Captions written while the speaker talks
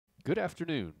Good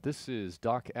afternoon. This is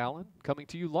Doc Allen coming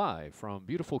to you live from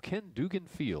beautiful Ken Dugan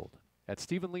Field at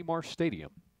Stephen Lee Marsh Stadium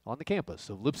on the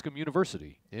campus of Lipscomb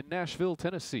University in Nashville,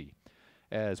 Tennessee,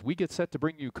 as we get set to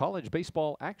bring you college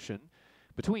baseball action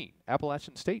between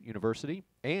Appalachian State University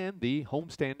and the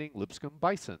homestanding Lipscomb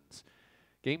Bisons.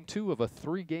 Game 2 of a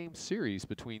 3-game series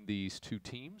between these two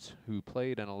teams, who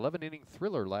played an 11-inning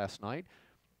thriller last night.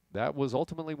 That was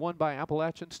ultimately won by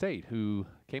Appalachian State, who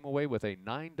came away with a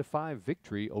 9-5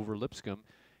 victory over Lipscomb,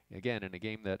 again in a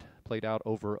game that played out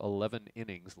over 11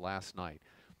 innings last night.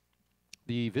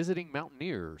 The visiting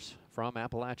Mountaineers from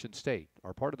Appalachian State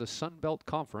are part of the Sun Belt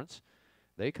Conference.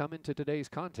 They come into today's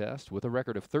contest with a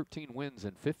record of 13 wins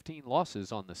and 15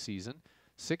 losses on the season,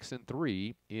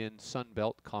 6-3 in Sun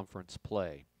Belt Conference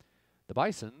play. The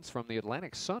Bisons from the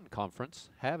Atlantic Sun Conference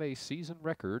have a season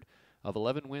record of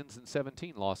 11 wins and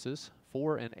 17 losses,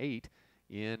 4-8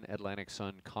 in Atlantic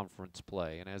Sun Conference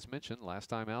play. And as mentioned, last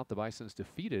time out, the Bisons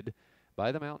defeated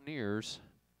by the Mountaineers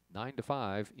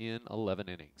 9-5 in 11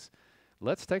 innings.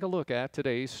 Let's take a look at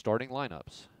today's starting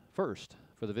lineups. First,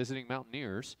 for the visiting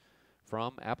Mountaineers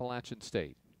from Appalachian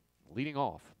State. Leading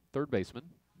off, third baseman,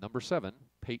 number 7,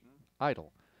 Peyton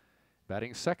Idle.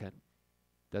 Batting second,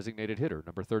 designated hitter,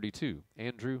 number 32,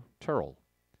 Andrew Turrell.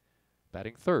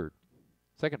 Batting third,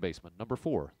 second baseman, number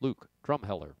 4, Luke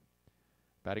Drumheller.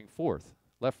 Batting fourth,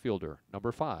 left fielder,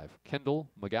 number 5,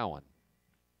 Kendall McGowan.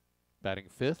 Batting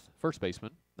fifth, first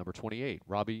baseman, number 28,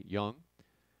 Robbie Young.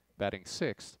 Batting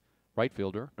sixth, right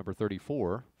fielder, number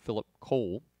 34, Philip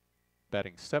Cole.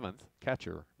 Batting seventh,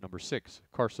 catcher, number 6,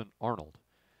 Carson Arnold.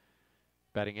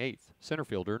 Batting eighth, center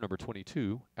fielder, number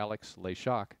 22, Alex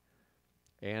Leshock.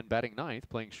 And batting ninth,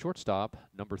 playing shortstop,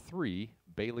 number 3,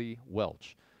 Bailey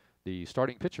Welch. The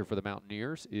starting pitcher for the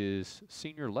Mountaineers is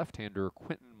senior left-hander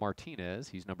Quentin Martinez.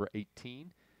 He's number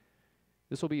 18.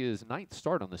 This will be his 9th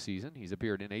start on the season. He's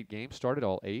appeared in 8 games, started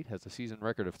all 8, has a season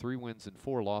record of 3 wins and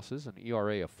 4 losses, an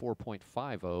ERA of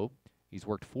 4.50. He's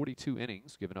worked 42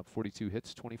 innings, given up 42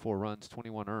 hits, 24 runs,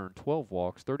 21 earned, 12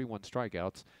 walks, 31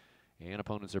 strikeouts, and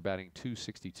opponents are batting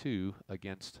 .262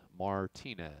 against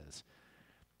Martinez.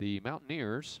 The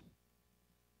Mountaineers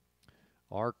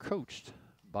are coached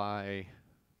by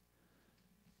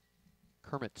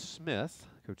Kermit Smith.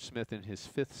 Coach Smith in his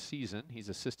 5th season. He's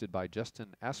assisted by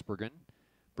Justin Aspergen,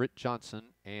 Britt Johnson,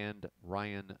 and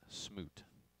Ryan Smoot.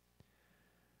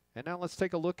 And now let's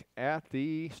take a look at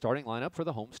the starting lineup for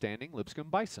the homestanding Lipscomb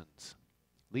Bisons.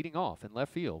 Leading off in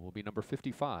left field will be number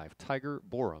 55, Tiger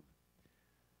Borum.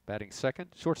 Batting second,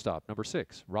 shortstop, number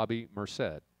 6, Robbie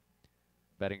Merced.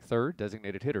 Batting third,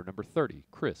 designated hitter, number 30,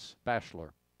 Chris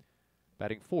Bachelor.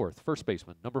 Batting fourth, first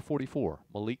baseman, number 44,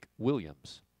 Malik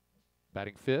Williams.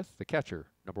 Batting fifth, the catcher,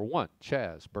 number 1,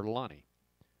 Chaz Bertolani.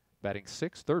 Batting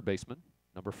sixth, third baseman,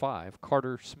 number 5,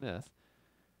 Carter Smith.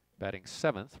 Batting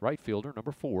seventh, right fielder,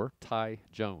 number 4, Ty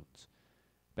Jones.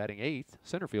 Batting eighth,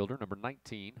 center fielder, number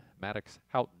 19, Maddox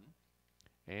Houghton.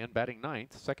 And batting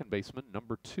ninth, second baseman,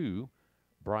 number 2,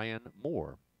 Brian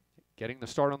Moore. Getting the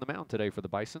start on the mound today for the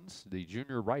Bisons, the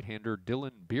junior right-hander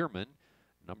Dylan Bierman,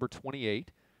 number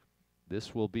 28.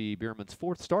 This will be Bierman's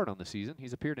 4th start on the season.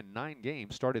 He's appeared in 9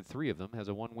 games, started 3 of them, has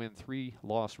a 1-win,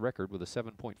 3-loss record with a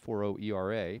 7.40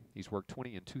 ERA. He's worked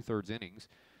 20 and 2/3 innings,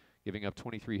 giving up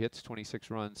 23 hits, 26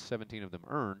 runs, 17 of them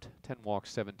earned, 10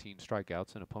 walks, 17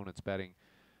 strikeouts, and opponents batting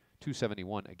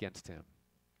 .271 against him.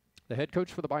 The head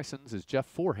coach for the Bisons is Jeff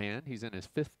Forehand. He's in his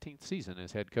 15th season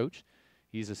as head coach.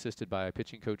 He's assisted by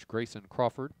pitching coach Grayson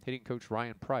Crawford, hitting coach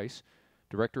Ryan Price,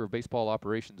 Director of Baseball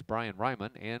Operations Brian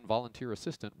Ryman, and volunteer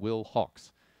assistant Will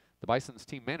Hawks. The Bison's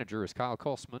team manager is Kyle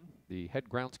Kosman, the head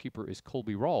groundskeeper is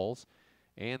Colby Rawls,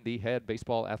 and the head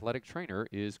baseball athletic trainer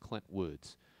is Clint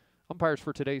Woods. Umpires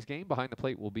for today's game behind the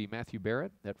plate will be Matthew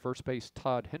Barrett, at first base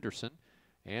Todd Henderson,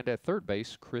 and at third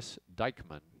base Chris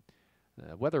Dykman.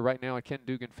 Weather right now at Ken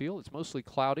Dugan Field, it's mostly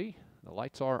cloudy. The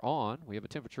lights are on. We have a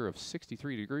temperature of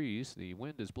 63 degrees. The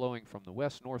wind is blowing from the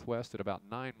west-northwest at about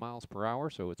 9 miles per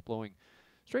hour, so it's blowing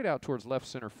straight out towards left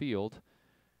center field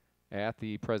at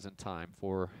the present time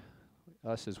for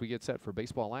us as we get set for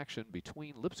baseball action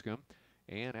between Lipscomb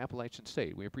and Appalachian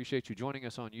State. We appreciate you joining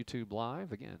us on YouTube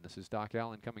Live. Again, this is Doc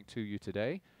Allen coming to you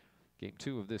today. Game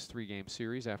 2 of this 3-game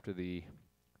series after the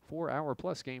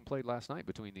 4-hour-plus game played last night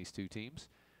between these two teams.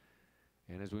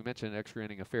 And as we mentioned, extra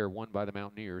inning affair won by the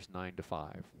Mountaineers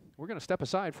 9-5. We're going to step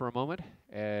aside for a moment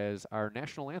as our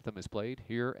national anthem is played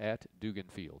here at Dugan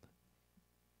Field.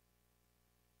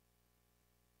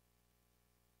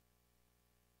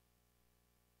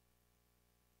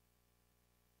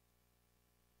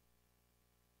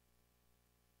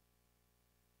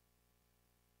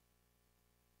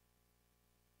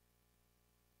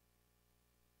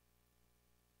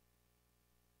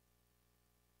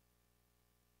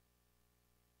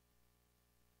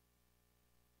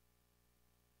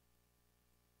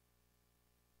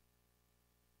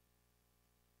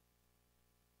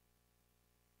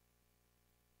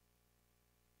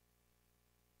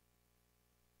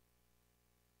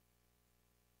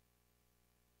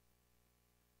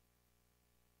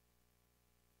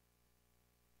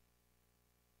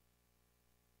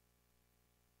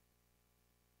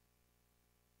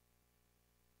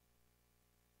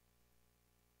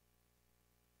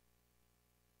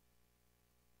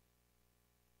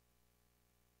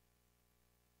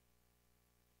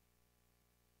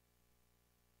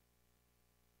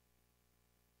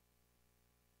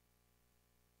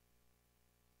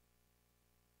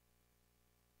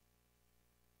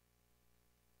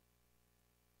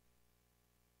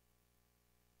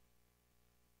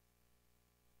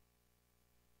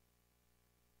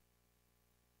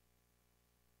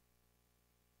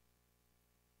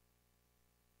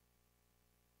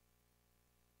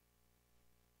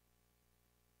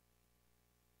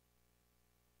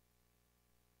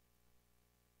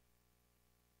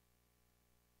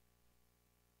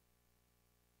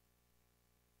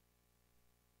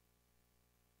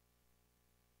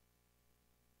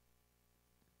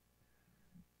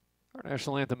 Our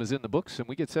national anthem is in the books, and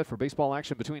we get set for baseball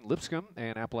action between Lipscomb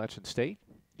and Appalachian State.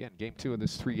 Again, game 2 of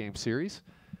this 3-game series.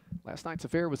 Last night's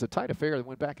affair was a tight affair that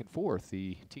went back and forth.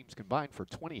 The teams combined for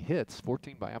 20 hits,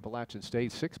 14 by Appalachian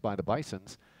State, 6 by the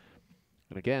Bisons.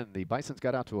 And again, the Bisons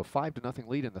got out to a 5-0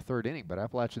 lead in the 3rd inning, but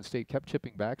Appalachian State kept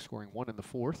chipping back, scoring 1 in the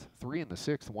 4th, 3 in the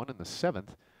 6th, 1 in the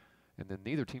 7th, and then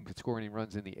neither team could score any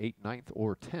runs in the 8th, 9th,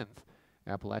 or 10th.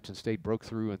 Appalachian State broke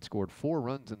through and scored 4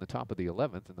 runs in the top of the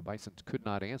 11th, and the Bisons could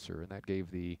not answer, and that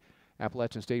gave the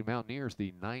Appalachian State Mountaineers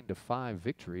the 9-5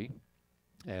 victory,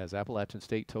 as Appalachian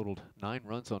State totaled 9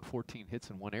 runs on 14 hits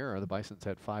and 1 error. The Bisons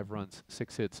had 5 runs,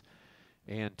 6 hits,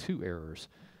 and 2 errors.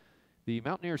 The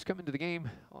Mountaineers come into the game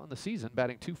on the season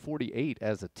batting .248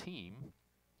 as a team.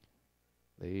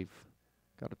 They've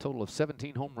got a total of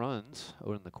 17 home runs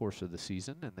in the course of the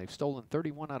season, and they've stolen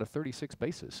 31 out of 36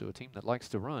 bases, so a team that likes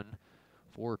to run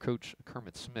for Coach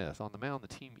Kermit Smith. On the mound, the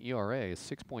team ERA is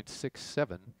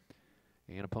 6.67,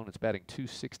 and opponents batting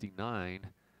 .269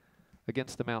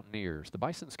 against the Mountaineers. The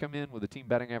Bisons come in with a team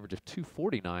batting average of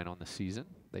 .249 on the season.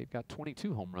 They've got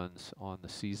 22 home runs on the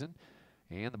season.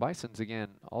 And the Bisons, again,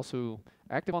 also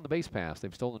active on the base pass.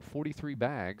 They've stolen 43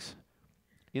 bags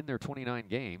in their 29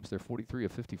 games. They're 43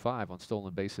 of 55 on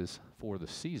stolen bases for the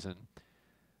season.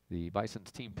 The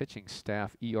Bisons team pitching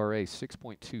staff ERA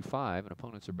 6.25, and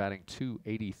opponents are batting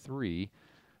 .283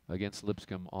 against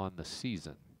Lipscomb on the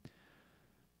season.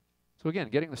 So again,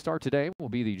 getting the start today will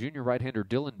be the junior right-hander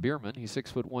Dylan Bierman. He's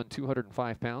 6'1",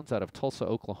 205 pounds, out of Tulsa,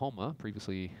 Oklahoma.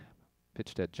 Previously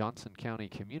pitched at Johnson County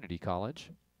Community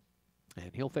College.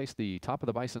 And he'll face the top of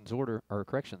the Bison's order, or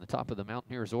correction, the top of the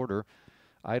Mountaineers order,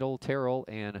 Idle, Terrell,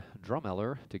 and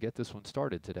Drummeller, to get this one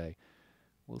started today.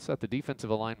 We'll set the defensive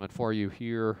alignment for you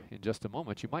here in just a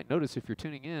moment. You might notice if you're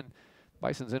tuning in,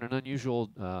 Bison's in an unusual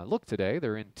look today.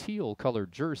 They're in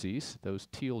teal-colored jerseys. Those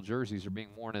teal jerseys are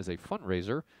being worn as a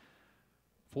fundraiser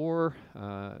for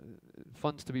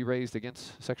funds to be raised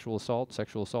against sexual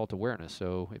assault awareness.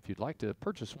 So if you'd like to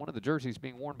purchase one of the jerseys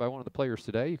being worn by one of the players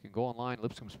today, you can go online,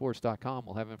 lipscombsports.com.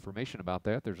 We'll have information about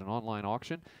that. There's an online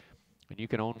auction, and you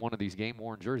can own one of these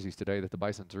game-worn jerseys today that the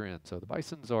Bisons are in. So the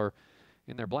Bisons are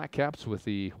in their black caps with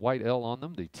the white L on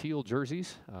them, the teal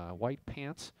jerseys, white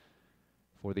pants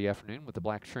for the afternoon with the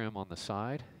black trim on the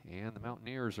side, and the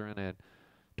Mountaineers are in a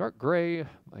dark gray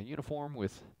uniform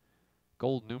with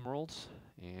gold numerals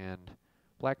and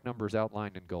black numbers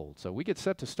outlined in gold. So we get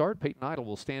set to start. Peyton Idle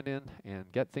will stand in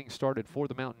and get things started for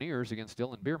the Mountaineers against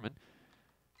Dylan Bierman.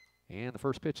 And the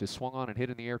first pitch is swung on and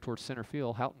hit in the air towards center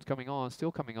field. Houghton's coming on,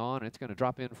 still coming on, and it's going to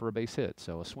drop in for a base hit.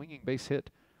 So a swinging base hit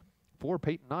for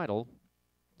Peyton Idle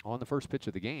on the first pitch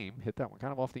of the game. Hit that one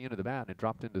kind of off the end of the bat, and it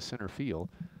dropped into center field.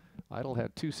 Idle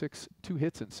had two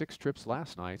hits and 6 trips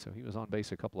last night, so he was on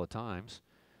base a couple of times.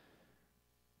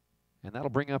 And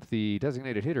that'll bring up the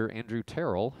designated hitter, Andrew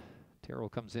Terrell. Terrell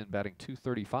comes in batting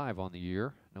 .235 on the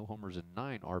year. No homers and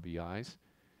 9 RBIs.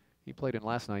 He played in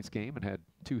last night's game and had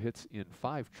 2 hits in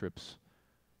 5 trips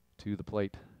to the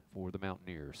plate for the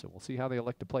Mountaineers. So we'll see how they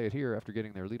elect to play it here after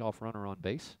getting their leadoff runner on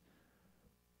base.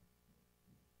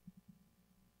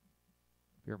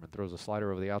 Bierman throws a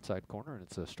slider over the outside corner, and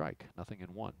it's a strike.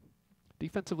 0-1.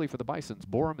 Defensively for the Bisons,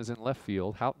 Borum is in left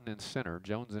field, Houghton in center,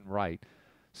 Jones in right,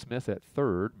 Smith at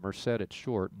third, Merced at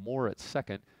short, Moore at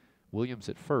second, Williams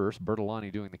at first,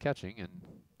 Bertolani doing the catching, and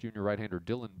junior right-hander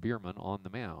Dylan Bierman on the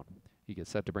mound. He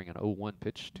gets set to bring an 0-1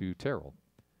 pitch to Terrell.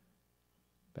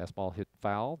 Fastball hit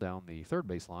foul down the third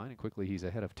baseline, and quickly he's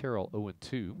ahead of Terrell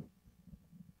 0-2.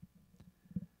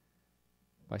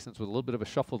 Bisons with a little bit of a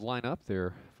shuffled lineup.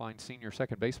 Their fine senior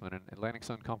second baseman and Atlantic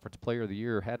Sun Conference Player of the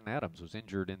Year, Haddon Adams, was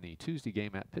injured in the Tuesday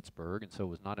game at Pittsburgh, and so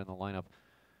was not in the lineup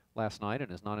last night and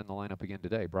is not in the lineup again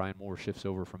today. Brian Moore shifts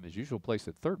over from his usual place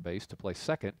at third base to play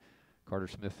second. Carter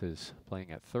Smith is playing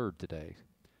at third today.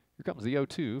 Here comes the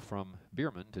 0-2 from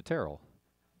Bierman to Terrell.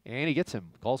 And he gets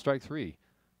him. Call strike 3.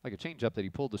 Like a changeup that he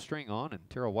pulled the string on, and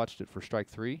Terrell watched it for strike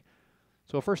 3.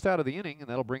 So a first out of the inning, and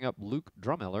that'll bring up Luke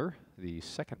Drummeller, the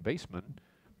second baseman.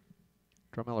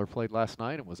 Drummeller played last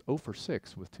night and was 0 for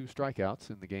 6 with 2 strikeouts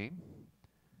in the game.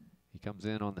 He comes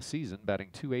in on the season batting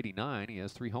 .289. He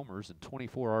has 3 homers and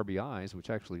 24 RBIs, which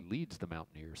actually leads the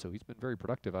Mountaineers. So he's been very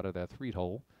productive out of that 3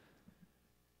 hole.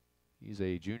 He's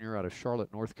a junior out of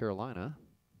Charlotte, North Carolina.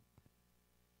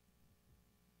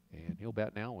 And he'll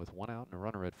bat now with 1 out and a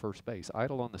runner at first base.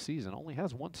 Idle on the season only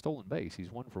has 1 stolen base.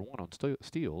 He's 1 for 1 on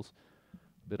steals.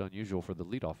 A bit unusual for the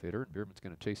leadoff hitter, and Bierman's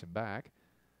going to chase him back.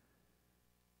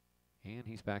 And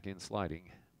he's back in sliding.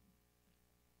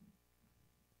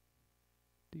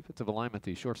 Defensive alignment,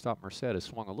 the shortstop Merced has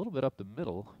swung a little bit up the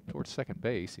middle towards second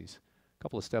base. He's a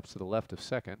couple of steps to the left of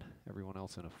second. Everyone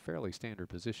else in a fairly standard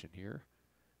position here.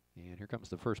 And here comes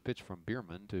the first pitch from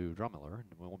Bierman to Drummiller,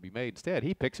 and it won't be made. Instead,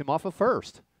 he picks him off of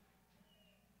first.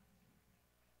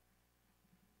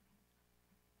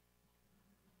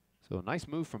 So a nice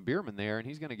move from Bierman there, and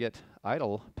he's going to get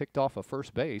Idle picked off of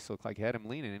first base. Looked like he had him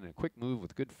leaning in a quick move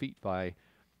with good feet by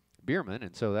Bierman,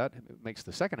 and so that makes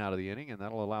the second out of the inning, and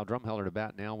that'll allow Drumheller to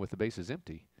bat now with the bases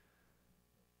empty.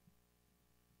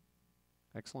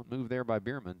 Excellent move there by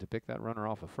Bierman to pick that runner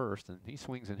off of first, and he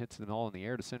swings and hits them all in the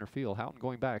air to center field. Houghton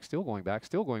going back, still going back,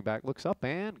 still going back, looks up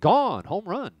and gone. Home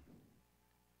run.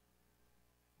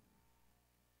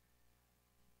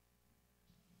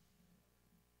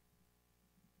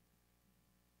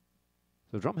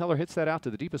 So Drumheller hits that out to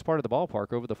the deepest part of the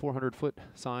ballpark over the 400-foot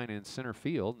sign in center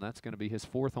field, and that's going to be his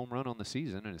 4th home run on the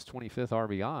season and his 25th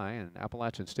RBI, and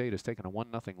Appalachian State has taken a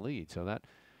 1-0 lead. So that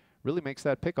really makes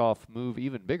that pickoff move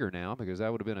even bigger now, because that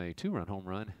would have been a 2-run home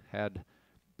run had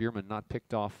Bierman not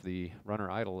picked off the runner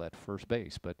Idle at first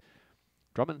base. But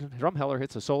Drumheller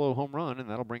hits a solo home run, and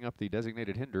that'll bring up the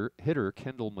designated hitter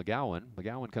Kendall McGowan.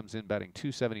 McGowan comes in batting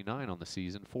 .279 on the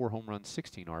season, 4 home runs,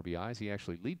 16 RBIs. He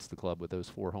actually leads the club with those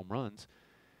 4 home runs.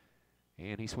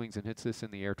 And he swings and hits this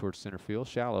in the air towards center field.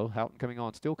 Shallow. Houghton coming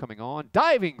on, still coming on.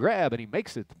 Diving grab, and he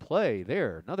makes it the play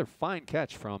there. Another fine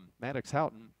catch from Maddox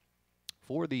Houghton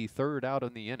for the 3rd out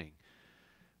in the inning.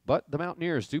 But the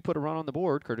Mountaineers do put a run on the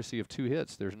board, courtesy of 2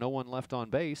 hits. There's no one left on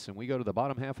base, and we go to the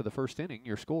bottom half of the 1st inning.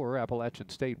 Your score, Appalachian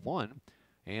State 1,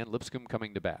 and Lipscomb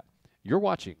coming to bat. You're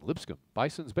watching Lipscomb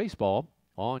Bisons Baseball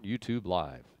on YouTube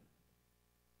Live.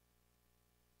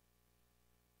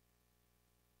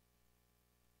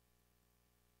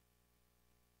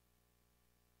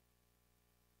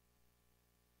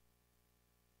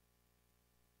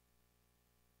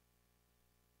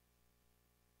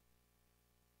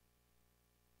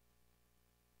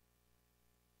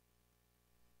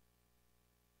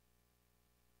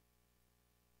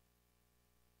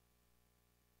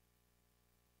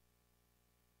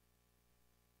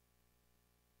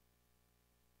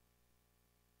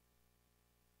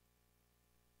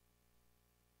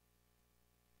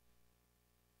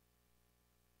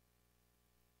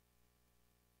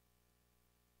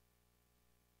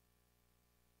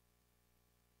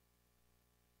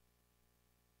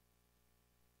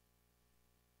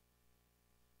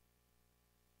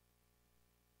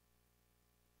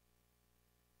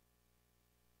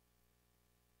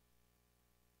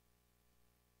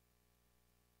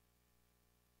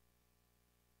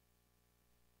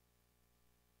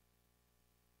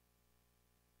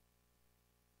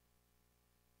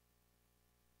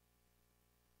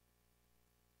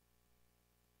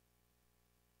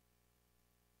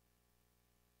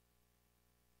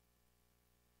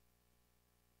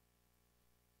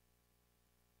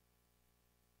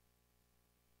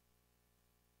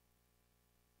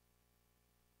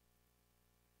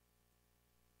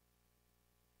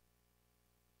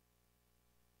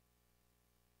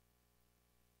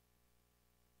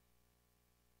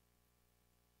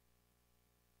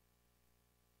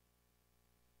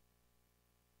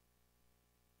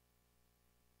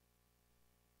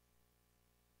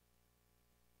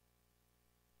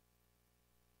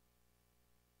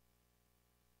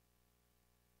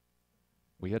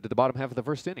 We head to the bottom half of the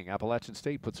 1st inning. Appalachian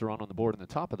State puts a run on the board in the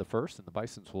top of the 1st, and the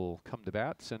Bisons will come to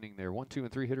bat, sending their 1, 2,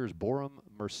 and 3 hitters Borum,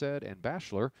 Merced, and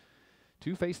Bachelor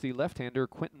to face the left-hander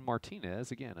Quentin Martinez,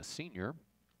 again a senior.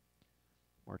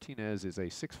 Martinez is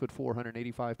a 6'4",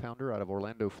 185-pounder out of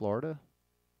Orlando, Florida.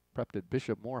 Prepped at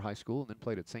Bishop Moore High School and then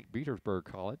played at St. Petersburg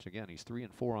College. Again, he's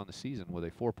 3-4 on the season with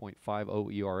a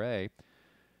 4.50 ERA.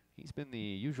 He's been the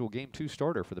usual Game 2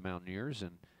 starter for the Mountaineers,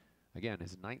 and again,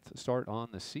 his 9th start on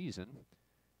the season.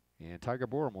 And Tiger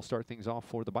Borum will start things off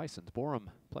for the Bisons. Borum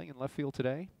playing in left field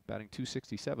today, batting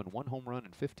 .267, 1 home run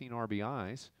and 15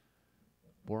 RBIs.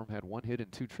 Borum had 1 hit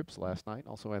and 2 trips last night,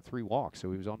 also had 3 walks,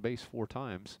 so he was on base 4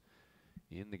 times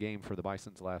in the game for the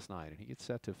Bisons last night. And he gets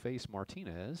set to face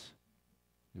Martinez,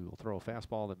 who will throw a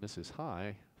fastball that misses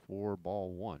high for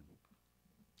ball 1.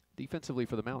 Defensively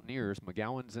for the Mountaineers,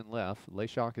 McGowan's in left,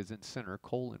 Leshock is in center,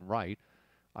 Cole in right,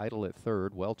 Idle at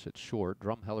 3rd, Welch at short,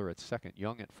 Drumheller at 2nd,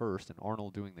 Young at 1st, and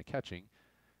Arnold doing the catching.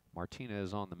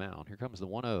 Martinez on the mound. Here comes the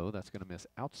 1-0. That's going to miss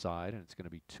outside, and it's going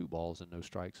to be 2 balls and no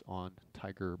strikes on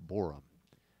Tiger Borum.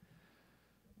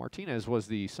 Martinez was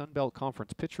the Sun Belt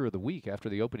Conference Pitcher of the Week after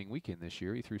the opening weekend this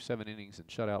year. He threw 7 innings and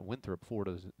shut out Winthrop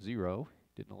 4-0.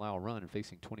 Didn't allow a run, and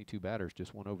facing 22 batters,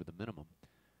 just 1 over the minimum.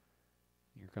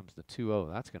 Here comes the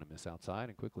 2-0. That's going to miss outside,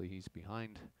 and quickly he's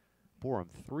behind Borum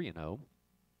 3-0.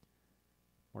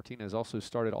 Martinez also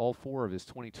started all 4 of his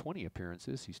 2020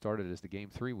 appearances. He started as the Game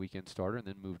 3 weekend starter and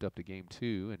then moved up to Game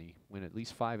 2, and he went at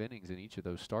least 5 innings in each of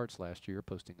those starts last year,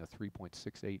 posting a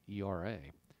 3.68 ERA.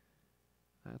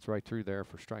 That's right through there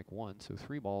for strike 1, so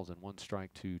 3 balls and 1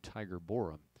 strike to Tiger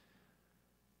Borum.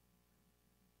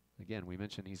 Again, we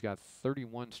mentioned he's got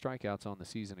 31 strikeouts on the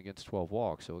season against 12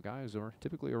 walks, so guys are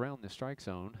typically around the strike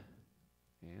zone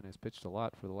and has pitched a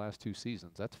lot for the last 2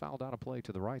 seasons. That's fouled out of play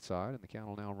to the right side, and the count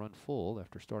will now run full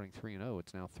after starting 3-0.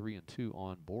 It's now 3-2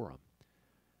 on Borum.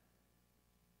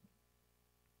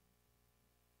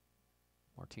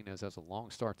 Martinez has a long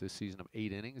start this season of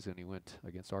 8 innings, and he went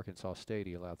against Arkansas State.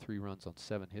 He allowed 3 runs on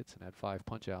 7 hits and had 5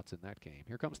 punch-outs in that game.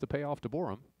 Here comes the payoff to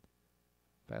Borum.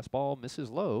 Fastball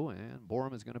misses low, and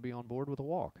Borum is going to be on board with a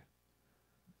walk.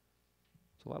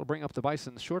 So that'll bring up the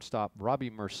Bison's shortstop,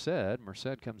 Robbie Merced.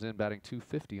 Merced comes in batting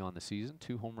 .250 on the season,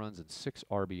 2 home runs and 6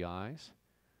 RBIs.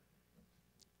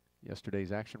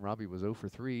 Yesterday's action, Robbie was 0 for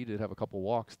 3, did have a couple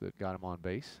walks that got him on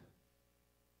base.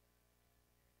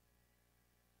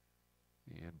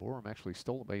 And Borum actually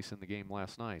stole a base in the game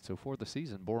last night. So for the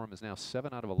season, Borum is now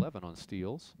 7 out of 11 on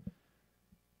steals.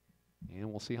 And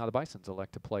we'll see how the Bisons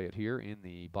elect to play it here in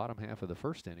the bottom half of the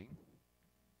first inning.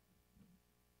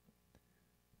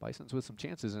 Bisons with some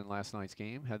chances in last night's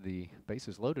game. Had the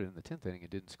bases loaded in the 10th inning and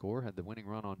didn't score. Had the winning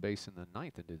run on base in the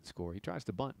 9th and didn't score. He tries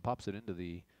to bunt and pops it into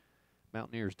the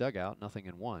Mountaineers dugout. Nothing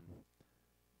in 1.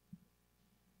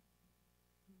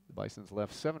 The Bisons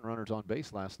left 7 runners on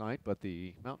base last night, but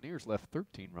the Mountaineers left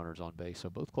 13 runners on base. So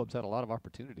both clubs had a lot of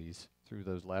opportunities through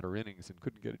those latter innings and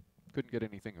couldn't get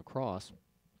anything across,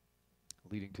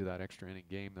 leading to that extra inning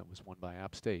game that was won by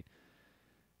App State.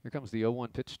 Here comes the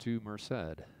 0-1 pitch to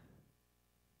Merced.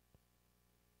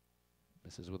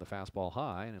 Misses with a fastball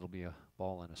high, and it'll be a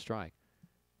ball and a strike.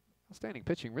 Outstanding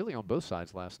pitching really on both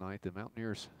sides last night. The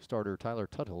Mountaineers starter Tyler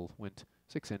Tuttle went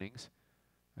 6 innings,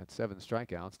 had 7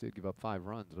 strikeouts, did give up 5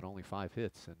 runs, but only 5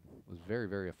 hits, and was very,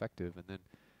 very effective. And then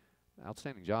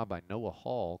outstanding job by Noah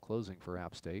Hall closing for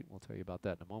App State. We'll tell you about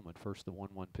that in a moment. First, the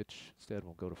 1-1 pitch instead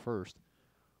will go to first.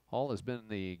 Hall has been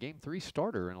the Game 3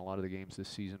 starter in a lot of the games this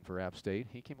season for App State.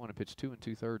 He came on and pitched 2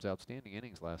 2/3 outstanding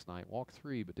innings last night. Walked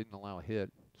 3, but didn't allow a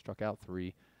hit. Struck out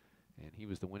 3, and he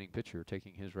was the winning pitcher,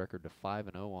 taking his record to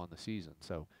 5-0 on the season.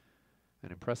 So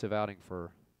an impressive outing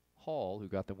for Hall, who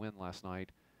got the win last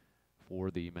night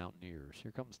for the Mountaineers.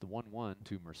 Here comes the 1-1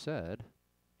 to Merced.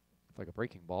 It's like a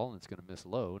breaking ball, and it's going to miss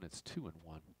low, and it's 2-1.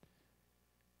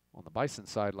 On the Bison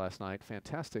side last night,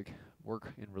 fantastic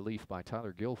work in relief by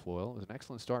Tyler Guilfoyle. It was an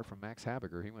excellent start from Max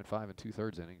Habiger. He went 5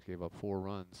 2/3 innings, gave up 4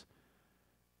 runs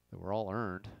that were all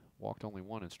earned, walked only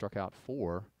 1 and struck out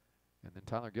 4. And then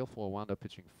Tyler Guilfoyle wound up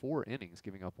pitching 4 innings,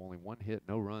 giving up only 1 hit,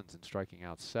 no runs, and striking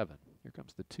out 7. Here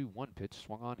comes the 2-1 pitch,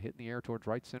 swung on, hit in the air towards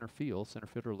right center field. Center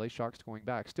fielder Leyshock's going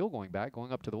back, still going back,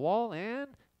 going up to the wall,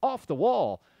 and off the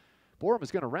wall. Borum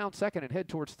is going to round second and head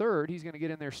towards third. He's going to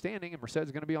get in there standing, and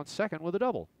Merced's going to be on second with a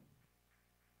double.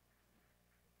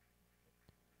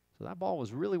 So that ball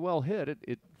was really well hit.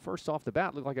 It first off the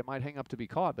bat looked like it might hang up to be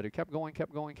caught, but it kept going,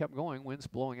 kept going, kept going. Wind's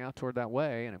blowing out toward that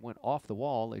way, and it went off the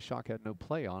wall. Leyshock had no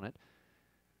play on it.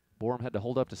 Borum had to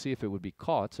hold up to see if it would be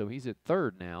caught, so he's at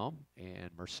third now,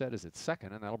 and Merced is at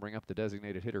second, and that'll bring up the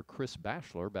designated hitter Chris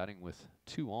Bachelor, batting with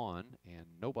 2 on and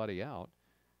nobody out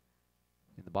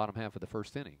in the bottom half of the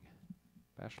first inning.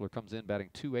 Bachelor comes in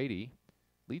batting .280,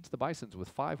 leads the Bisons with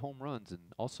 5 home runs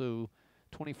and also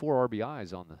 24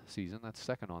 RBIs on the season. That's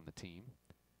second on the team.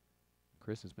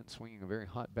 Chris has been swinging a very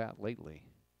hot bat lately.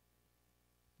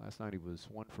 Last night he was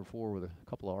 1 for 4 with a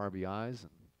couple of RBIs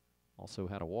and also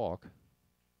had a walk.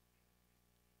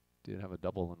 Did have a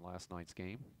double in last night's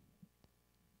game.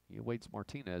 He awaits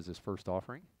Martinez, his first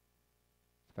offering.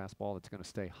 Fastball that's going to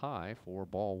stay high for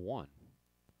ball 1.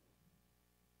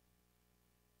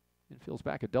 Infield's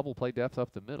back at double play depth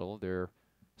up the middle. They're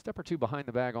a step or 2 behind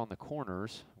the bag on the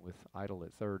corners with Idle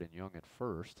at third and Young at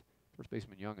first. First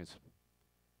baseman Young has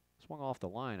swung off the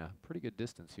line a pretty good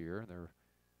distance here. They're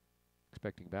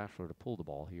expecting Bachelor to pull the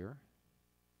ball here.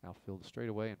 Outfield straight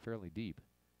away and fairly deep.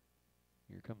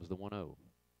 Here comes the 1-0.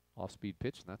 Off-speed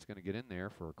pitch, and that's going to get in there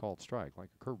for a called strike, like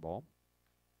a curveball.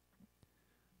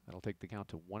 That'll take the count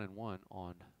to 1-1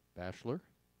 on Bachelor.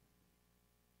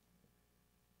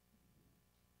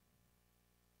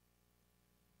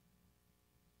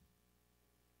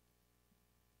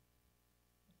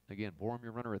 Again, Borum,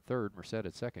 your runner at third, Merced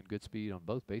at second. Good speed on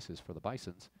both bases for the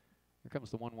Bisons. Here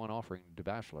comes the 1-1 offering to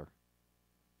Bachelor.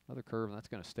 Another curve, and that's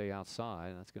going to stay outside,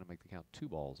 and that's going to make the count 2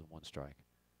 balls and 1 strike.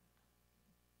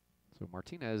 So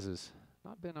Martinez has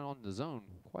not been on the zone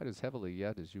quite as heavily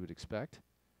yet as you would expect.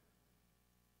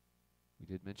 We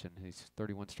did mention he's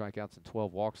 31 strikeouts and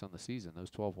 12 walks on the season.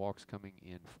 Those 12 walks coming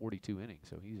in 42 innings.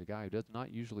 So he's a guy who does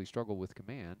not usually struggle with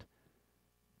command.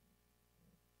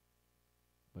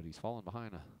 But he's fallen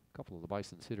behind a couple of the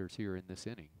Bison's hitters here in this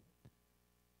inning.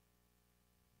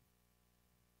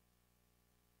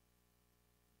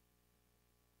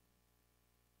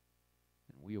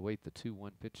 And we await the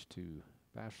 2-1 pitch to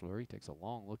Bachelor. He takes a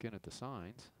long look in at the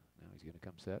signs. Now he's going to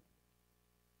come set.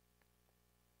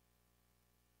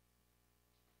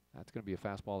 That's going to be a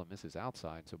fastball that misses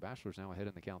outside. So Bachelor's now ahead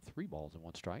in the count, 3 balls and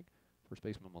 1 strike. First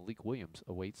baseman Malik Williams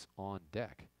awaits on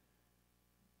deck.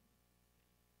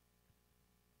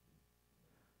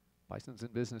 Bison's in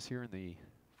business here in the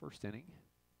first inning.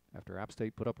 After App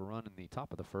State put up a run in the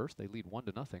top of the first, they lead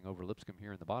 1-0 over Lipscomb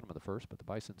here in the bottom of the first. But the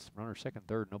Bison's runner second,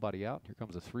 third, nobody out. Here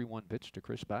comes a 3-1 pitch to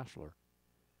Chris Bachelor.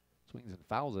 Swings and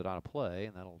fouls it out of play,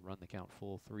 and that'll run the count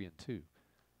full 3-2.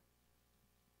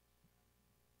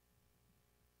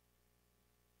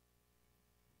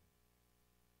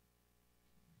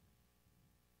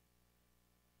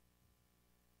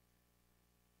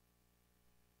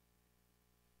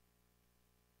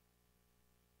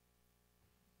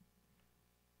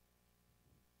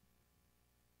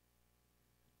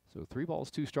 So 3 balls,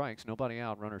 2 strikes, nobody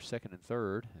out, runners second and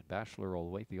third, and Bachelor will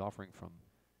await the offering from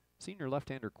senior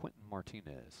left-hander Quentin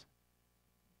Martinez.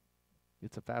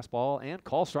 It's a fastball and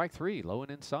call strike 3, low and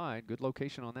inside. Good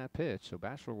location on that pitch. So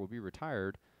Bachelor will be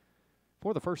retired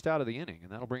for the first out of the inning,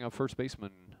 and that'll bring up first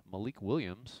baseman Malik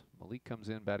Williams. Malik comes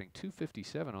in batting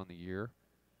 .257 on the year,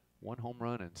 1 home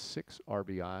run and 6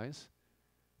 RBIs.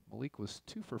 Malik was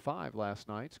 2 for 5 last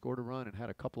night, scored a run and had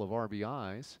a couple of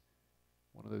RBIs.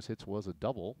 One of those hits was a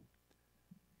double.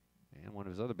 And one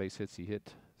of his other base hits he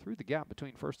hit through the gap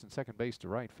between first and second base to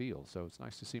right field. So it's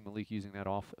nice to see Malik using that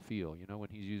off field. You know, when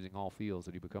he's using all fields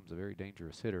that he becomes a very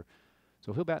dangerous hitter.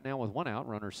 So he'll bat now with 1 out,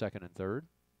 runners second and third.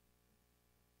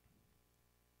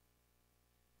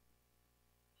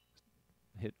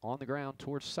 Hit on the ground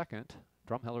towards second.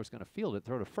 Drumheller's going to field it,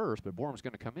 throw to first, but Borum's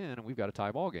going to come in, and we've got a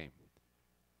tie ball game.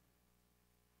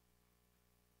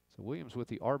 So Williams with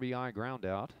the RBI ground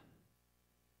out.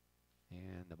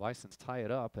 And the Bisons tie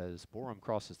it up as Borum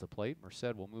crosses the plate.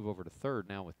 Merced will move over to third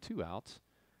now with 2 outs.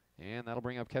 And that'll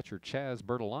bring up catcher Chaz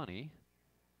Bertolani.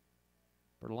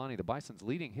 Bertolani, the Bison's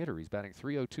leading hitter. He's batting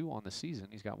 .302 on the season.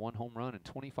 He's got 1 home run and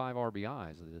 25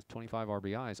 RBIs. His 25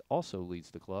 RBIs also leads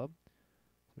the club.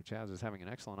 So Chaz is having an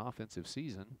excellent offensive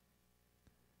season.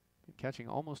 Been catching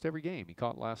almost every game. He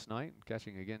caught last night and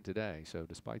catching again today. So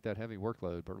despite that heavy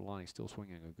workload, Bertolani still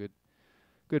swinging a good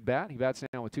bat. He bats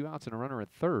now with 2 outs and a runner at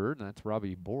third. And that's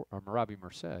Robbie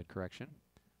Merced, correction.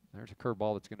 There's a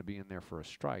curveball that's going to be in there for a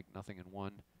strike.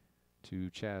 0-1 to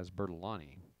Chaz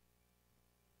Bertolani.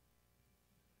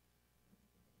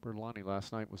 Bertolani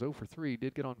last night was 0 for 3.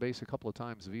 Did get on base a couple of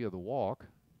times via the walk.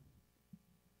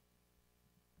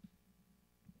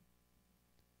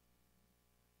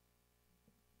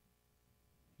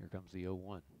 Here comes the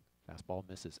 0-1. Fastball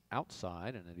misses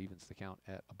outside, and it evens the count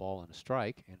at a ball and a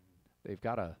strike. And they've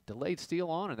got a delayed steal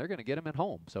on, and they're going to get him at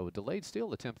home. So a delayed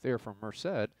steal attempt there from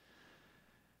Merced.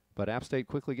 But App State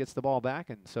quickly gets the ball back,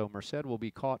 and so Merced will be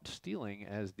caught stealing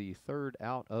as the 3rd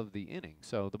out of the inning.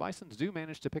 So the Bisons do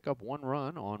manage to pick up 1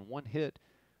 run on 1 hit.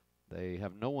 They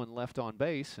have no one left on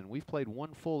base, and we've played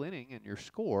 1 full inning, and your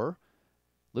score,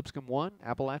 Lipscomb 1,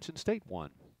 Appalachian State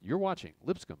 1. You're watching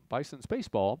Lipscomb Bisons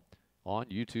Baseball on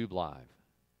YouTube Live.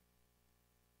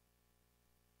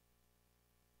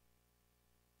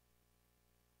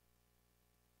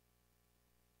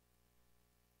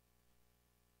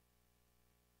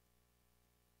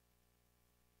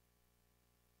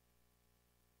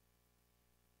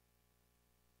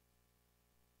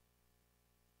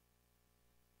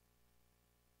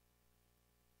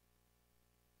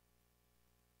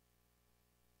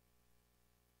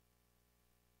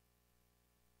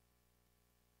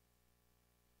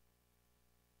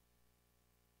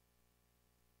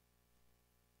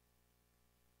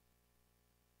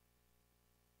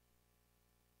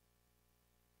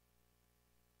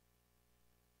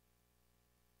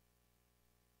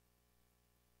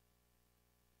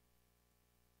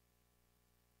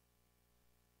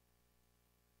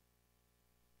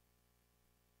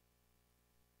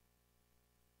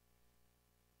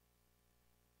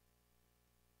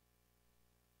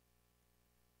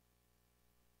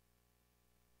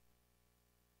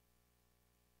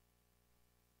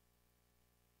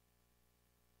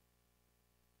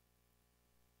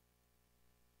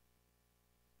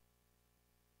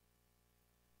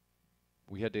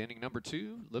 We head to inning number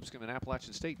 2. Lipscomb and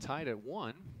Appalachian State tied at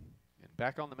 1. And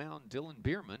back on the mound, Dylan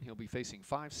Bierman. He'll be facing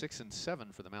 5, 6, and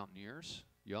 7 for the Mountaineers.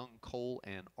 Young, Cole,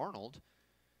 and Arnold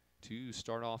to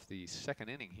start off the second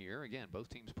inning here. Again, both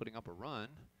teams putting up a run.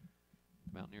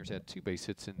 The Mountaineers had 2 base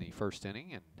hits in the first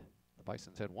inning, and the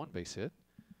Bisons had 1 base hit.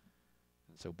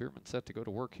 And so Bierman set to go to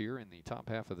work here in the top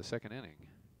half of the second inning.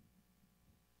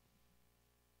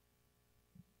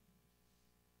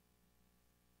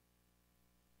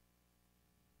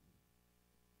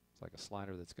 It's like a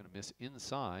slider that's going to miss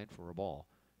inside for a ball.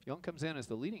 Young comes in as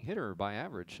the leading hitter by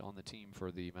average on the team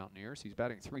for the Mountaineers. He's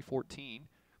batting .314,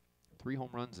 3 home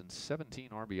runs and 17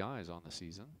 RBIs on the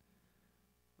season.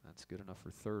 That's good enough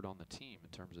for third on the team in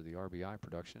terms of the RBI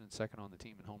production and second on the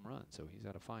team in home runs. So he's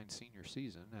had a fine senior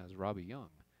season as Robbie Young.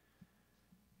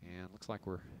 And looks like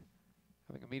we're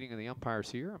having a meeting of the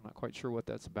umpires here. I'm not quite sure what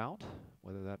that's about,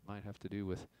 whether that might have to do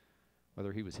with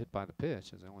whether he was hit by the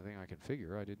pitch is the only thing I can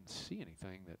figure. I didn't see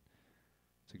anything that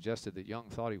suggested that Young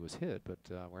thought he was hit, but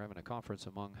we're having a conference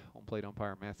among home plate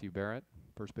umpire Matthew Barrett,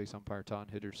 first base umpire Todd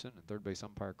Henderson, and third base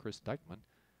umpire Chris Dykman.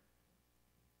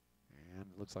 And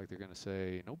it looks like they're going to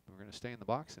say, nope, we're going to stay in the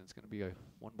box, and it's going to be a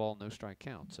 1-ball, no strike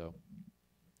count. So,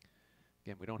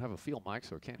 again, we don't have a field mic,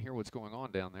 so I can't hear what's going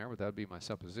on down there, but that would be my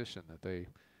supposition that they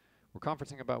were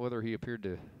conferencing about whether he appeared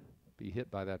to be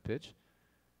hit by that pitch.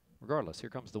 Regardless, here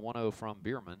comes the 1-0 from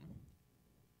Bierman.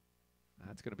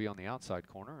 That's going to be on the outside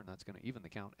corner, and that's going to even the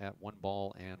count at 1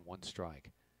 ball and 1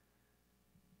 strike.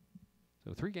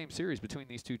 So 3-game series between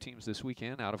these two teams this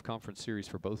weekend, out-of-conference series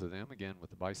for both of them. Again, with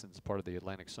the Bisons part of the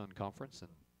Atlantic Sun Conference and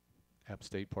App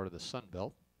State part of the Sun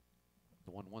Belt.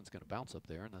 The 1-1's going to bounce up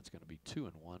there, and that's going to be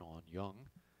 2-1 on Young.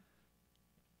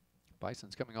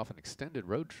 Bisons coming off an extended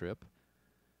road trip.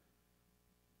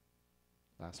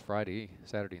 Last Friday,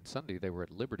 Saturday, and Sunday, they were at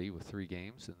Liberty with 3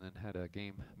 games, and then had a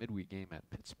midweek game at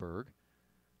Pittsburgh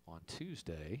on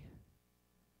Tuesday.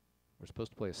 We're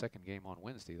supposed to play a second game on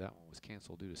Wednesday. That one was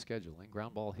canceled due to scheduling.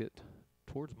 Ground ball hit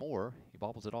towards Moore. He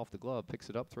bobbles it off the glove, picks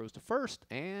it up, throws to first,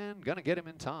 and going to get him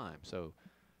in time. So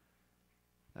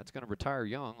that's going to retire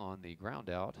Young on the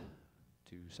ground out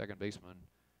to second baseman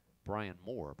Brian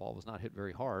Moore. Ball was not hit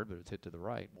very hard, but it's hit to the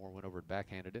right. Moore went over and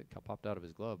backhanded it, popped out of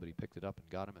his glove, but he picked it up and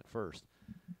got him at first.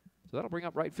 So that'll bring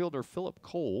up right fielder Philip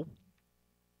Cole.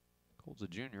 Cole's a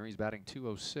junior. He's batting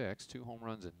 .206, 2 home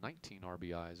runs and 19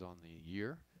 RBIs on the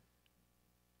year.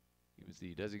 He was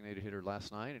the designated hitter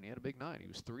last night, and he had a big night. He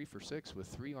was 3 for 6 with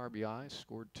 3 RBIs,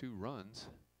 scored 2 runs,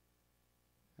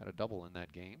 had a double in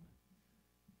that game.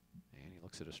 And he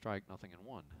looks at a strike,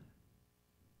 0-1.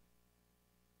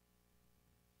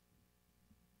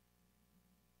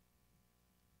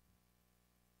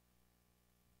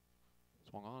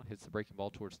 Swung on, hits the breaking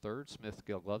ball towards third. Smith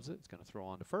gloves it. It's going to throw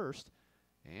on to first.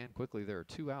 And quickly there are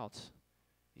 2 outs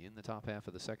in the top half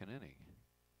of the second inning.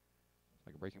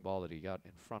 Like a breaking ball that he got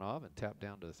in front of and tapped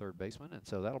down to the third baseman. And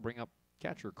so that'll bring up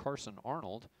catcher Carson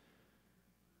Arnold.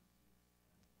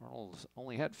 Arnold's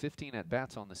only had 15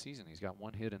 at-bats on the season. He's got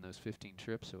 1 hit in those 15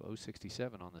 trips, so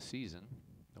 .067 on the season.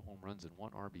 No home runs and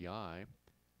 1 RBI.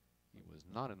 He was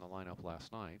not in the lineup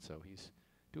last night, so he's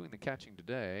doing the catching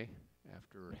today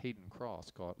after Hayden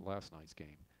Cross caught last night's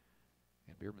game.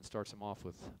 And Bierman starts him off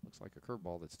with, looks like a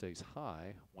curveball that stays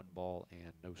high, 1 ball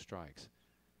and no strikes.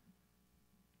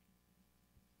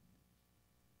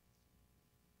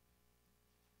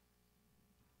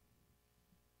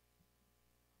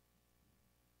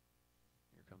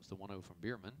 Here comes the 1-0 from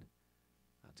Bierman.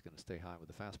 That's going to stay high with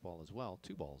the fastball as well.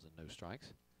 2 balls and no strikes.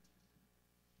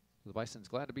 So the Bison's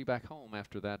glad to be back home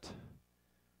after that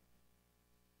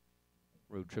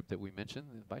road trip that we mentioned.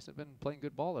 The Bison have been playing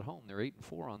good ball at home. They're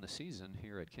 8-4 on the season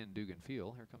here at Ken Dugan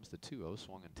Field. Here comes the 2-0,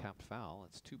 swung and tapped foul.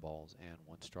 It's 2 balls and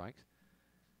 1 strike.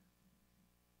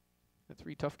 Had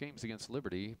 3 tough games against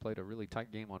Liberty. Played a really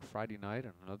tight game on Friday night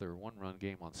and another 1-run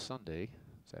game on Sunday.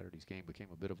 Saturday's game became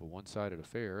a bit of a one-sided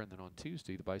affair. And then on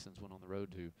Tuesday, the Bisons went on the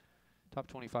road to top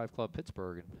 25 club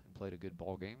Pittsburgh and played a good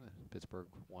ball game. Pittsburgh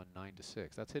won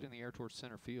 9-6. That's hit in the air towards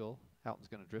center field. Houghton's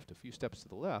going to drift a few steps to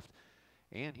the left,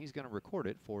 and he's going to record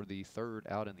it for the 3rd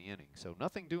out in the inning. So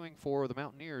nothing doing for the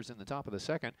Mountaineers in the top of the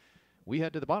second. We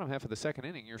head to the bottom half of the second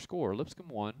inning. Your score, Lipscomb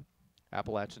 1,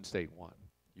 Appalachian State 1.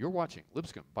 You're watching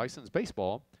Lipscomb Bisons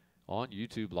Baseball on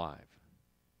YouTube Live.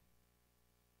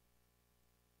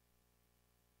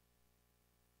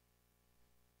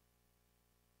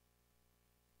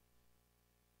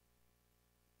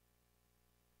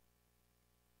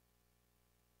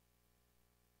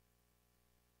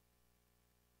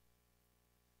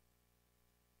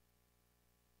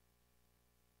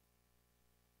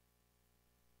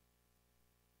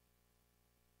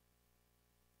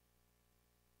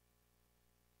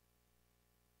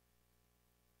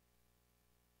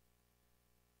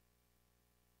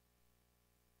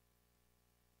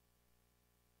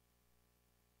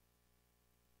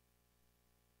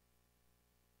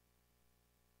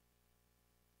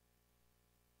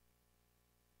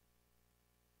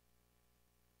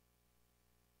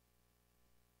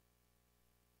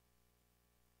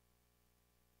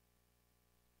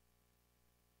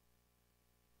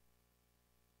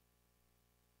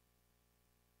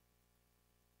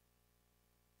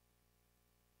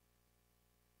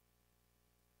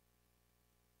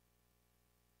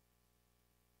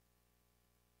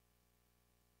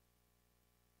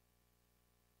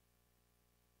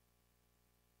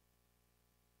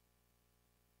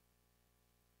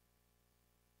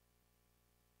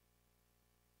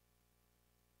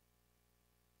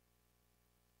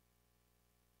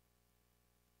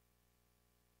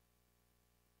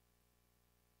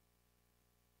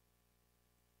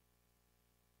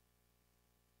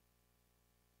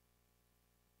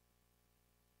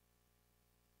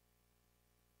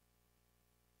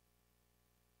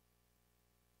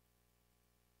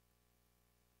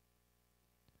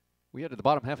 We head to the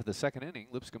bottom half of the second inning.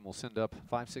 Lipscomb will send up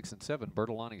 5, 6, and 7.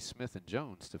 Bertolani, Smith, and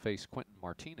Jones to face Quentin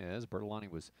Martinez.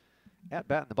 Bertolani was at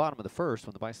bat in the bottom of the first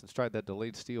when the Bisons tried that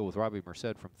delayed steal with Robbie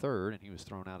Merced from third, and he was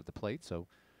thrown out at the plate. So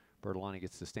Bertolani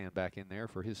gets to stand back in there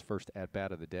for his first at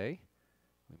bat of the day.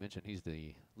 We mentioned he's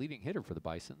the leading hitter for the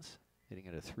Bisons, hitting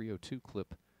at a .302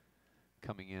 clip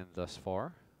coming in thus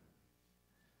far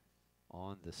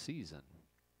on the season.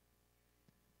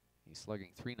 He's slugging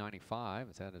 .395.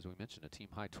 It's had, as we mentioned, a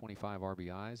team-high 25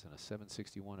 RBIs and a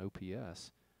 .761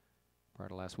 OPS. Prior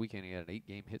to last weekend, he had an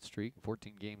 8-game hit streak,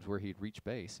 14 games where he'd reached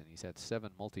base, and he's had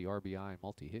 7 multi-RBI,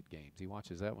 multi-hit games. He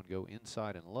watches that one go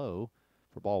inside and low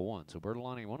for ball 1. So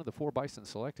Bertolani, one of the 4 Bisons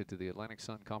selected to the Atlantic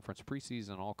Sun Conference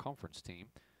preseason all-conference team.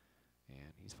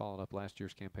 And he's followed up last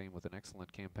year's campaign with an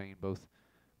excellent campaign both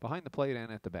behind the plate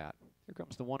and at the bat. Here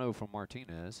comes the 1-0 from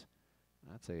Martinez.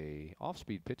 That's a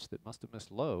off-speed pitch that must have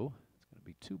missed low. It's going to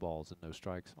be 2 balls and no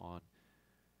strikes on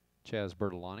Chaz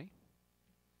Bertolani.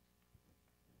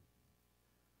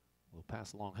 We'll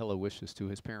pass along hello wishes to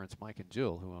his parents, Mike and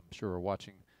Jill, who I'm sure are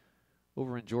watching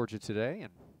over in Georgia today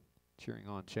and cheering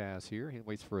on Chaz here. He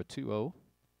waits for a 2-0.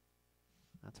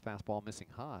 That's a fastball missing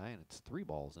high, and it's 3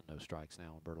 balls and no strikes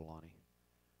now on Bertolani.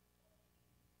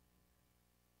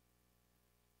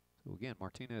 So again,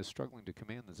 Martinez struggling to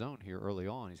command the zone here early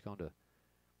on. He's gone to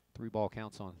 3-ball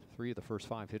counts on 3 of the first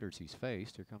 5 hitters he's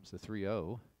faced. Here comes the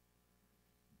 3-0.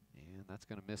 And that's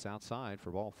going to miss outside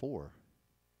for ball 4.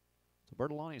 So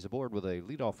Bertolani's aboard with a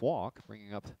leadoff walk,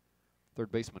 bringing up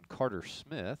third baseman Carter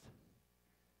Smith.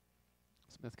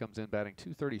 Smith comes in batting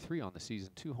 .233 on the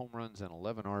season, 2 home runs and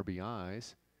 11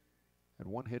 RBIs. Had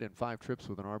 1 hit and 5 trips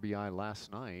with an RBI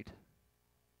last night.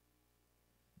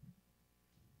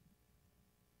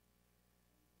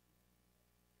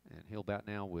 And he'll bat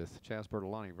now with Chaz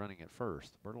Bertolani running at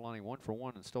first. Bertolani 1 for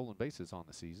 1 in stolen bases on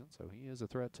the season, so he is a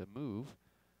threat to move.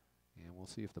 And we'll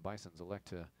see if the Bisons elect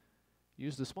to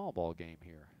use the small ball game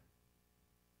here.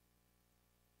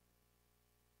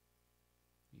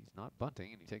 He's not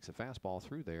bunting, and he takes a fastball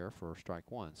through there for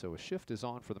strike 1. So a shift is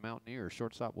on for the Mountaineers.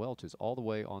 Shortstop Welch is all the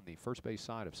way on the first base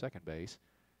side of second base.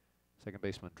 Second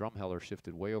baseman Drumheller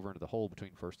shifted way over into the hole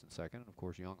between first and second. And of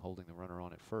course, Young holding the runner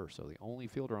on at first. So the only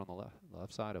fielder on the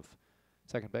left side of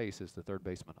second base is the third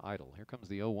baseman Idle. Here comes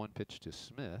the 0-1 pitch to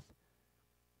Smith.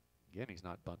 Again, he's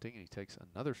not bunting, and he takes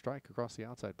another strike across the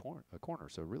outside corner.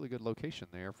 So really good location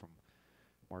there from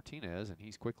Martinez, and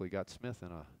he's quickly got Smith in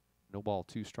a no-ball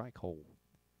 2-strike hole.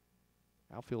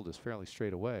 Outfield is fairly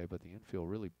straight away, but the infield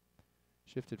really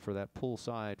shifted for that pull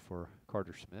side for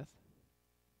Carter Smith.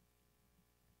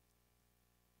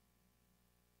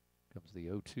 Comes the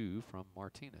 0-2 from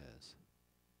Martinez.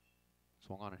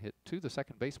 Swung on and hit to the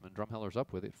second baseman. Drumheller's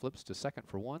up with it. Flips to second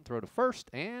for 1. Throw to first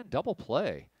and double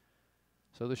play.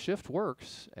 So the shift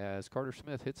works as Carter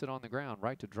Smith hits it on the ground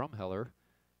right to Drumheller.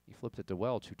 He flipped it to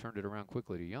Welch, who turned it around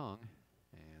quickly to Young.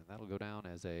 And that'll go down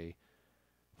as a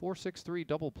 4-6-3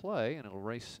 double play, and it'll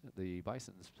race the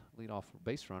Bison's leadoff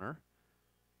base runner.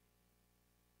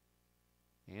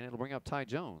 And it'll bring up Ty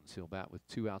Jones. He'll bat with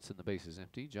 2 outs and the bases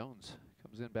empty. Jones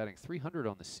comes in batting .300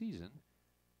 on the season.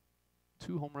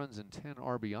 2 home runs and 10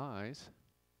 RBIs.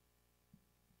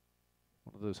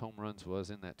 One of those home runs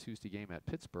was in that Tuesday game at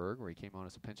Pittsburgh, where he came on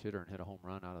as a pinch hitter and hit a home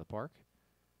run out of the park.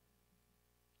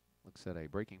 Looks at a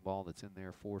breaking ball that's in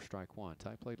there for strike 1.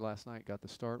 Ty played last night, got the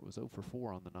start, was 0 for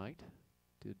 4 on the night.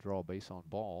 Did draw a base on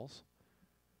balls.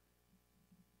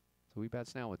 So he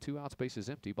bats now with 2 outs, bases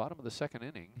empty. Bottom of the second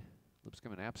inning.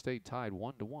 Lipscomb and App State tied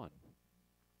 1-1.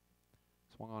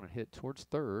 Swung on and hit towards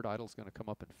third. Idle's going to come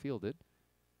up and field it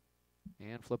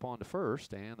and flip on to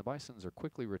first, and the Bisons are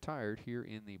quickly retired here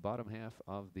in the bottom half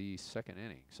of the second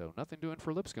inning. So nothing doing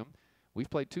for Lipscomb. We've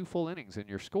played 2 full innings, and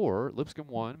your score, Lipscomb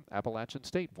 1, Appalachian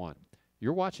State 1.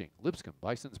 You're watching Lipscomb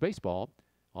Bisons Baseball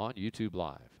on YouTube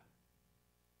Live.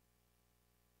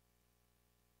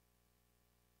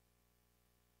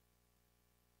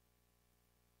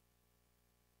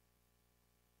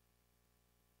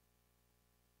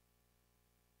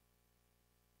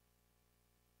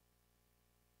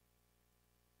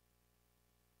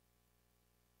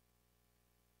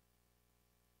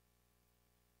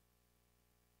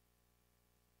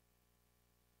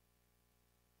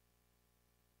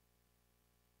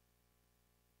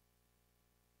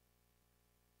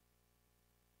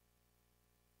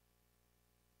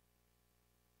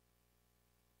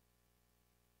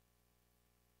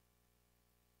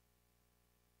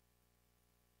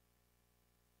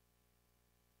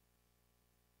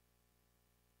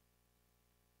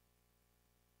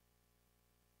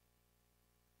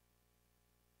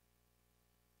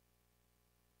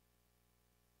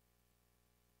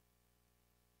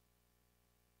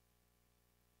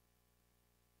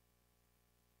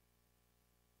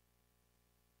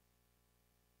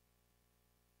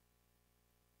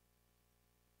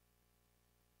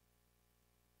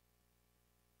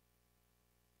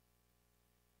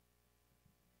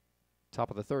 Top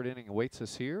of the third inning awaits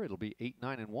us here. It'll be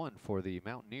 8-9-1 for the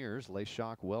Mountaineers.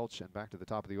 Leyshock, Welch, and back to the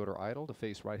top of the order, Idle, to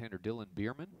face right-hander Dylan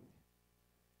Bierman.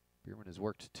 Bierman has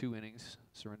worked 2 innings,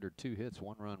 surrendered 2 hits,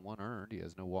 1 run, 1 earned. He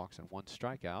has no walks and 1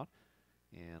 strikeout.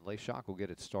 And Leyshock will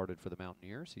get it started for the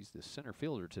Mountaineers. He's the center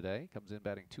fielder today. Comes in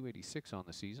batting .286 on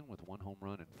the season with 1 home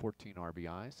run and 14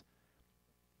 RBIs.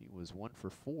 He was 1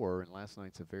 for 4 in last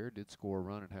night's affair. Did score a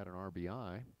run and had an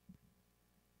RBI.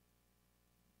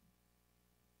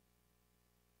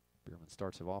 Bierman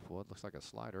starts it off with what looks like a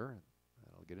slider, and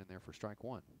that'll get in there for strike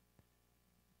 1.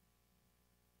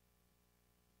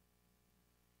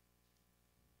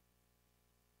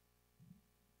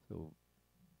 So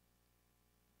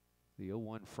the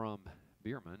 0-1 from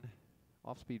Bierman.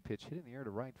 Off-speed pitch hit in the air to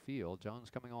right field.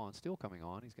 Jones coming on, still coming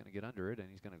on. He's going to get under it, and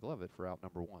he's going to glove it for out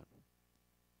number 1.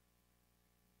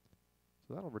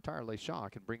 So that'll retire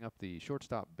Leyshock and bring up the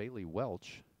shortstop Bailey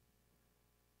Welch.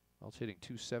 Welch hitting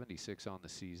 .276 on the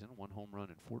season, 1 home run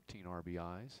and 14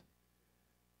 RBIs.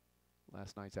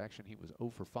 Last night's action, he was 0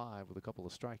 for 5 with a couple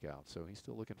of strikeouts, so he's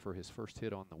still looking for his first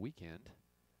hit on the weekend.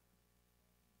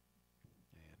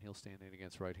 And he'll stand in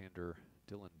against right-hander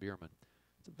Dylan Bierman.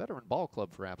 It's a veteran ball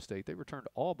club for App State. They returned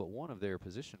all but one of their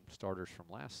position starters from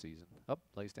last season. Up,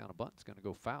 lays down a bunt. It's going to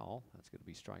go foul. That's going to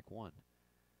be strike 1.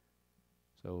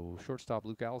 So shortstop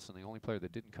Luke Allison, the only player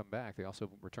that didn't come back. They also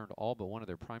returned all but one of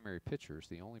their primary pitchers.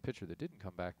 The only pitcher that didn't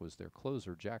come back was their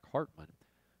closer, Jack Hartman,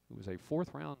 who was a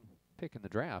 4th-round pick in the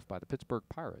draft by the Pittsburgh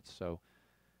Pirates. So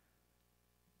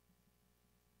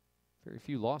very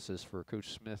few losses for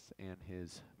Coach Smith and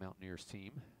his Mountaineers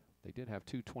team. They did have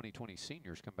 2 2020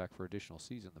 seniors come back for additional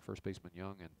season, the first baseman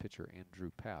Young and pitcher Andrew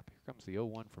Papp. Here comes the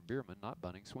 0-1 from Bierman, not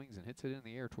bunting, swings and hits it in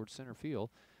the air towards center field.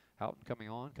 Houghton coming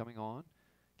on.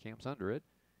 Camps under it,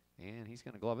 and he's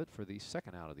going to glove it for the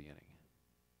 2nd out of the inning.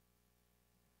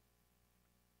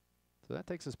 So that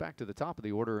takes us back to the top of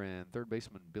the order, and third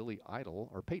baseman Billy Idle,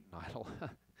 or Peyton Idle.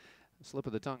 Slip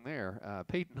of the tongue there.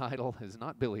 Peyton Idle is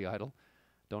not Billy Idle.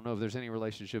 Don't know if there's any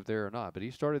relationship there or not, but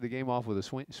he started the game off with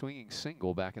a swinging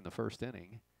single back in the 1st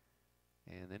inning,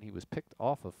 and then he was picked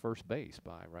off of first base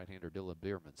by right-hander Dylan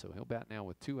Bierman. So he'll bat now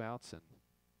with 2 outs, and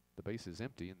the base is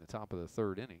empty in the top of the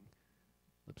 3rd inning.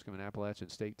 Lipscomb and Appalachian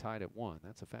State tied at 1.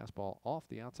 That's a fastball off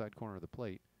the outside corner of the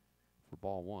plate for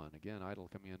ball 1. Again, Idle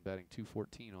coming in batting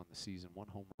 .214 on the season, 1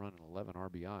 home run and 11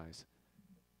 RBIs.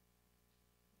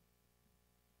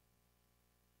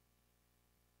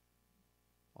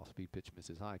 Off-speed pitch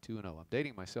misses high, 2-0. I'm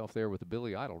dating myself there with the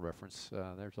Billy Idle reference.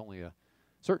 There's only a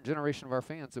certain generation of our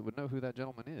fans that would know who that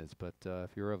gentleman is, but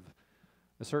if you're of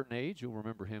a certain age, you'll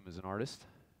remember him as an artist.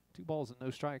 2 balls and no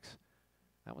strikes.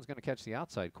 That one's going to catch the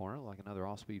outside corner, like another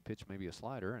off-speed pitch, maybe a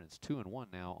slider, and it's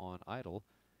 2-1 now on Idle.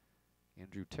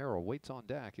 Andrew Terrell waits on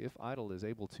deck if Idle is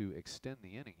able to extend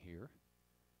the inning here.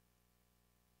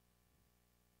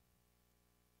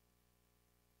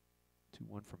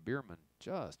 One from Bierman,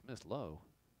 just missed low.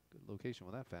 Good location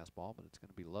with that fastball, but it's going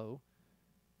to be low,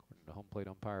 according to home plate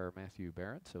umpire Matthew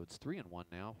Barrett. So it's 3-1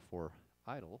 now for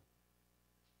Idle.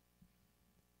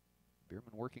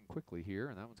 Bierman working quickly here,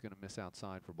 and that one's going to miss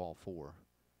outside for ball 4.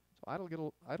 So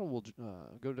Idle will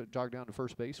go to jog down to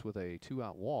first base with a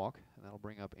 2-out walk, and that'll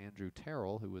bring up Andrew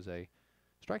Terrell, who was a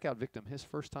strikeout victim his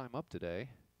first time up today.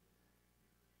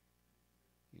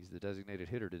 He's the designated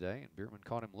hitter today, and Bierman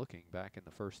caught him looking back in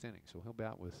the 1st inning. So he'll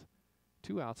bat with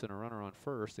 2 outs and a runner on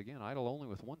first. Again, Idle only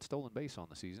with 1 stolen base on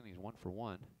the season. He's 1 for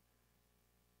 1.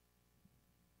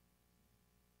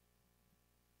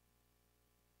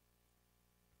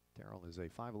 Terrell is a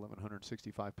 5'11",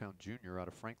 165-pound junior out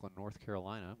of Franklin, North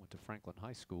Carolina. Went to Franklin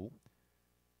High School.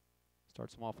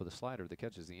 Starts him off with a slider that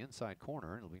catches the inside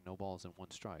corner. It'll be no balls and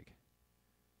 1 strike.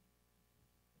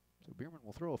 So Bierman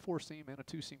will throw a 4-seam and a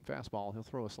 2-seam fastball. He'll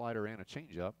throw a slider and a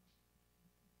changeup.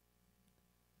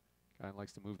 Guy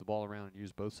likes to move the ball around and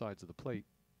use both sides of the plate.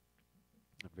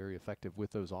 And very effective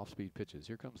with those off-speed pitches.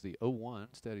 Here comes the 0-1.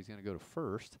 Instead, he's going to go to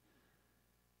first.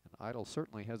 And Idle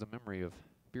certainly has a memory of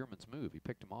Bierman's move. He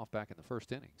picked him off back in the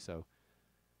 1st inning. So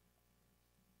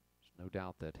there's no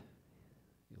doubt that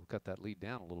he'll cut that lead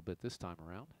down a little bit this time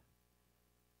around.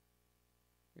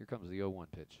 Here comes the 0-1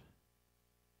 pitch.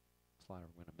 Slider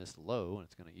going to miss low, and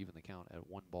it's going to even the count at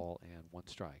 1 ball and 1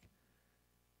 strike.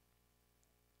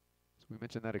 So we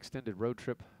mentioned that extended road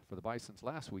trip for the Bisons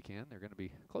last weekend. They're going to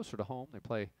be closer to home. They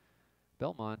play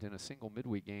Belmont in a single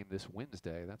midweek game this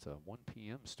Wednesday. That's a 1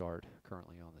 p.m. start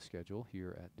currently on the schedule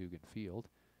here at Dugan Field.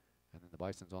 And then the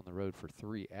Bisons on the road for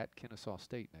 3 at Kennesaw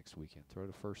State next weekend. Throw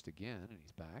to first again, and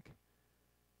he's back.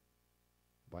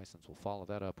 The Bisons will follow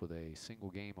that up with a single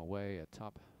game away at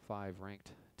top 5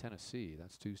 ranked Tennessee.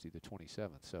 That's Tuesday the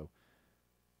 27th. So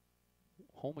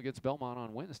home against Belmont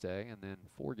on Wednesday, and then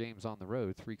 4 games on the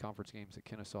road, 3 conference games at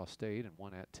Kennesaw State and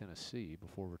 1 at Tennessee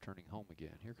before returning home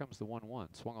again. Here comes the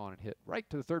 1-1, swung on and hit right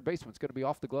to the third baseman. It's going to be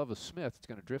off the glove of Smith. It's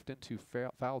going to drift into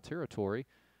foul territory,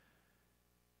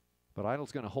 but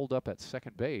Idle's going to hold up at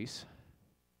second base.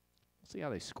 We'll see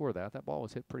how they score that. That ball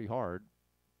was hit pretty hard.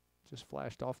 Just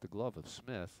flashed off the glove of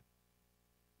Smith.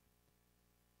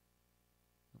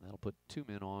 And that'll put 2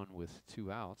 men on with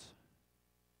 2 outs.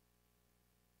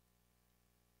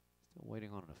 Still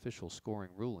waiting on an official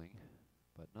scoring ruling,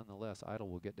 but nonetheless, Idle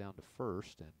will get down to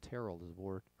first, and Terrell is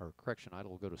aboard, or correction,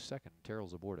 Idle will go to second.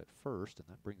 Terrell's aboard at first, and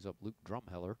that brings up Luke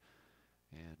Drumheller.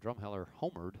 And Drumheller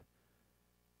homered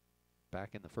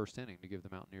back in the first inning to give the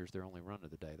Mountaineers their only run of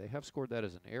the day. They have scored that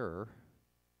as an error.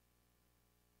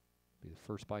 Be the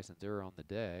first Bison's error on the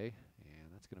day,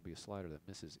 and that's going to be a slider that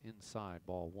misses inside,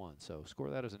 ball 1. So score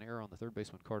that as an error on the third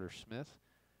baseman, Carter Smith.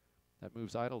 That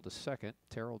moves Idle to second,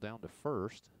 Terrell down to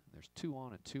first. There's 2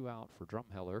 on and 2 out for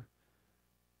Drumheller,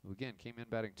 who again came in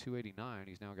batting .289.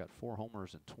 He's now got 4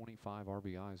 homers and 25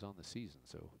 RBIs on the season.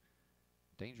 So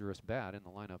dangerous bat in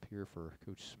the lineup here for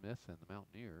Coach Smith and the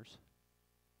Mountaineers.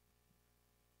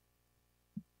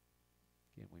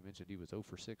 Again, we mentioned he was 0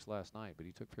 for 6 last night, but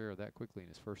he took care of that quickly in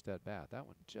his first at bat. That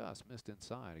one just missed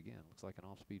inside. Again, looks like an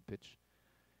off-speed pitch,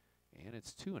 and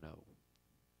it's 2-0.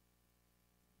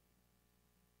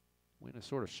 Wind has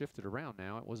sort of shifted around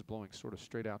now. It was blowing sort of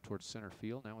straight out towards center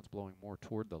field. Now it's blowing more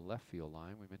toward the left field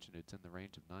line. We mentioned it's in the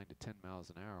range of 9 to 10 miles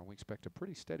an hour. We expect a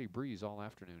pretty steady breeze all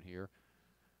afternoon here.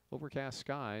 Overcast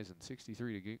skies and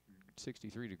 63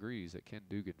 degrees at Ken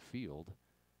Dugan Field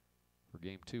for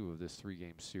Game 2 of this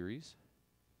 3-game series.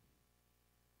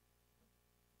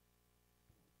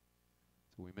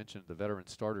 So we mentioned the veteran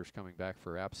starters coming back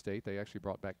for App State. They actually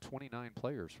brought back 29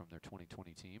 players from their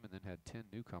 2020 team and then had 10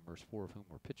 newcomers, 4 of whom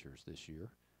were pitchers this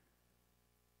year.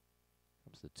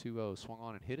 Comes the 2-0, swung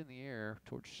on and hit in the air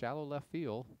towards shallow left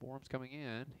field. Borum's coming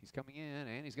in. He's coming in,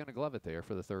 and he's going to glove it there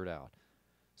for the 3rd out.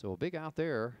 So a big out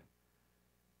there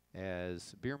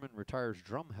as Bierman retires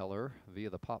Drumheller via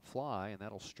the pop fly, and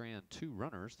that'll strand 2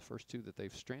 runners, the first 2 that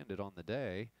they've stranded on the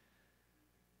day.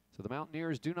 So the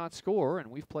Mountaineers do not score,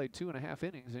 and we've played 2.5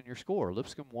 innings in your score.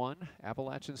 Lipscomb 1,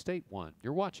 Appalachian State 1.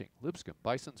 You're watching Lipscomb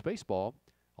Bison's Baseball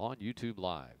on YouTube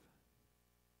Live.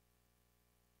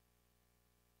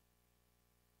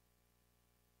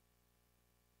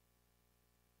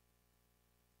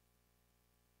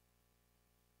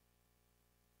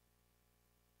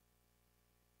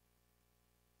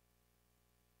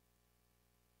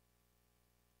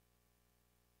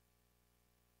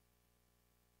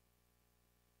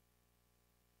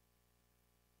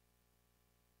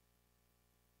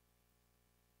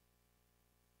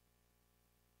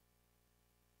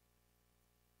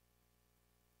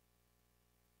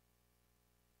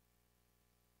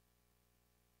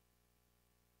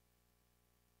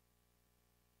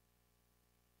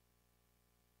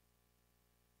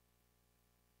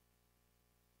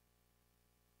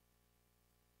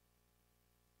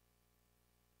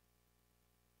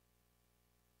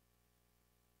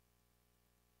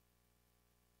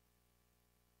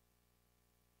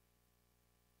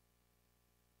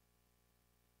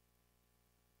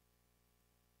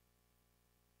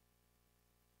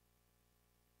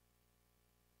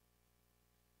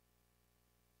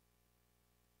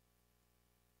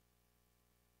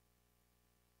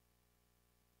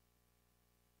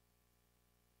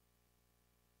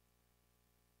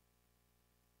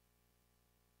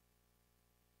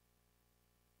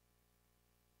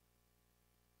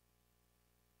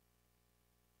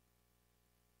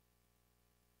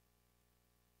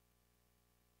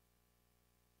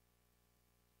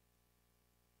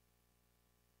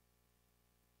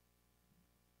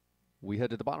 We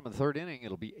head to the bottom of the 3rd inning.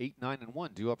 It'll be 8, 9, and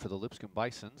 1 due up for the Lipscomb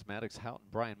Bisons. Maddox, Houghton,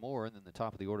 Brian Moore, and then the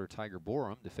top of the order, Tiger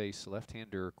Borum, to face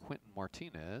left-hander Quentin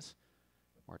Martinez.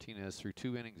 Martinez, through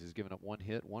 2 innings, has given up 1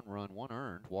 hit, 1 run, 1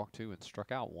 earned, walked 2, and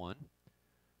struck out 1.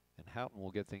 And Houghton will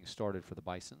get things started for the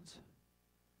Bisons.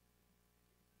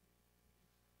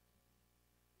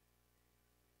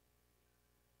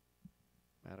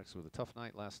 Maddox with a tough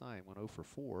night last night, went 0 for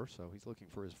 4, so he's looking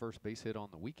for his first base hit on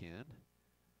the weekend.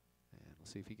 And we'll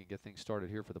see if he can get things started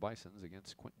here for the Bisons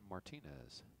against Quentin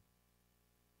Martinez.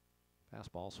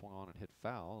 Fastball swung on and hit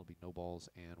foul. It'll be no balls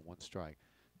and 1 strike.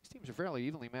 These teams are fairly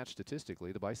evenly matched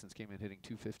statistically. The Bisons came in hitting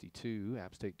 .252,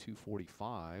 App State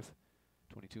 .245.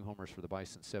 22 homers for the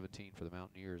Bisons, 17 for the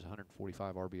Mountaineers,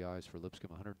 145 RBIs for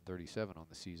Lipscomb, 137 on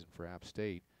the season for App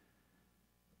State.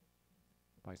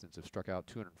 Bisons have struck out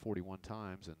 241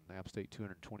 times and App State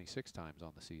 226 times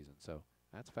on the season. So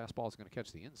that's fastball is going to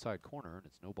catch the inside corner, and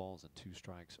it's no balls and 2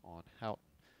 strikes on Houghton.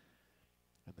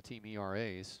 And the team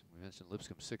ERAs, we mentioned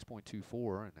Lipscomb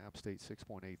 6.24 and App State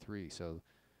 6.83. So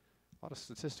a lot of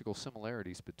statistical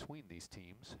similarities between these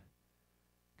teams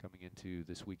coming into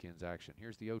this weekend's action.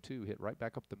 Here's the 0-2 hit right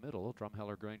back up the middle.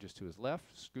 Drumheller ranges to his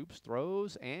left, scoops,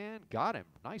 throws, and got him.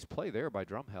 Nice play there by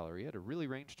Drumheller. He had a really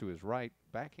range to his right,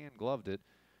 backhand gloved it,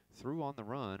 threw on the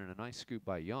run, and a nice scoop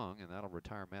by Young, and that'll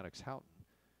retire Maddox Houghton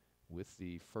with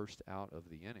the first out of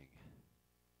the inning.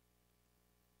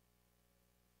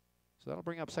 So that'll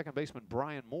bring up second baseman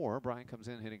Brian Moore. Brian comes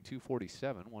in hitting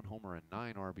 .247, 1 homer and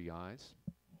 9 RBIs.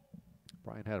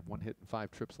 Brian had 1 hit and 5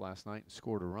 trips last night and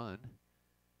scored a run.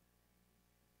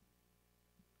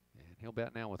 And he'll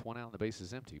bat now with 1 out and the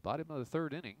bases empty. Bottom of the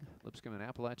 3rd inning. Lipscomb and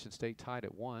Appalachian State tied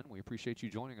at 1. We appreciate you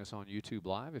joining us on YouTube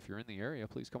Live. If you're in the area,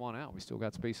 please come on out. We still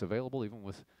got space available, even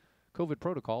with COVID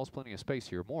protocols. Plenty of space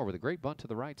here. Moore with a great bunt to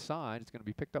the right side. It's going to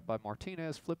be picked up by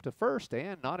Martinez. Flipped to first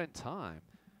and not in time.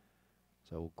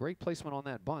 So great placement on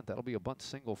that bunt. That'll be a bunt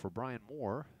single for Brian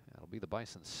Moore. That'll be the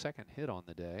Bison's 2nd hit on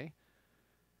the day.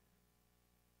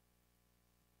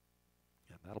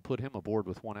 And that'll put him aboard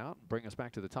with 1 out and bring us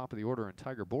back to the top of the order in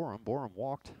Tiger Borum. Borum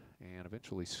walked and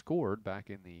eventually scored back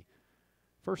in the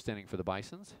 1st inning for the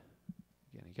Bisons.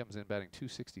 Again, he comes in batting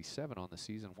 .267 on the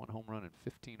season, 1 home run and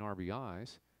 15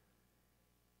 RBIs.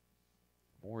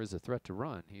 Moore is a threat to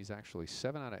run. He's actually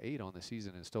 7 out of 8 on the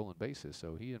season in stolen bases,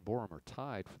 so he and Borum are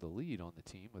tied for the lead on the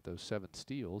team with those 7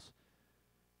 steals.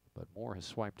 But Moore has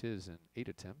swiped his in 8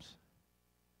 attempts.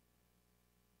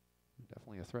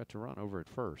 Definitely a threat to run over at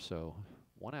first. So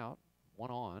 1 out,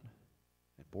 1 on,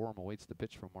 and Borum awaits the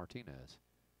pitch from Martinez.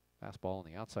 Fastball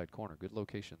in the outside corner. Good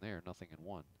location there,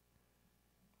 0-1.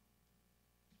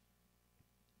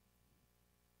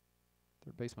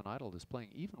 Third baseman Idle is playing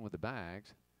even with the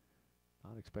bags.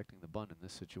 Not expecting the bunt in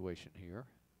this situation here.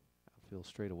 Outfield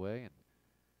straight away and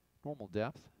normal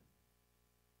depth.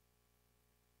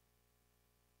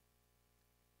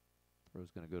 Throw's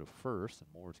going to go to first, and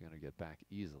Moore's going to get back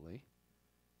easily.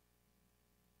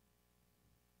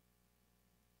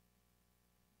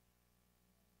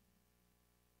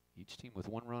 Each team with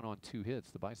 1 run on 2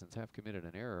 hits. The Bisons have committed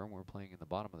an error, and we're playing in the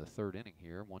bottom of the 3rd inning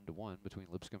here, 1-1 between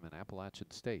Lipscomb and Appalachian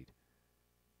State.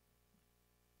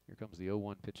 Here comes the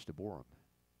 0-1 pitch to Borum.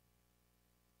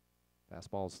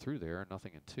 Fastball's through there,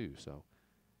 0-2. So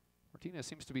Martinez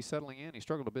seems to be settling in. He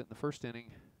struggled a bit in the 1st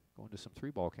inning, going to some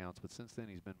 3-ball counts, but since then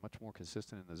he's been much more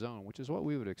consistent in the zone, which is what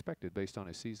we would have expected based on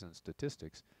his season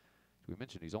statistics. As we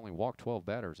mentioned, he's only walked 12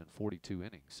 batters in 42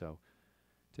 innings, so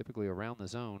typically around the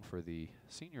zone for the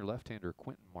senior left-hander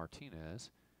Quentin Martinez.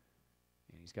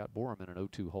 And he's got Borum in an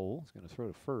 0-2 hole. He's going to throw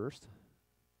to first.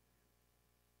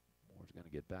 Moore's going to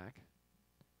get back.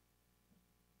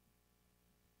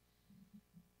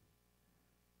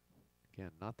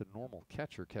 Again, not the normal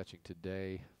catcher catching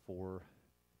today for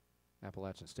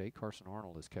Appalachian State. Carson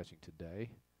Arnold is catching today.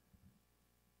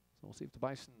 So we'll see if the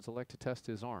Bisons elect to test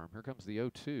his arm. Here comes the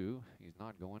 0-2. He's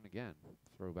not going again.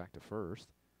 Throw back to first.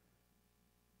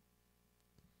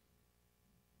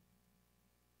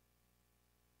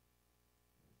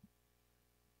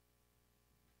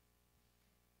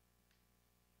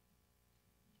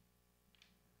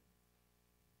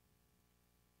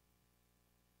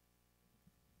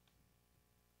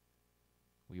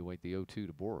 We await the 0-2 to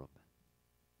Borum.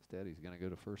 Instead, he's going to go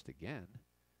to first again,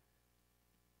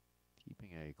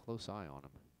 keeping a close eye on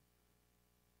him.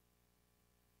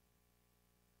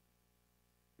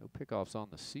 No pickoffs on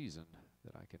the season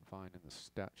that I can find in the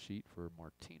stat sheet for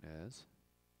Martinez.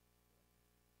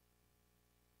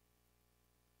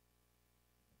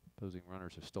 Opposing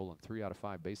runners have stolen 3 out of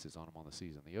 5 bases on him on the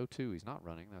season. The 0-2, he's not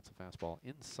running. That's a fastball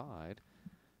inside.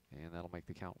 And that'll make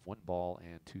the count 1 ball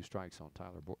and 2 strikes on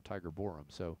Tiger Borum.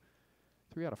 So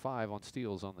 3 out of 5 on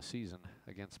steals on the season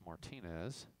against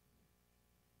Martinez.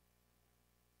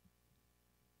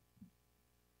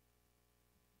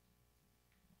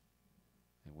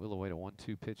 And we'll await a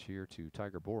 1-2 pitch here to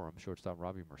Tiger Borum. Shortstop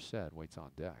Robbie Merced waits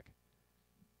on deck.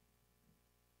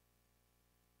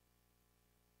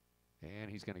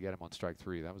 And he's going to get him on strike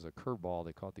 3. That was a curveball.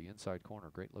 They caught the inside corner.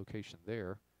 Great location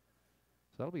there.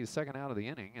 So that'll be the 2nd out of the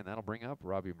inning, and that'll bring up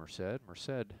Robbie Merced.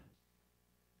 Merced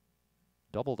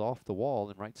doubled off the wall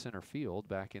in right center field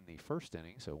back in the 1st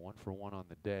inning, so 1 for 1 on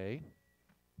the day.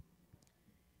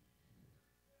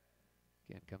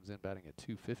 Again, comes in batting at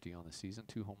 .250 on the season,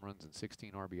 2 home runs and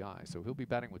 16 RBI. So he'll be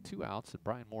batting with 2 outs and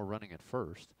Brian Moore running at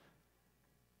first.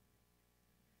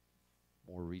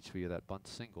 Moore reached via that bunt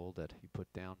single that he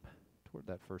put down toward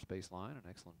that first base line, an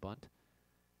excellent bunt.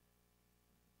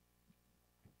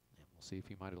 See if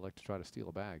he might elect to try to steal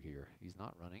a bag here. He's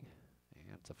not running,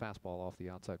 and it's a fastball off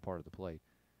the outside part of the plate.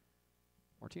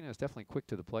 Martinez definitely quick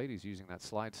to the plate. He's using that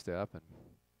slide step, and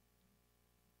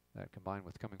that combined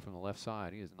with coming from the left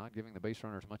side, he is not giving the base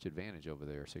runners much advantage over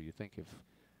there. So you think if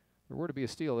there were to be a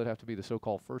steal, it'd have to be the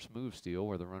so-called first move steal,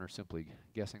 where the runner's simply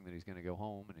guessing that he's going to go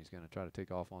home and he's going to try to take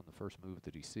off on the first move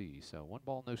that he sees. So 1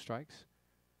 ball, no strikes.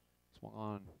 Swung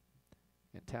on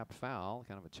and tapped foul,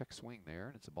 kind of a check swing there,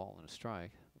 and it's a ball and a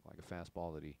strike. Looked like a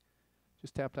fastball that he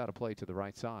just tapped out of play to the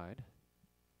right side.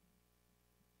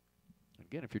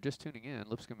 Again, if you're just tuning in,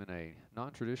 Lipscomb in a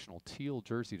non-traditional teal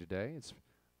jersey today. It's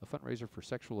a fundraiser for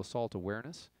sexual assault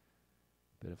awareness,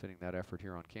 benefiting that effort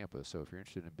here on campus. So if you're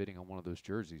interested in bidding on one of those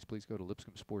jerseys, please go to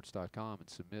lipscombsports.com and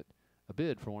submit a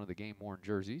bid for one of the game-worn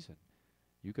jerseys, and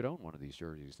you could own one of these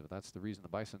jerseys. So that's the reason the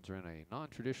Bisons are in a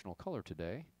non-traditional color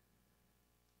today.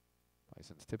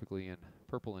 Bisons typically in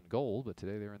purple and gold, but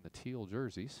today they're in the teal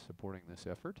jerseys supporting this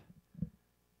effort.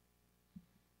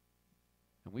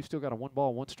 And we've still got a 1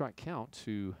 ball, 1 strike count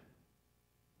to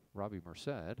Robbie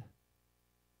Merced.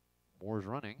 Moore's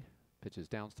running, pitches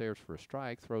downstairs for a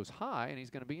strike, throws high, and he's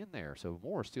going to be in there. So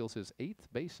Moore steals his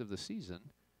 8th base of the season.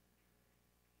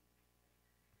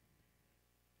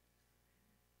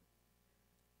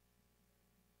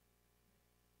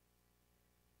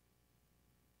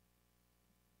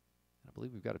 I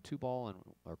believe we've got a 2 ball and,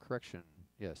 or correction,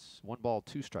 yes, 1 ball,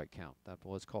 2 strike count. That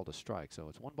was called a strike. So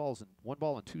it's 1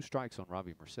 ball and 2 strikes on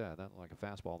Robbie Merced. That looked like a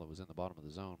fastball that was in the bottom of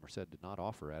the zone. Merced did not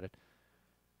offer at it.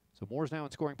 So Moore's now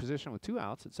in scoring position with 2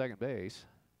 outs at second base,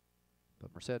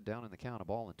 but Merced down in the count, a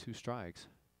ball and 2 strikes.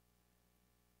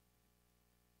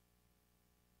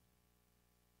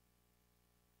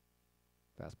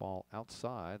 Fastball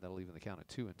outside, that'll leave the count at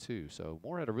 2-2. So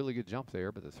Moore had a really good jump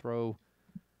there, but the throw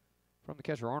from the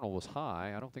catcher Arnold was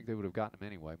high. I don't think they would have gotten him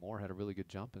anyway. Moore had a really good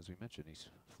jump, as we mentioned. He's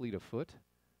fleet of foot.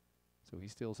 So he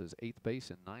steals his 8th base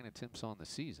in 9 attempts on the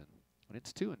season. And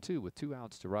it's 2-2 with 2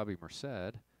 outs to Robbie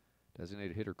Merced.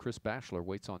 Designated hitter Chris Bachelor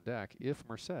waits on deck if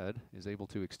Merced is able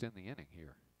to extend the inning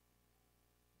here.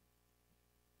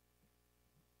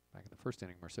 Back in the first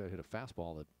inning, Merced hit a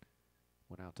fastball that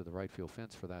went out to the right field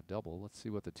fence for that double. Let's see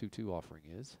what the 2-2 offering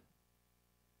is.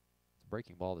 It's a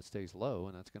breaking ball that stays low,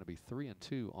 and that's going to be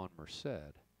 3-2 on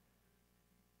Merced.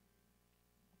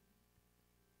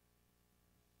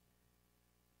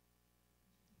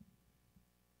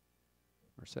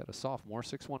 Merced, a sophomore,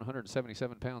 6'1",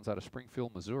 177 pounds, out of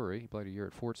Springfield, Missouri. He played a year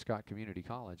at Fort Scott Community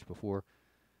College before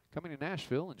coming to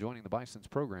Nashville and joining the Bison's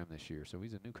program this year. So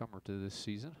he's a newcomer to this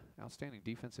season. Outstanding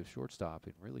defensive shortstop,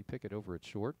 and really pick it over at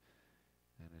short.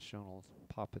 And has shown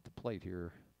a pop at the plate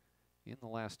here in the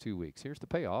last 2 weeks. Here's the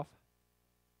payoff.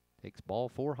 Takes ball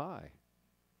 4 high.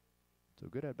 So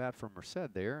good at bat from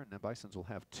Merced there, and the Bisons will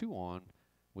have 2 on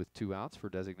with 2 outs for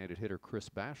designated hitter Chris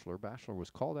Bachelor. Bachelor was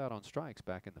called out on strikes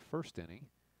back in the first inning.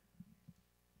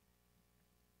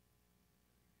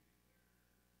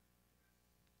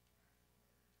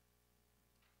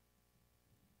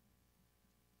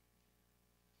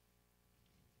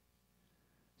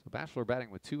 So Bachelor batting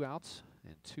with 2 outs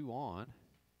and 2 on.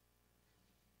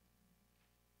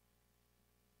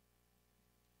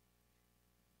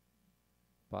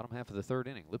 Bottom half of the 3rd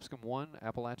inning. Lipscomb 1,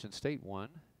 Appalachian State 1.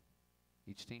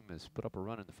 Each team has put up a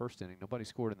run in the first inning. Nobody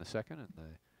scored in the second, and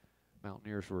the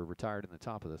Mountaineers were retired in the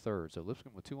top of the 3rd. So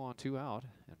Lipscomb with 2 on, 2 out,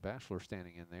 and Bachelor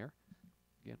standing in there.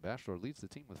 Again, Bachelor leads the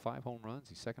team with 5 home runs.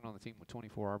 He's second on the team with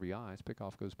 24 RBIs.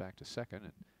 Pickoff goes back to second,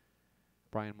 and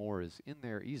Brian Moore is in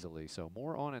there easily. So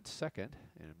Moore on at second,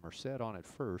 and Merced on at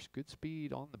first. Good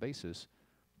speed on the bases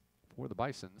for the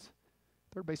Bisons.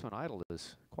 Third baseman Idle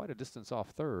is quite a distance off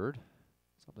third.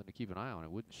 Something to keep an eye on.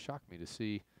 It wouldn't shock me to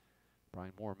see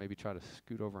Brian Moore maybe try to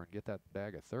scoot over and get that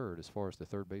bag at third as far as the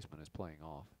third baseman is playing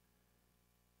off.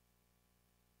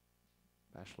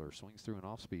 Bachelor swings through an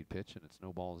off-speed pitch, and it's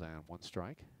no balls and 1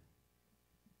 strike.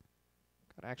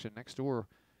 Got action next door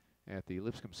at the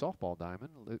Lipscomb softball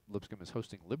diamond. Lipscomb is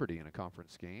hosting Liberty in a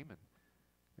conference game, and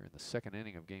they're in the 2nd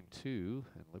inning of game 2,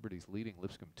 and Liberty's leading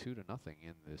Lipscomb 2-0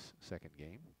 in this 2nd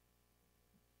game.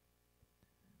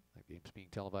 That game's being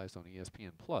televised on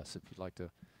ESPN Plus if you'd like to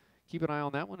keep an eye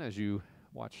on that one as you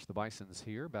watch the Bisons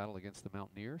here battle against the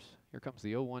Mountaineers. Here comes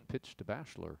the 0-1 pitch to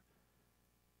Bachelor.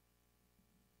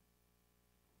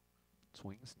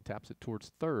 Swings and taps it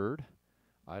towards third.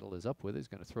 Idle is up with it. He's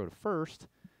going to throw to first,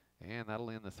 and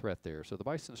that'll end the threat there. So the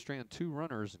Bisons strand 2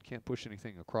 runners and can't push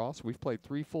anything across. We've played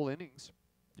 3 full innings.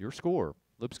 Your score,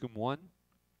 Lipscomb 1,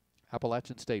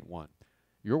 Appalachian State 1.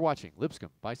 You're watching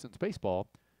Lipscomb Bisons Baseball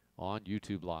on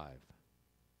YouTube Live.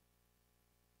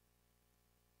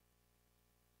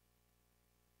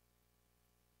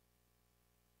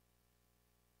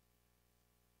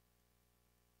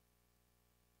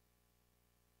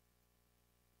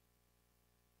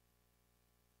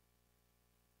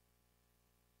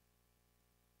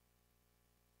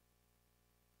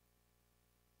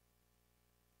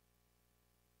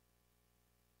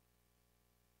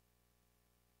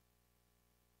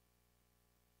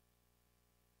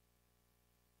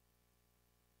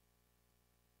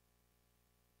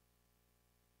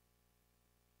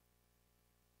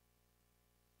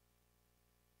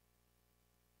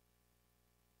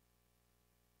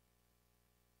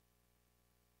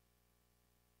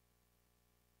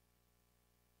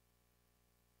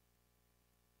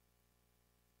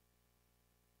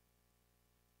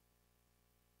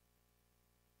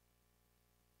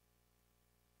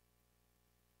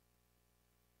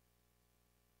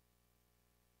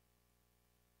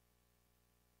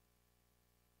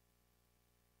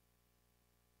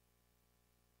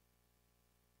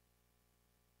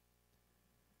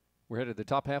 We're headed to the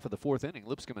top half of the fourth inning.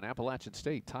 Lipscomb and Appalachian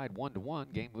State tied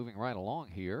 1-1. Game moving right along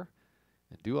here.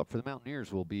 And due up for the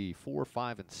Mountaineers will be 4,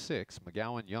 5, and 6.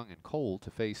 McGowan, Young, and Cole to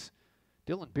face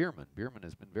Dylan Bierman. Bierman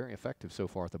has been very effective so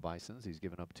far at the Bisons. He's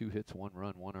given up 2 hits, 1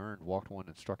 run, 1 earned, walked 1,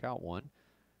 and struck out 1.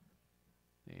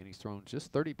 And he's thrown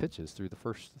just 30 pitches through the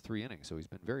first 3 innings, so he's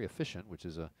been very efficient, which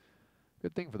is a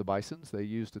good thing for the Bisons. They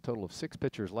used a total of 6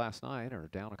 pitchers last night and are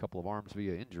down a couple of arms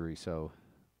via injury, so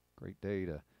great day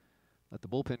to let the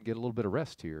bullpen get a little bit of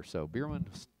rest here. So Bierman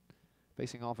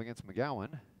facing off against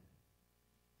McGowan,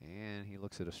 and he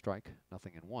looks at a strike,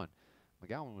 0-1.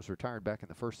 McGowan was retired back in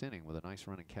the first inning with a nice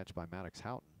running catch by Maddox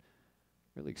Houghton.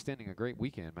 Really extending a great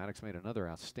weekend. Maddox made another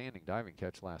outstanding diving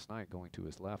catch last night, going to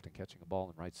his left and catching a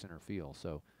ball in right center field.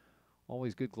 So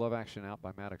always good glove action out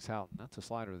by Maddox Houghton. That's a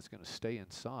slider that's going to stay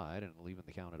inside and leaving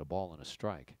the count at a ball and a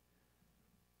strike.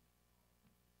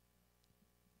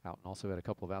 Houghton also had a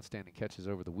couple of outstanding catches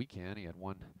over the weekend. He had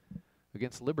one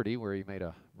against Liberty where he made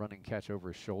a running catch over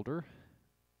his shoulder.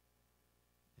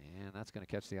 And that's going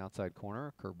to catch the outside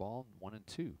corner. Curveball,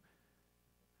 1-2.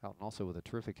 Houghton also with a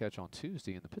terrific catch on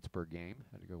Tuesday in the Pittsburgh game.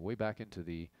 Had to go way back into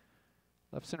the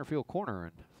left center field corner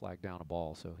and flag down a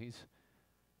ball. So he's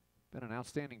been an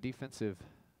outstanding defensive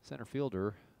center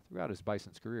fielder throughout his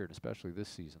Bison's career, and especially this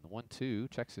season. The 1-2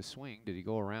 checks his swing. Did he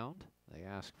go around? They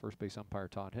ask first base umpire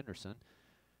Todd Henderson,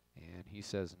 and he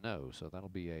says no. So that'll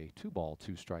be a 2-ball,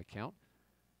 2-strike count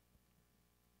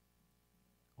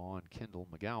on Kendall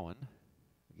McGowan.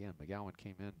 Again, McGowan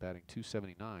came in batting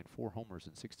 .279, 4 homers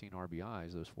and 16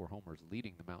 RBIs. Those 4 homers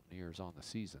leading the Mountaineers on the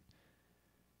season.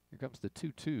 Here comes the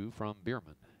 2-2 from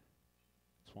Bierman.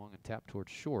 Swung and tapped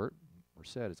towards short.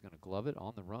 Merced is going to glove it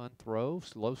on the run. Throw,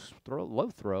 low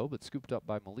throw, but scooped up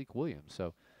by Malik Williams.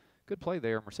 So good play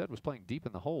there. Merced was playing deep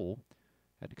in the hole.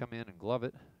 Had to come in and glove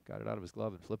it. Got it out of his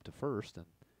glove and flipped to first. And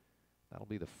that'll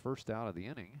be the first out of the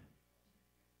inning.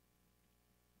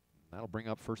 And that'll bring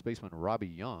up first baseman Robbie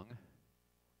Young.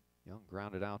 Young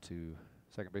grounded out to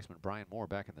second baseman Brian Moore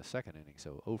back in the second inning.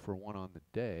 So 0 for 1 on the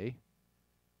day.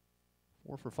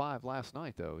 4 for 5 last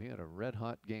night, though. He had a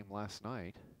red-hot game last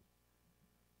night.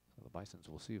 So the Bisons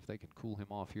will see if they can cool him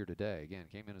off here today. Again,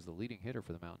 came in as the leading hitter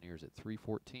for the Mountaineers at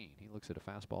 .314. He looks at a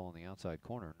fastball on the outside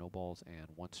corner. No balls and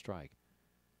 1 strike.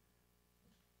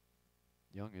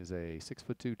 Young is a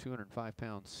 6'2",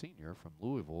 205-pound senior from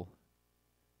Louisville.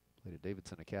 Played at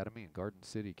Davidson Academy and Garden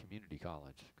City Community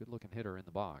College. Good-looking hitter in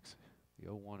the box. The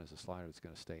 0-1 is a slider that's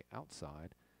going to stay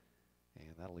outside,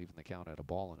 and that'll even the count at a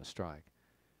ball and a strike.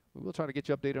 We will try to get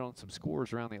you updated on some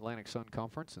scores around the Atlantic Sun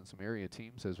Conference and some area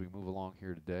teams as we move along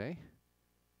here today.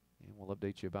 And we'll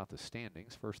update you about the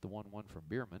standings. First, the 1-1 from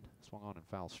Bierman. Swung on and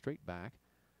fouled straight back.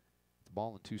 It's a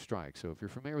ball and 2 strikes. So if you're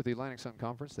familiar with the Atlantic Sun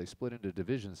Conference, they split into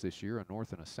divisions this year, a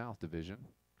North and a South division.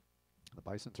 The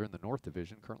Bisons are in the North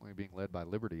Division, currently being led by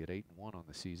Liberty at 8-1 on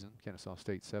the season. Kennesaw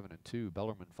State 7-2,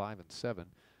 Bellarmine 5-7,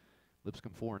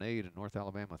 Lipscomb 4-8, and North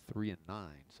Alabama 3-9.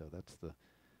 So that's the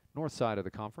north side of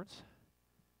the conference.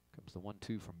 Comes the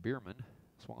 1-2 from Bierman.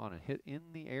 Swung on and hit in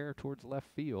the air towards left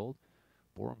field.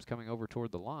 Borum's coming over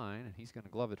toward the line, and he's going to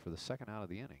glove it for the second out of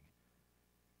the inning.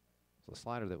 It's a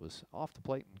slider that was off the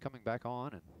plate and coming back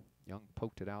on, and Young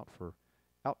poked it out for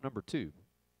out number 2.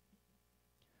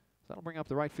 That'll bring up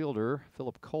the right fielder,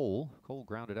 Philip Cole. Cole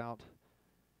grounded out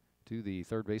to the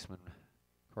third baseman,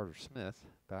 Carter Smith,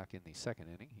 back in the second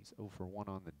inning. He's 0 for 1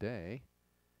 on the day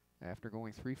after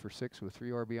going 3 for 6 with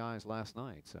 3 RBIs last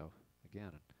night. So,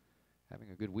 again,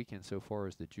 having a good weekend so far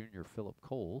is the junior Philip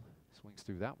Cole. Swings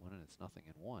through that one, and it's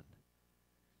 0-1.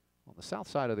 On the south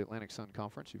side of the Atlantic Sun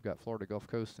Conference, you've got Florida Gulf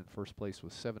Coast in first place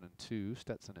with 7-2,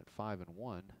 Stetson at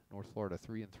 5-1, North Florida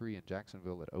 3-3, and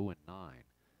Jacksonville at 0-9.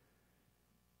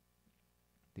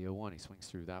 The 0-1, he swings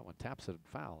through that one. Taps it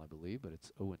foul, I believe, but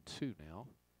it's 0-2 now.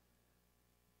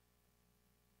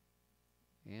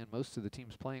 And most of the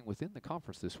teams playing within the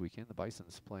conference this weekend. The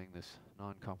Bisons playing this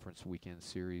non-conference weekend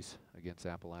series against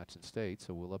Appalachian State.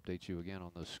 So we'll update you again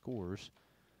on those scores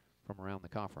from around the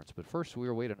conference. But first, we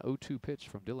await an 0-2 pitch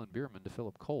from Dylan Bierman to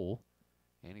Philip Cole.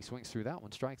 And he swings through that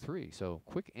one, strike 3. So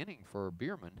quick inning for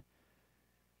Bierman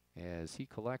as he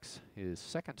collects his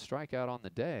second strikeout on the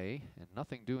day, and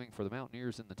nothing doing for the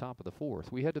Mountaineers in the top of the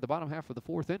 4th. We head to the bottom half of the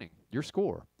 4th inning. Your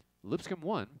score, Lipscomb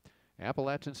 1,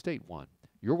 Appalachian State 1.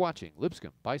 You're watching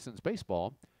Lipscomb Bisons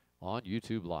Baseball on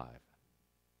YouTube Live.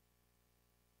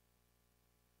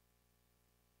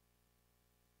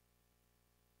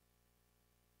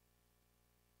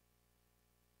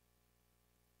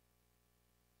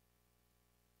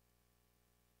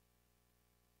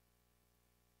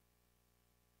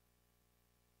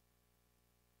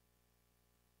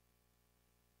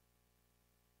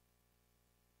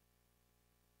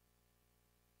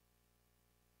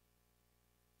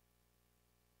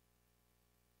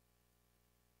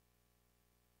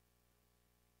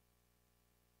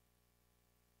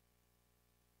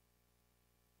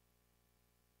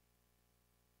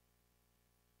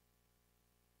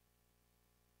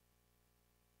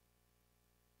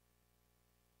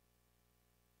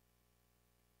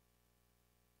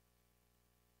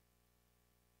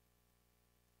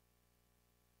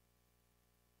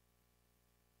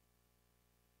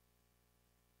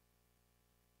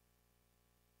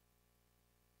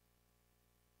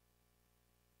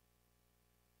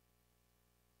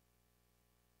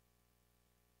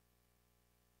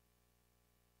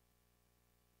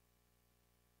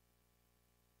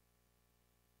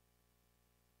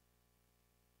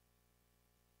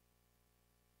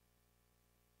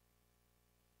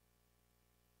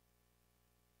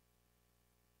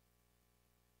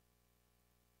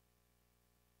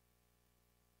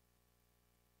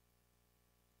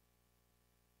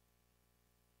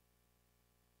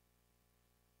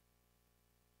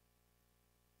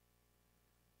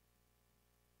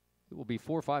 will be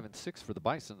 4, 5, and 6 for the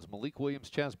Bisons. Malik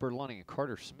Williams, Chaz Bertolani, and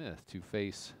Carter Smith to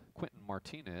face Quentin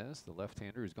Martinez, the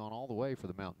left-hander who's gone all the way for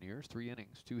the Mountaineers. 3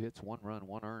 innings, 2 hits, 1 run,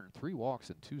 1 earned, 3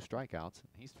 walks, and 2 strikeouts. And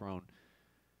he's thrown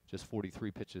just 43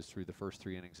 pitches through the first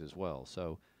 3 innings as well.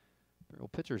 So real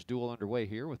pitchers duel underway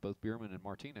here with both Bierman and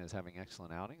Martinez having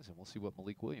excellent outings. And we'll see what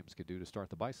Malik Williams could do to start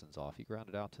the Bisons off. He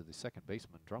grounded out to the second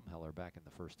baseman, Drumheller, back in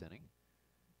the first inning.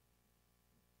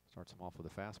 Starts him off with a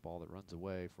fastball that runs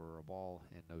away for a ball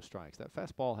and no strikes. That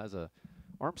fastball has a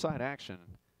arm side action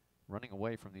running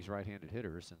away from these right-handed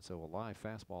hitters, and so a live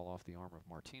fastball off the arm of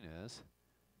Martinez.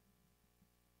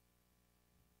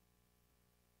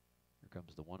 Here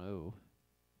comes the 1-0.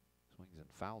 Swings and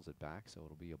fouls it back, so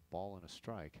it'll be a ball and a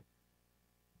strike.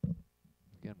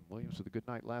 Again, Williams with a good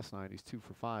night last night. He's 2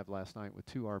 for 5 last night with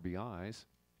 2 RBIs.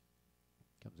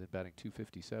 Comes in batting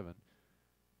 .257.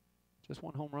 Just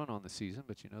 1 home run on the season,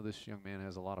 but you know this young man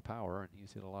has a lot of power, and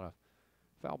he's hit a lot of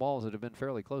foul balls that have been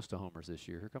fairly close to homers this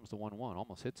year. Here comes the 1-1.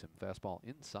 Almost hits him. Fastball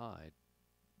inside.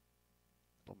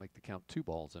 It'll make the count 2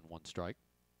 balls and 1 strike.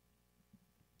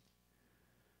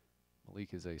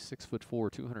 Malik is a 6'4",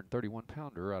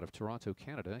 231-pounder out of Toronto,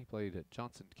 Canada. He played at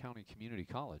Johnson County Community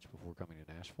College before coming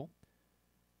to Nashville.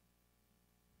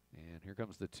 And here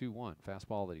comes the 2-1.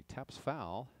 Fastball that he taps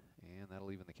foul, and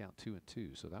that'll even the count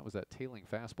 2-2. So that was that tailing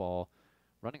fastball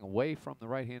running away from the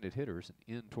right-handed hitters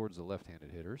and in towards the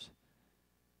left-handed hitters.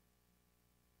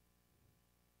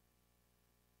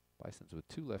 Bisons with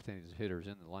 2 left-handed hitters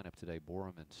in the lineup today,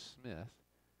 Borum and Smith,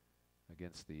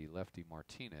 against the lefty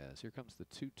Martinez. Here comes the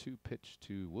 2-2 pitch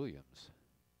to Williams.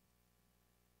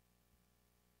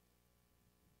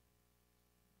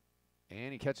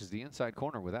 And he catches the inside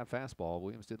corner with that fastball.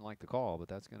 Williams didn't like the call, but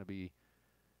that's going to be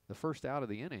the first out of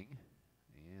the inning,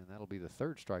 and that'll be the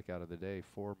 3rd strikeout of the day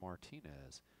for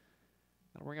Martinez.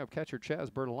 That'll bring up catcher Chaz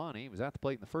Bertolani. He was at the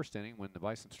plate in the first inning when the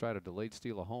Bisons tried a delayed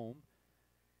steal of home.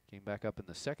 Came back up in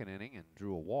the second inning and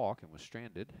drew a walk and was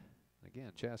stranded.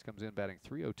 Again, Chaz comes in batting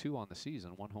 .302 on the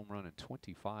season, 1 home run and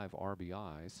 25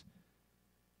 RBIs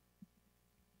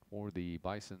for the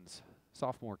Bisons'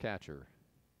 sophomore catcher.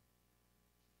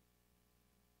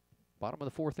 Bottom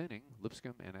of the 4th inning,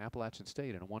 Lipscomb and Appalachian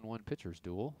State in a 1-1 pitcher's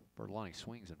duel. Bertolani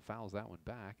swings and fouls that one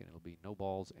back, and it'll be no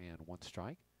balls and 1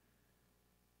 strike.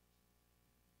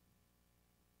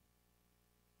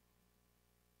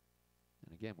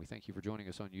 And again, we thank you for joining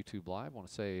us on YouTube Live. I want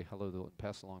to say hello and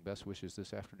pass along best wishes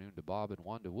this afternoon to Bob and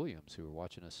Wanda Williams, who are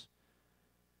watching us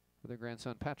with their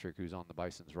grandson Patrick, who's on the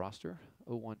Bisons roster.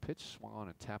 0-1 pitch, swung on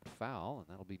and tapped foul, and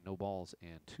that'll be no balls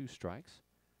and 2 strikes.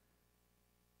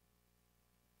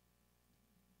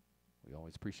 We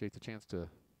always appreciate the chance to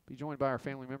be joined by our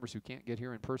family members who can't get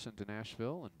here in person to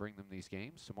Nashville and bring them these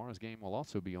games. Tomorrow's game will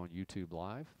also be on YouTube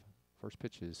Live. First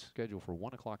pitch is scheduled for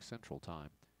 1 o'clock Central Time.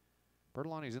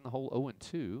 Bertolani's in the hole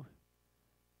 0-2.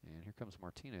 And here comes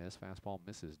Martinez. Fastball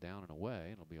misses down and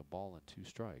away. It'll be a ball and 2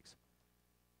 strikes.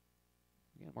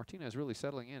 Again, Martinez really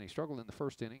settling in. He struggled in the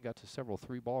first inning, got to several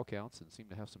 3-ball counts, and seemed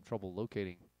to have some trouble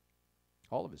locating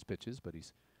all of his pitches, but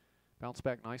he's bounced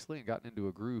back nicely and gotten into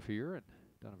a groove here and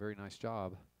done a very nice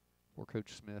job for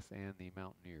Coach Smith and the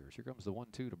Mountaineers. Here comes the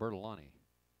 1-2 to Bertolani.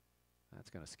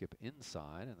 That's going to skip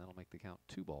inside, and that'll make the count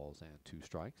 2 balls and 2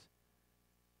 strikes.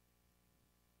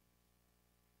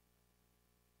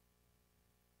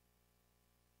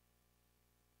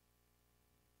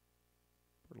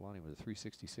 Bertolani with a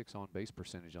 .366 on-base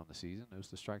percentage on the season. Knows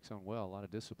the strike zone well. A lot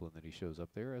of discipline that he shows up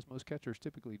there, as most catchers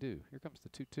typically do. Here comes the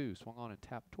 2-2. Swung on and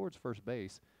tapped towards first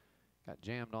base. Got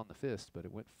jammed on the fist, but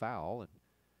it went foul, and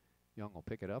Young will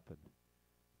pick it up, and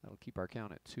that'll keep our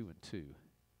count at 2-2.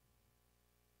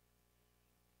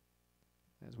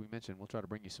 As we mentioned, we'll try to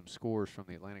bring you some scores from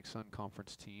the Atlantic Sun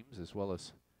Conference teams, as well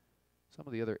as some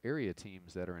of the other area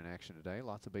teams that are in action today.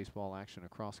 Lots of baseball action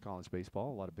across college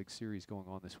baseball. A lot of big series going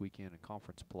on this weekend in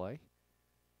conference play.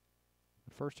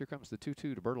 But first, here comes the 2-2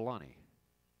 to Bertolani.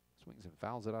 Swings and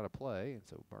fouls it out of play, and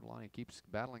so Bertolani keeps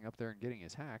battling up there and getting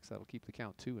his hacks. That'll keep the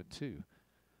count 2-2.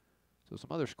 So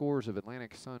some other scores of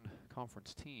Atlantic Sun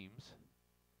Conference teams.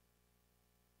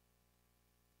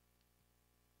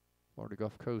 Florida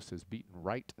Gulf Coast has beaten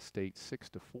Wright State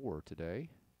 6-4 today.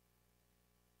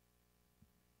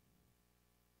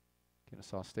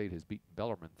 Kennesaw State has beaten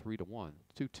Bellarmine 3-1.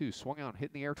 2-2, swung out,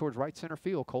 hit in the air towards right center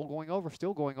field. Cole going over,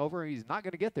 still going over. He's not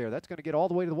going to get there. That's going to get all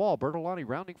the way to the wall. Bertolani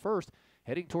rounding first,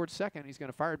 heading towards second. He's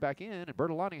going to fire it back in, and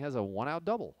Bertolani has a 1-out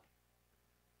double.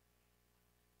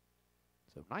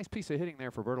 So nice piece of hitting there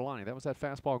for Bertolani. That was that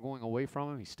fastball going away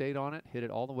from him. He stayed on it, hit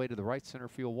it all the way to the right center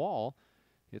field wall.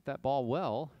 Hit that ball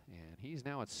well, and he's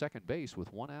now at second base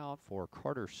with 1 out for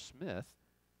Carter Smith.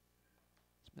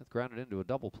 Smith grounded into a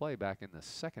double play back in the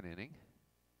second inning.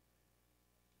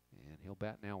 And he'll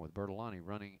bat now with Bertolani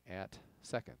running at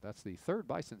second. That's the third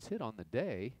Bison's hit on the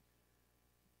day.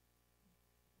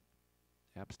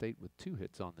 App State with 2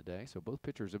 hits on the day, so both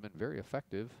pitchers have been very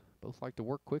effective. Both like to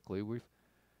work quickly. We've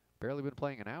barely been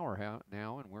playing an hour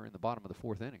now, and we're in the bottom of the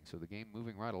 4th inning, so the game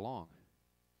moving right along.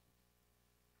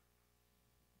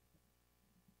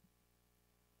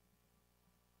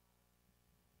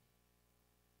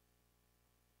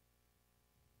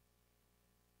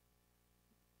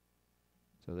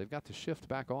 So they've got the shift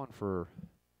back on for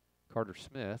Carter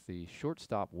Smith. The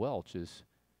shortstop Welch is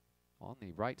on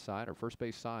the right side or first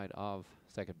base side of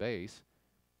second base.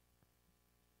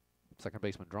 Second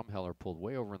baseman Drumheller pulled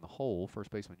way over in the hole. First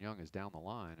baseman Young is down the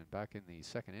line. And back in the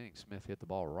second inning, Smith hit the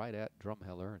ball right at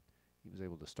Drumheller, and he was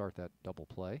able to start that double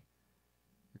play.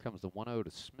 Here comes the 1-0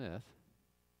 to Smith.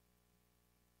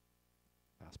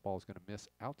 Fastball is going to miss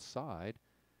outside,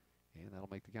 and that'll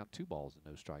make the count 2 balls and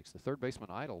no strikes. The third baseman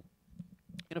Idle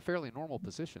in a fairly normal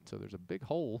position, so there's a big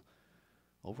hole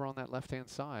over on that left-hand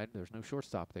side. There's no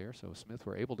shortstop there, so if Smith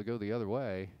were able to go the other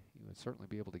way, he would certainly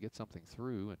be able to get something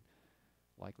through and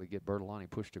likely get Bertolani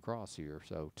pushed across here.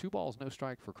 So 2 balls, no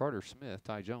strike for Carter Smith.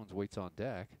 Ty Jones waits on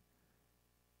deck.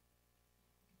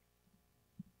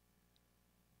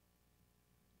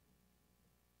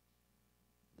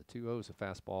 The 2-0 is a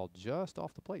fastball just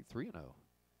off the plate, 3-0.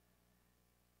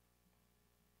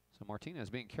 So Martinez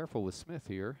being careful with Smith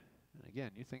here. And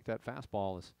again, you think that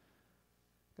fastball is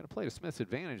going to play to Smith's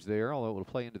advantage there, although it will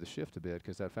play into the shift a bit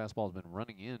because that fastball has been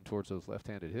running in towards those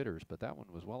left-handed hitters. But that one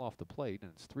was well off the plate,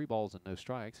 and it's 3 balls and no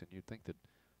strikes. And you'd think that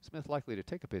Smith likely to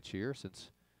take a pitch here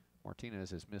since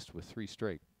Martinez has missed with 3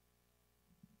 straight.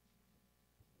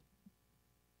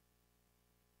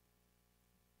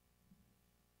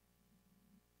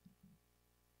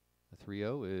 The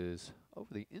 3-0 is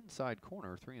over the inside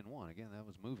corner, 3-1. Again, that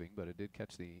was moving, but it did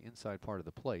catch the inside part of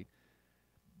the plate.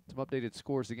 Some updated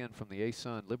scores again from the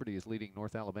A-Sun. Liberty is leading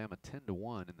North Alabama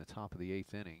 10-1 in the top of the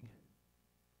 8th inning.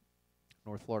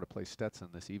 North Florida plays Stetson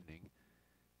this evening,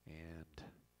 and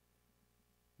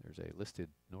there's a listed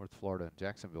North Florida and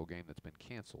Jacksonville game that's been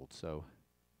canceled. So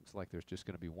looks like there's just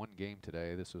going to be 1 game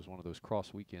today. This was one of those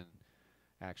cross weekend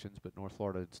actions, but North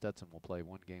Florida and Stetson will play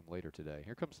 1 game later today.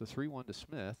 Here comes the 3-1 to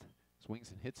Smith.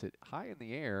 Swings and hits it high in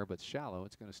the air, but shallow.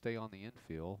 It's going to stay on the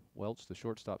infield. Welch, the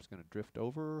shortstop, is going to drift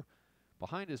over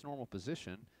behind his normal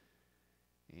position,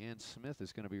 and Smith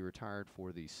is going to be retired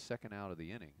for the 2nd out of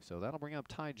the inning. So that'll bring up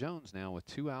Ty Jones now with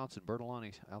 2 outs and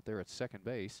Bertolani out there at second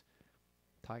base.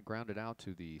 Ty grounded out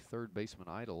to the third baseman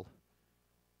Idle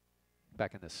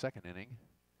back in the 2nd inning.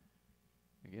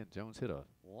 Again, Jones hit a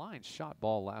line shot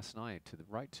ball last night to the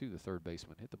right to the third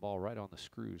baseman. Hit the ball right on the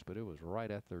screws, but it was right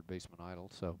at third baseman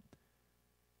Idle. So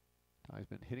Ty's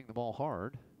been hitting the ball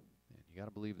hard, and you got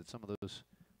to believe that some of those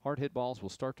hard hit balls will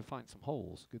start to find some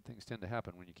holes. Good things tend to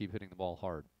happen when you keep hitting the ball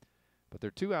hard. But there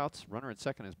are 2 outs. Runner at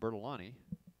second is Bertolani.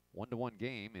 1-1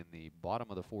 game in the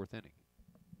bottom of the 4th inning.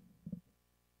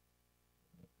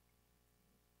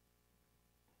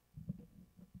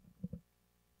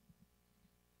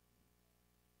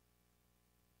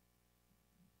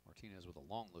 Martinez with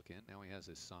a long look in. Now he has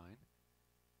his sign.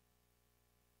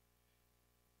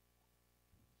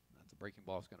 That's a breaking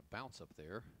ball. Is going to bounce up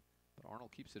there. But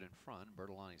Arnold keeps it in front.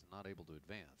 Bertolani's not able to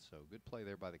advance. So good play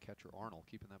there by the catcher Arnold,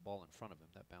 keeping that ball in front of him.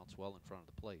 That bounced well in front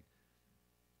of the plate.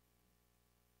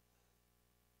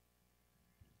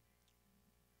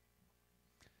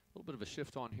 A little bit of a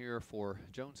shift on here for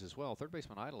Jones as well. Third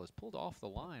baseman Idle has pulled off the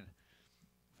line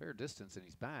a fair distance, and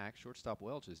he's back. Shortstop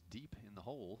Welch is deep in the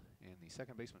hole, and the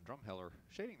second baseman Drumheller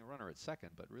shading the runner at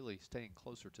second, but really staying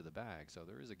closer to the bag. So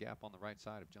there is a gap on the right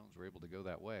side if Jones were able to go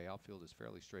that way. Outfield is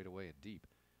fairly straight away and deep.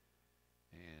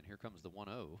 And here comes the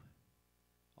 1-0.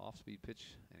 Off-speed pitch,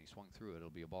 and he swung through it. It'll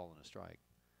be a ball and a strike.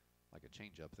 Like a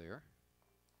changeup there.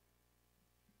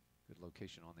 Good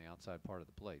location on the outside part of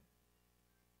the plate.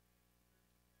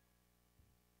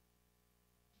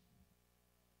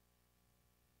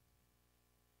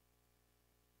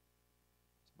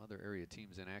 Some other area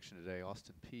teams in action today.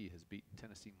 Austin Peay has beaten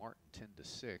Tennessee Martin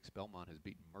 10-6. Belmont has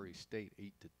beaten Murray State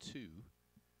 8-2.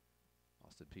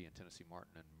 Austin Peay and Tennessee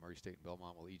Martin and Murray State and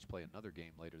Belmont will each play another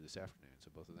game later this afternoon,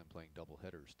 so both of them playing double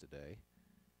headers today.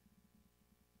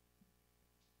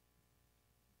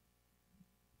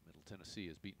 Middle Tennessee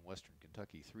has beaten Western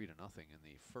Kentucky 3-0 in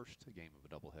the first game of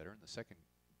a doubleheader. In the second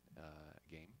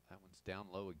game, that one's down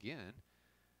low again.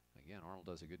 Again, Arnold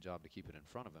does a good job to keep it in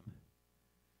front of him.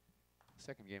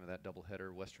 Second game of that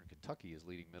doubleheader, Western Kentucky is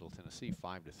leading Middle Tennessee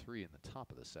 5-3 in the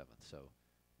top of the 7th. So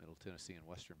Middle Tennessee and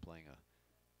Western playing a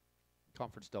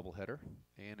conference doubleheader.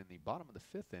 And in the bottom of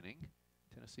the 5th inning,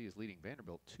 Tennessee is leading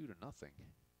Vanderbilt 2-0.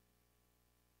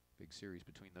 Big series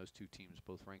between those two teams,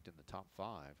 both ranked in the top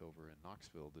 5 over in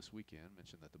Knoxville this weekend.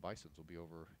 Mentioned that the Bisons will be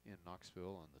over in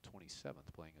Knoxville on the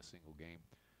 27th playing a single game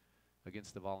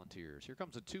against the Volunteers. Here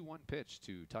comes a 2-1 pitch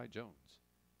to Ty Jones.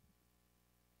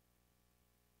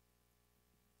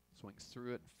 Swings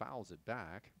through it and fouls it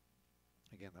back.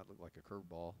 Again, that looked like a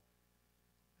curveball.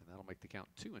 And that'll make the count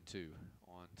 2-2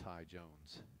 on Ty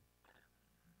Jones.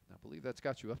 I believe that's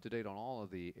got you up to date on all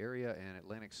of the area and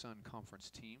Atlantic Sun Conference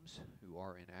teams who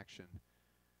are in action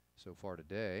so far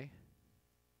today.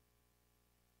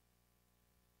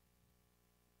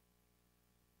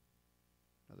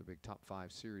 Another big top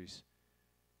 5 series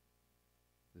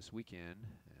this weekend,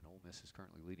 and Ole Miss is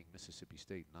currently leading Mississippi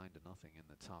State 9-0 in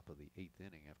the top of the 8th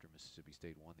inning after Mississippi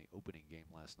State won the opening game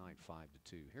last night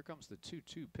 5-2. Here comes the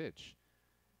 2-2 pitch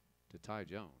to Ty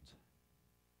Jones.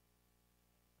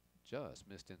 Just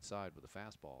missed inside with a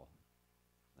fastball.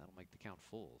 That'll make the count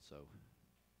full. So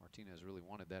Martinez really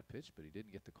wanted that pitch, but he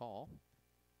didn't get the call.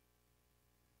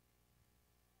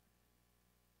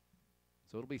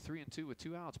 So it'll be 3-2 with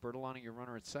 2 outs. Bertolani, your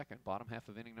runner at second. Bottom half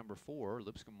of inning number 4.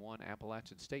 Lipscomb 1,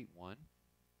 Appalachian State 1.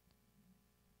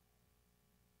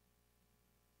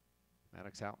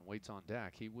 Maddox out and waits on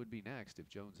deck. He would be next if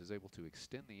Jones is able to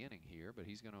extend the inning here, but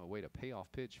he's going to await a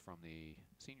payoff pitch from the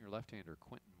senior left-hander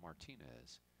Quentin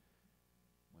Martinez.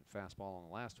 Went fastball on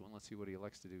the last one. Let's see what he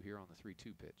elects to do here on the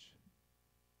 3-2 pitch.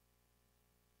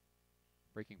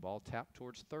 Breaking ball tapped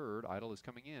towards third. Idle is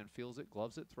coming in, feels it,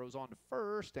 gloves it, throws on to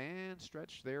first, and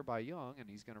stretched there by Young, and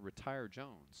he's going to retire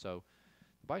Jones. So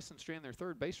the Bison strand their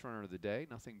third base runner of the day.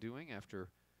 Nothing doing after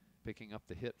picking up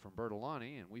the hit from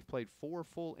Bertolani, and we've played 4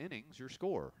 full innings. Your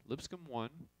score, Lipscomb 1,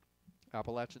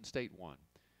 Appalachian State 1.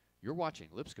 You're watching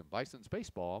Lipscomb Bison's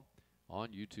Baseball on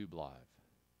YouTube Live.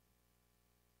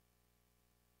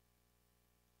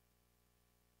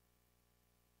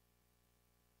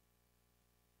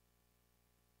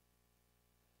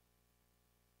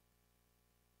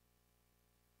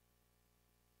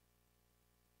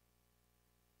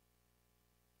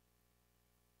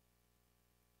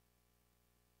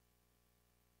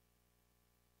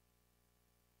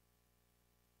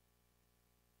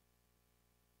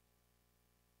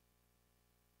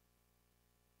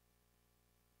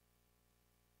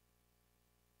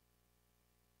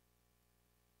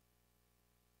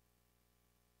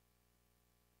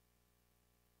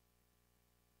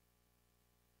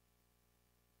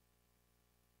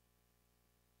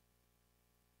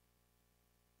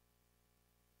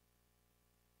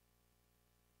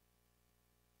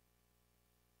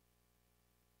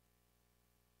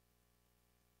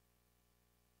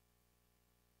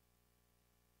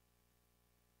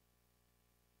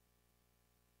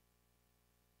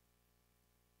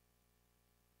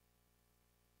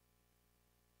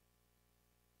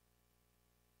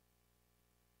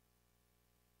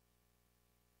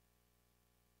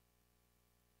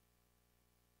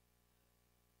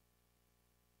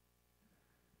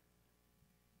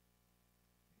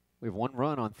 We have 1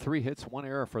 run on 3 hits, 1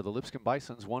 error for the Lipscomb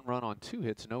Bisons, 1 run on 2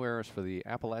 hits, no errors for the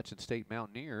Appalachian State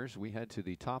Mountaineers. We head to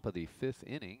the top of the 5th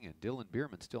inning, and Dylan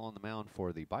Bierman still on the mound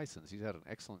for the Bisons. He's had an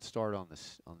excellent start on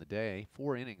the day.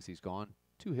 4 innings he's gone,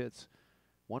 2 hits,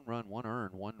 1 run, 1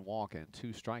 earned, 1 walk, and 2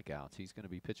 strikeouts. He's going to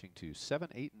be pitching to 7,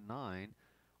 8, and 9,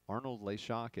 Arnold,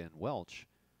 Leshock, and Welch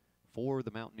for the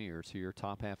Mountaineers here,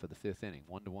 top half of the 5th inning,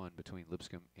 1-1 between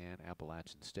Lipscomb and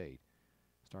Appalachian State.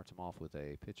 Starts him off with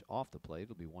a pitch off the plate.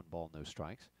 It'll be 1 ball, no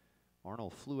strikes.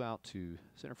 Arnold flew out to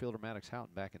center fielder Maddox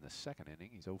Houghton back in the 2nd inning.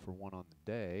 He's 0 for 1 on the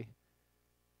day.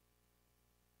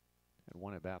 Had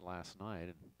 1 at bat last night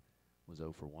and was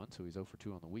 0 for 1, so he's 0 for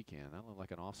 2 on the weekend. That looked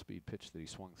like an off-speed pitch that he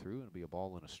swung through, and it'll be a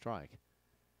ball and a strike.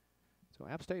 So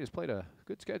App State has played a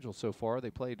good schedule so far.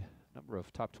 They played a number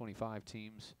of top 25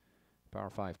 teams, Power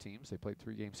 5 teams. They played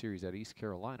 3-game series at East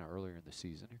Carolina earlier in the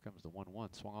season. Here comes the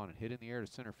 1-1. Swung on and hit in the air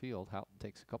to center field. Houghton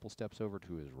takes a couple steps over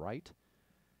to his right,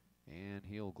 and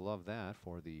he'll glove that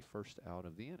for the first out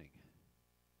of the inning.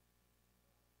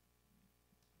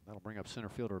 That'll bring up center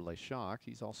fielder Leshock.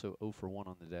 He's also 0 for 1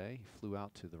 on the day. He flew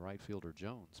out to the right fielder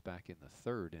Jones back in the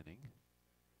 3rd inning.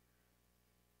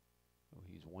 So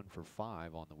he's 1 for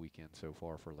 5 on the weekend so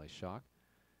far for Leshock.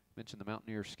 Mentioned the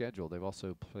Mountaineers' schedule. They've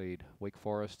also played Wake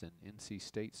Forest and NC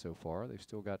State so far. They've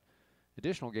still got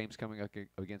additional games coming up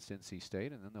against NC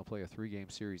State, and then they'll play a 3-game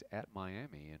series at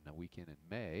Miami in a weekend in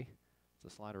May.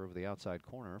 It's a slider over the outside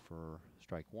corner for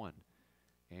strike 1.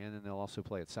 And then they'll also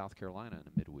play at South Carolina in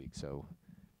the midweek. So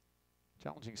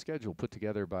challenging schedule put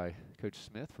together by Coach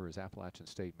Smith for his Appalachian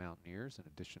State Mountaineers in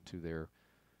addition to their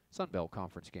Sun Belt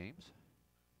Conference games.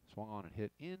 Swung on and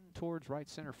hit in towards right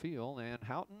center field, and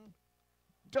Houghton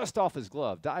just off his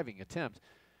glove, diving attempt.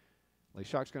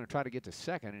 LeShock's going to try to get to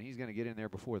second, and he's going to get in there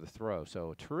before the throw.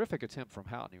 So a terrific attempt from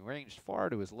Houghton. He ranged far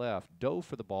to his left, dove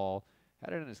for the ball,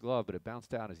 had it in his glove, but it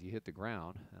bounced out as he hit the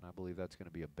ground, and I believe that's going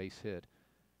to be a base hit.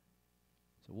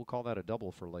 So we'll call that a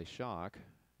double for LeShock,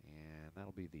 and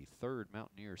that'll be the third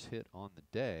Mountaineers hit on the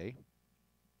day.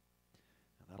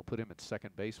 And that'll put him at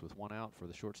second base with one out for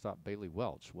the shortstop, Bailey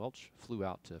Welch. Welch flew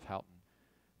out to Houghton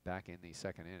back in the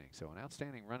second inning. So an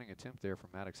outstanding running attempt there from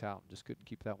Maddox Houghton. Just couldn't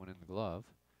keep that one in the glove.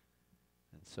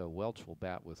 And so Welch will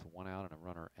bat with one out and a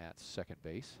runner at second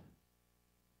base.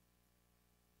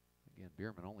 Again,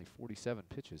 Bierman only 47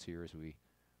 pitches here as we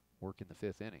work in the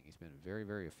fifth inning. He's been very,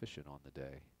 very efficient on the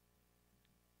day.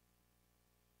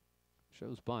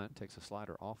 Shows bunt, takes a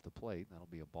slider off the plate. That'll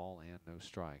be a ball and no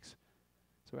strikes.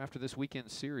 So after this weekend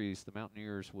series, the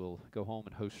Mountaineers will go home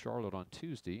and host Charlotte on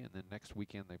Tuesday, and then next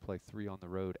weekend they play 3 on the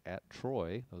road at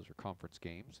Troy. Those are conference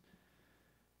games.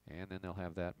 And then they'll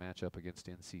have that matchup against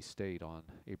NC State on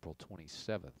April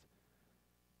 27th.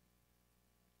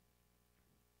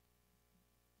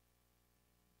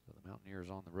 So the Mountaineers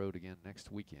on the road again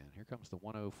next weekend. Here comes the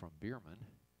 1-0 from Bierman.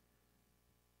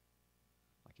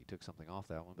 Like he took something off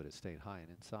that one, but it stayed high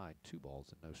and inside. 2 balls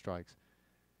and no strikes.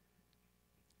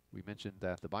 We mentioned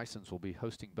that the Bisons will be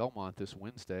hosting Belmont this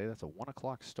Wednesday. That's a 1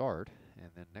 o'clock start. And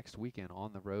then next weekend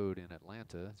on the road in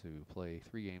Atlanta to play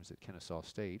 3 games at Kennesaw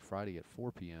State. Friday at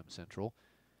 4 p.m. Central,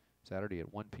 Saturday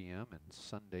at 1 p.m., and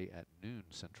Sunday at noon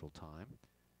Central Time.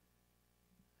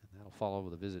 And that'll follow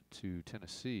with a visit to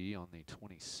Tennessee on the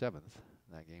 27th.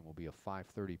 That game will be a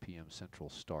 5:30 p.m. Central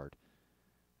start.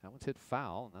 That one's hit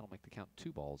foul, and that'll make the count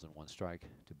 2 balls and 1 strike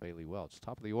to Bailey Welch.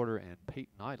 Top of the order, and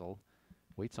Peyton Idle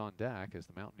waits on deck as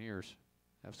the Mountaineers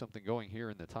have something going here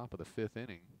in the top of the 5th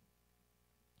inning.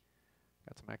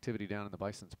 Got some activity down in the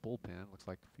Bison's bullpen. Looks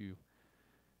like a few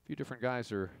different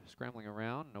guys are scrambling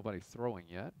around. Nobody throwing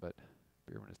yet, but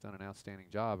Bierman has done an outstanding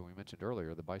job. And we mentioned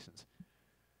earlier the Bison's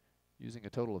using a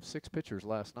total of 6 pitchers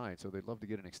last night, so they'd love to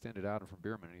get an extended outing from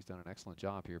Bierman, and he's done an excellent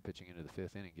job here pitching into the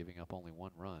 5th inning, giving up only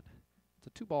 1 run. It's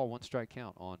a 2-ball, 1 strike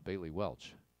count on Bailey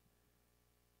Welch.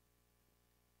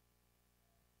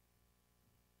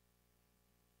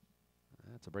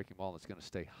 That's a breaking ball that's going to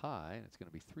stay high, and it's going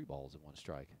to be 3 balls and 1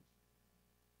 strike.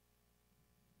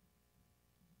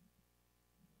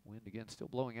 Wind again still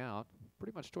blowing out,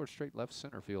 pretty much towards straight left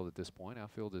center field at this point.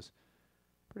 Outfield is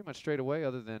pretty much straight away,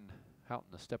 other than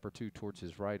Houghton a step or 2 towards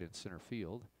his right in center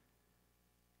field.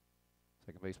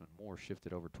 Second baseman Moore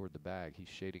shifted over toward the bag. He's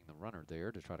shading the runner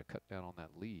there to try to cut down on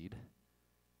that lead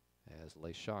as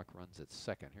LeShock runs at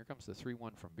second. Here comes the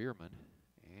 3-1 from Bierman,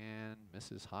 and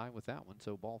misses high with that one,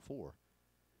 so ball 4.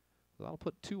 So that'll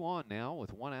put 2 on now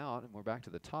with 1 out, and we're back to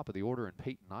the top of the order in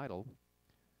Peyton Idle.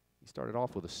 He started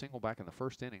off with a single back in the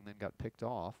first inning, then got picked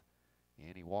off,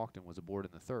 and he walked and was aboard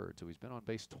in the third. So he's been on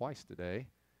base twice today.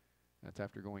 That's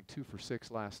after going 2 for 6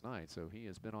 last night. So he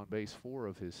has been on base 4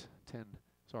 of his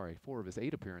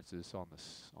 8 appearances on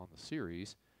the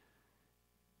series.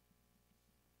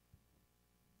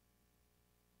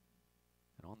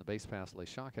 And on the base pass,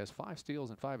 LeShock has 5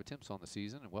 steals and 5 attempts on the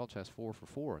season, and Welch has 4 for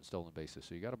 4 on stolen bases.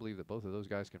 So you got to believe that both of those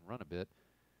guys can run a bit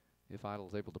if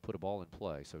Idle's able to put a ball in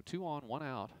play. So 2 on, 1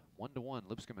 out, 1-1.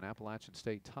 Lipscomb and Appalachian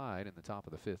State tied in the top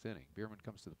of the 5th inning. Bierman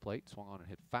comes to the plate, swung on and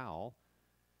hit foul,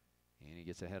 and he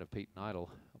gets ahead of Peyton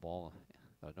Idle. A ball,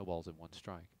 no balls and 1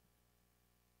 strike.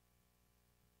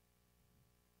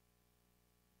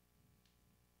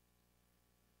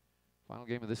 Final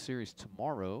game of this series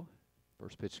tomorrow.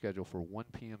 First pitch scheduled for 1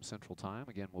 p.m. Central Time.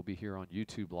 Again, we'll be here on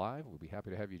YouTube Live. We'll be happy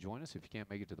to have you join us if you can't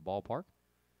make it to the ballpark.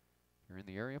 If you're in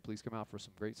the area, please come out for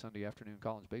some great Sunday afternoon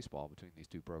college baseball between these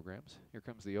 2 programs. Here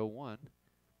comes the 0-1.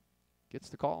 Gets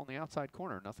the call on the outside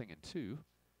corner, 0-2.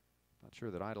 Not sure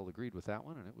that Idle agreed with that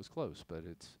one, and it was close, but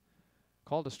it's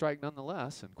called a strike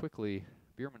nonetheless, and quickly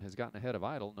Bierman has gotten ahead of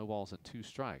Idle. No balls and 2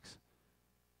 strikes.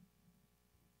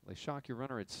 LeShock, your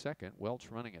runner at second. Welch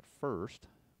running at first.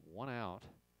 1 out.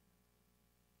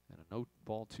 And a no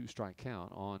ball, 2 strike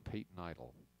count on Peyton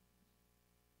Idle.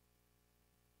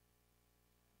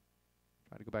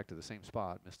 Tried to go back to the same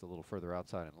spot, missed a little further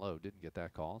outside and low, didn't get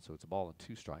that call, so it's a ball and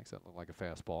 2 strikes. That looked like a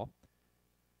fastball.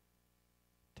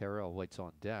 Terrell waits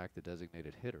on deck, the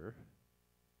designated hitter.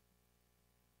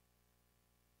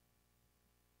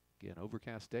 Again,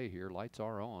 overcast day here. Lights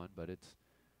are on, but it's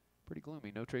pretty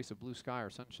gloomy. No trace of blue sky or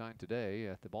sunshine today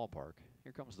at the ballpark.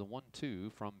 Here comes the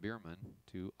 1-2 from Bierman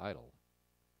to Idle.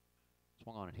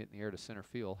 Swung on and hit in the air to center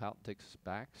field. Houghton takes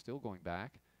back, still going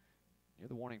back. Near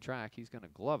the warning track, he's going to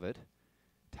glove it.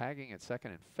 tagging at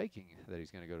second and faking that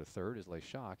he's going to go to third is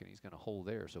Lipscomb, and he's going to hold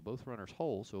there. So both runners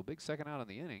hold. So a big second out in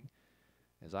the inning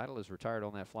as Idle is retired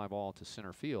on that fly ball to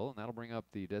center field, and that'll bring up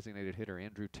the designated hitter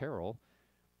Andrew Terrell.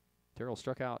 Terrell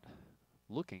struck out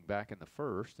looking back in the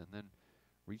first and then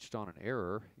reached on an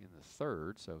error in the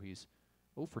third. So he's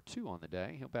 0 for 2 on the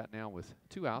day. He'll bat now with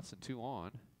 2 outs and 2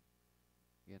 on.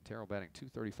 Again, Terrell batting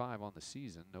 .235 on the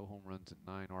season. No home runs and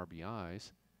 9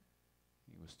 RBIs.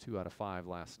 He was 2 out of 5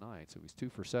 last night, so he's 2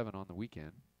 for 7 on the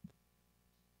weekend.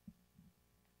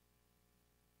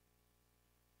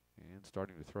 And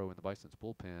starting to throw in the Bison's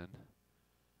bullpen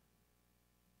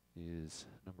is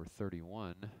number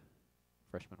 31,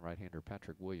 freshman right-hander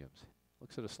Patrick Williams.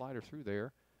 Looks at a slider through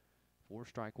there for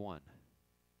strike 1.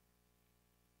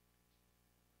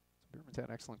 So Bierman's had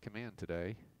excellent command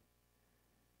today.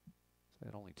 He's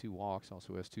had only 2 walks,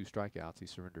 also has 2 strikeouts. He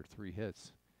surrendered 3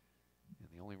 hits. And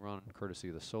the only run courtesy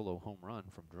of the solo home run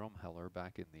from Drumheller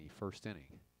back in the first inning.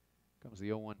 Comes the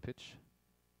 0-1 pitch.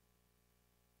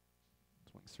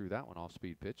 Swings through that one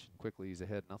off-speed pitch. And quickly he's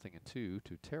ahead 0-2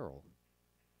 to Terrell.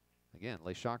 Again,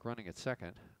 Lipscomb running at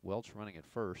second. Welch running at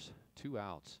first. 2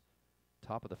 outs.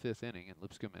 Top of the 5th inning, and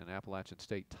Lipscomb and Appalachian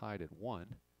State tied at 1.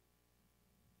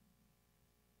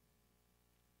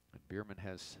 And Bierman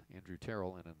has Andrew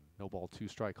Terrell in a no-ball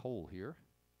 2-strike hole here.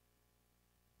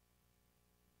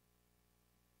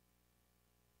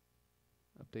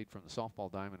 Update from the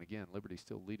softball diamond again. Liberty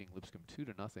still leading Lipscomb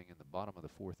 2-0 in the bottom of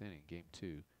the 4th inning, game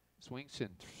 2. Swings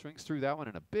through that one,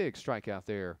 and a big strikeout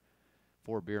there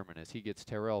for Bierman as he gets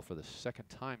Terrell for the 2nd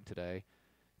time today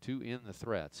to end the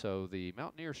threat. So the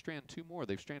Mountaineers strand 2 more.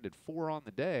 They've stranded 4 on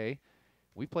the day.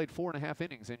 We've played 4.5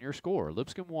 innings in your score.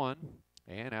 Lipscomb 1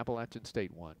 and Appalachian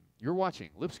State 1. You're watching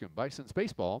Lipscomb Bison's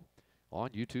Baseball on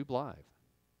YouTube Live.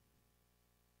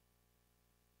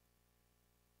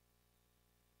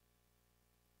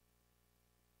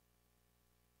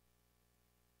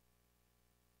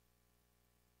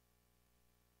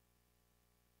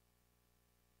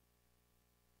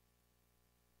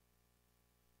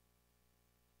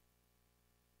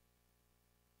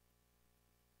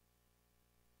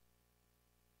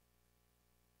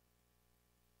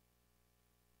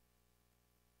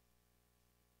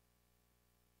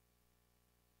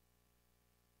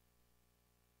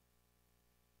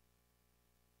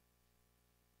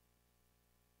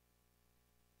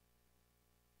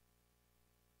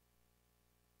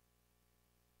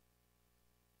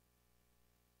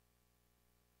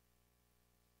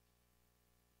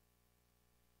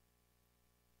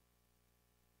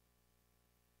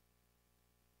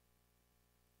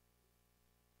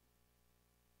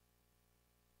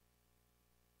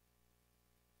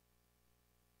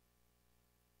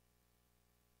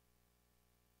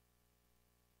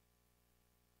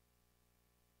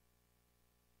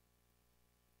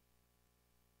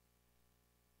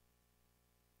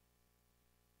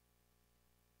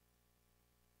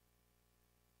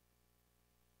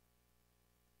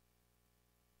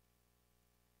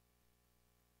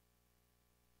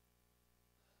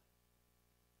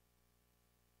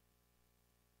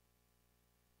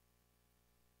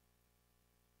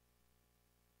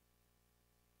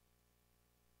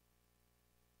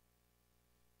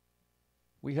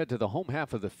 We head to the home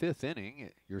half of the 5th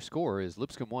inning. Your score is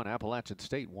Lipscomb 1, Appalachian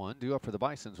State 1. Due up for the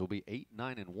Bisons will be 8,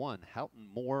 9, and 1. Houghton,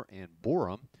 Moore, and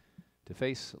Borum to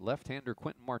face left-hander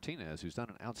Quentin Martinez, who's done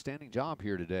an outstanding job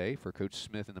here today for Coach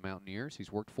Smith and the Mountaineers.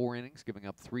 He's worked 4 innings, giving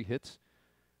up 3 hits,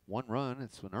 1 run.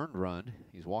 It's an earned run.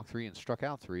 He's walked 3 and struck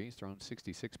out 3. He's thrown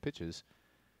 66 pitches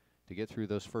to get through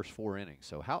those first 4 innings.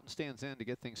 So Houghton stands in to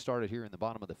get things started here in the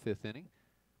bottom of the 5th inning.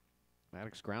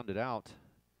 Maddox grounded out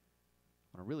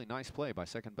on a really nice play by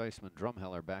second baseman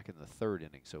Drumheller back in the 3rd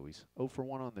inning. So he's 0 for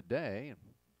 1 on the day and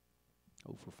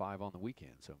 0 for 5 on the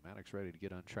weekend. So Maddox ready to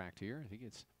get untracked here. He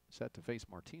gets set to face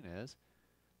Martinez.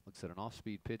 Looks at an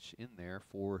off-speed pitch in there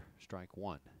for strike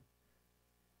 1.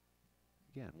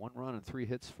 Again, 1 run and 3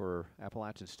 hits for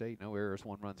Appalachian State. No errors,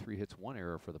 1 run, 3 hits, 1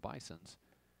 error for the Bisons.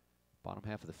 Bottom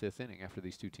half of the 5th inning after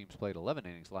these 2 teams played 11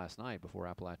 innings last night before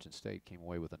Appalachian State came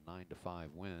away with a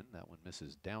 9-5 win. That one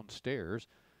misses downstairs.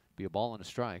 Be a ball and a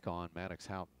strike on Maddox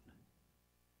Houghton.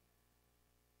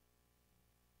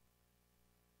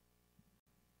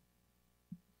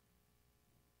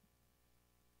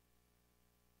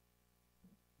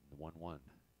 The 1-1.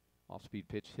 Off-speed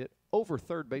pitch hit over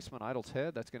third baseman Idle's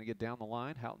head. That's going to get down the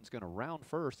line. Houghton's going to round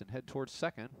first and head towards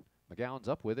second. McGowan's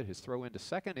up with it. His throw into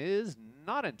second is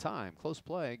not in time. Close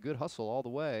play. Good hustle all the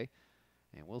way.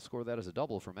 And we'll score that as a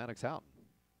double for Maddox Houghton.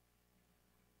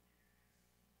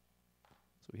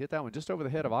 So we hit that one just over the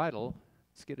head of Idle.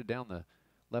 Skidded down the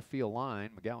left field line.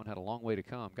 McGowan had a long way to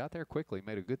come. Got there quickly,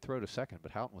 made a good throw to second,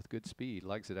 but Houghton with good speed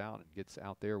legs it out and gets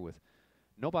out there with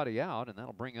nobody out, and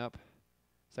that'll bring up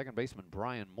second baseman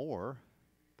Brian Moore.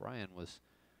 Brian was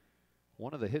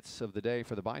one of the hits of the day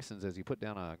for the Bisons as he put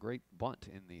down a great bunt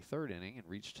in the third inning and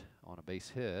reached on a base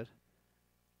hit.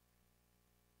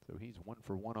 So he's 1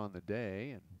 for 1 on the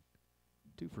day and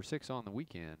 2 for 6 on the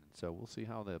weekend. So we'll see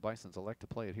how the Bisons elect to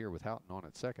play it here with Houghton on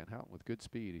at second. Houghton with good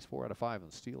speed. He's 4 out of 5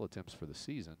 on steal attempts for the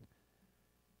season.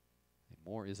 And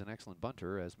Moore is an excellent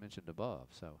bunter, as mentioned above.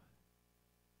 So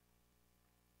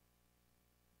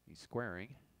he's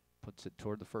squaring, puts it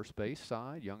toward the first base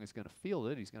side. Young is going to field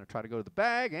it. He's going to try to go to the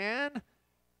bag, and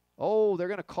oh, they're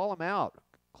going to call him out.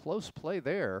 Close play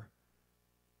there.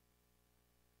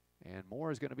 And Moore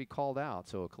is going to be called out.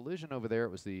 So a collision over there. It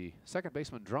was the second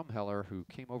baseman Drumheller who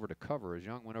came over to cover as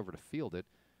Young went over to field it.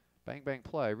 Bang, bang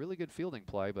play. Really good fielding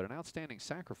play, but an outstanding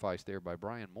sacrifice there by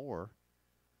Brian Moore.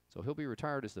 So he'll be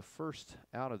retired as the first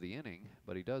out of the inning,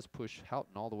 but he does push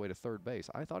Houghton all the way to third base.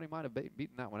 I thought he might have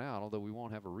beaten that one out, although we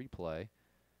won't have a replay.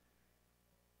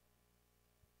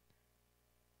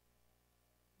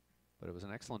 But it was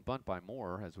an excellent bunt by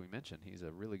Moore, as we mentioned. He's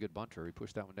a really good bunter. He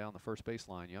pushed that one down the first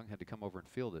baseline. Young had to come over and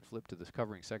field it, flipped to the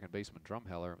covering second baseman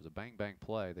Drumheller. It was a bang-bang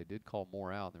play. They did call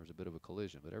Moore out, and there was a bit of a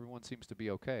collision, but everyone seems to be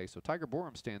okay. So Tiger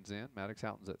Borum stands in. Maddox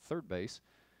Houghton's at third base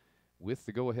with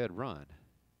the go-ahead run.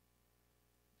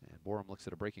 And Borum looks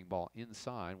at a breaking ball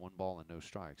inside, 1 ball and no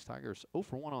strikes. Tiger's 0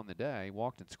 for 1 on the day,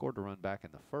 walked and scored a run back in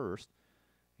the first,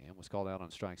 and was called out on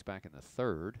strikes back in the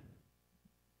third.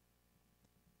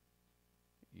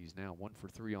 He's now 1 for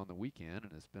 3 on the weekend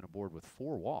and has been aboard with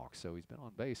 4 walks. So he's been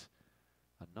on base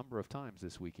a number of times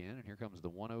this weekend. And here comes the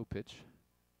 1-0 pitch.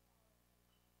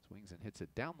 Swings and hits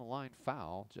it down the line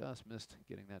foul. Just missed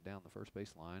getting that down the first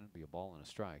base line. It'd be a ball and a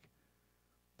strike.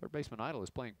 Third baseman Idle is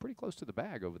playing pretty close to the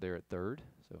bag over there at third.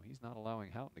 So he's not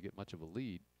allowing Houghton to get much of a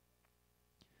lead.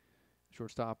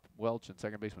 Shortstop Welch and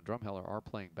second baseman Drumheller are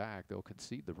playing back. They'll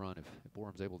concede the run if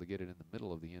Borum's able to get it in the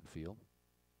middle of the infield.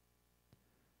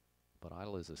 But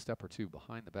Idle is a step or 2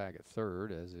 behind the bag at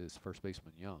third, as is first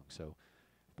baseman Young. So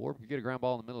if Borum could get a ground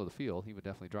ball in the middle of the field, he would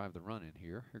definitely drive the run in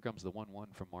here. Here comes the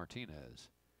 1-1 from Martinez.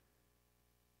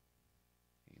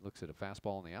 He looks at a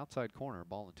fastball in the outside corner,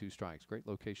 ball and 2 strikes. Great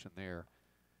location there.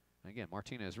 And again,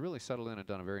 Martinez really settled in and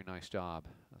done a very nice job.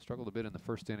 Struggled a bit in the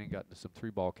first inning, got into some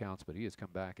 3-ball counts, but he has come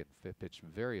back and pitched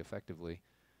very effectively,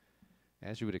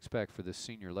 as you would expect for this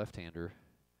senior left-hander,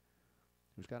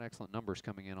 who's got excellent numbers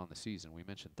coming in on the season. We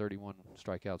mentioned 31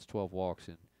 strikeouts, 12 walks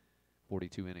in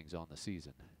 42 innings on the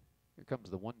season. Here comes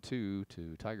the 1-2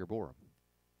 to Tiger Borum.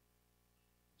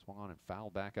 Swung on and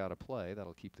fouled back out of play.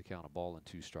 That'll keep the count of ball and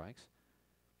 2 strikes.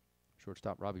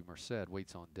 Shortstop Robbie Merced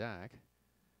waits on deck.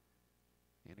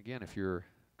 And again, if you're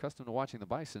accustomed to watching the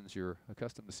Bisons, you're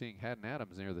accustomed to seeing Haddon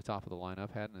Adams near the top of the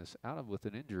lineup. Haddon is out with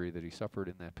an injury that he suffered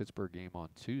in that Pittsburgh game on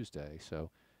Tuesday. So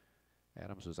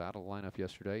Adams was out of the lineup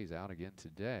yesterday. He's out again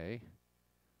today.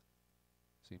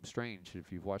 Seems strange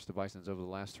if you've watched the Bisons over the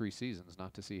last 3 seasons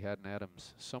not to see Haddon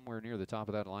Adams somewhere near the top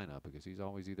of that lineup, because he's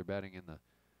always either batting in the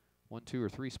 1, 2, or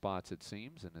 3 spots, it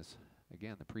seems, and is,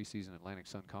 again, the preseason Atlantic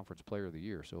Sun Conference Player of the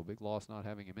Year. So a big loss not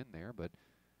having him in there, but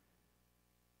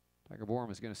Tiger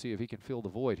Borum is going to see if he can fill the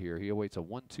void here. He awaits a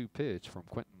 1-2 pitch from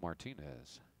Quentin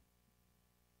Martinez.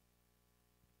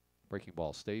 Breaking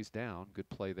ball stays down. Good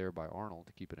play there by Arnold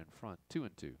to keep it in front.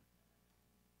 2-2.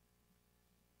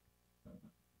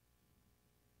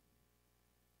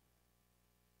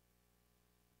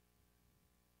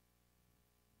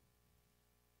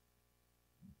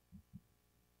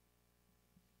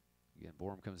 Again,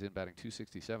 Borum comes in batting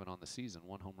 .267 on the season.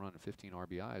 1 home run and 15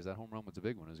 RBIs. That home run was a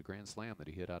big one. It was a grand slam that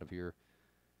he hit out of here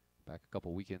back a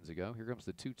couple weekends ago. Here comes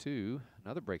the 2-2.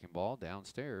 Another breaking ball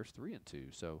downstairs.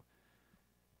 3-2. So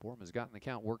Borum has gotten the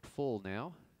count worked full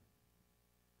now.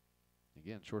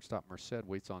 Again, shortstop Merced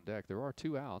waits on deck. There are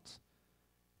 2 outs.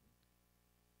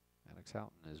 Maddox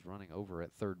Houghton is running over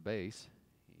at third base.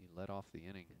 He led off the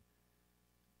inning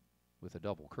with a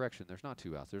double. Correction, there's not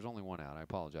 2 outs. There's only 1 out. I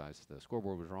apologize. The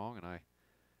scoreboard was wrong, and I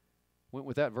went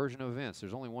with that version of events.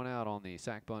 There's only 1 out on the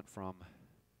sac bunt from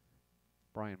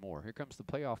Brian Moore. Here comes the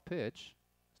payoff pitch.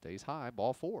 Stays high.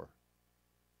 Ball 4.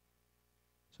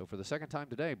 So for the second time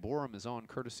today, Borum is on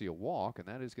courtesy a walk, and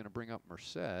that is going to bring up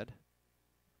Merced.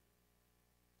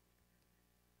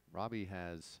 Robbie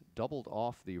has doubled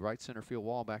off the right center field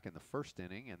wall back in the first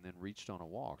inning and then reached on a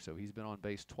walk. So he's been on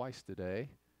base twice today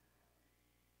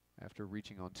after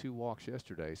reaching on 2 walks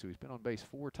yesterday. So he's been on base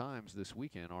 4 times this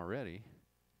weekend already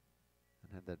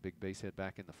and had that big base hit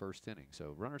back in the first inning.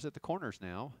 So runners at the corners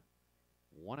now.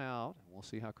 1 out. We'll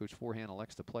see how Coach Forehand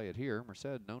elects to play it here.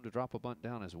 Merced known to drop a bunt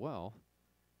down as well.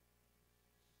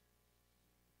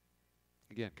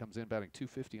 Again, comes in batting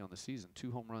 .250 on the season,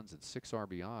 2 home runs and 6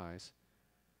 RBIs.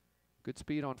 Good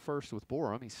speed on first with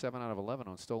Borum. He's 7 out of 11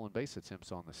 on stolen base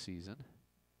attempts on the season.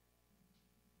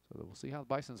 So we'll see how the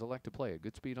Bisons elect to play it.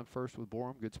 Good speed on first with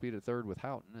Borum. Good speed at third with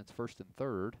Houghton. It's first and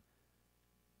third.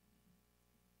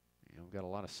 And we've got a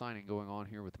lot of signing going on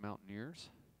here with the Mountaineers.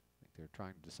 I think they're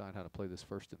trying to decide how to play this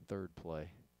first and third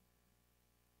play.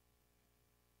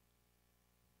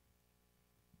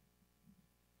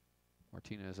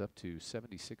 Martinez up to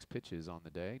 76 pitches on the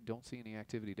day. Don't see any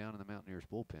activity down in the Mountaineers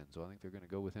bullpen, so I think they're going to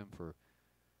go with him for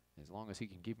as long as he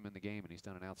can keep him in the game, and he's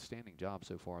done an outstanding job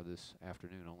so far this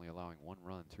afternoon, only allowing 1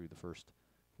 run through the first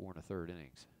 4 1/3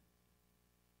 innings.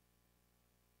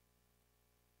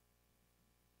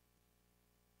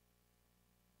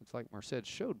 Looks like Merced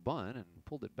showed bunt and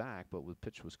pulled it back, but the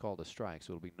pitch was called a strike,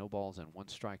 so it'll be no balls and 1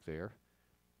 strike there.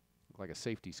 Looked like a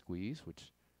safety squeeze,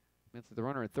 which meant that the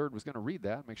runner at third was going to read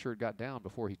that, make sure it got down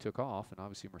before he took off, and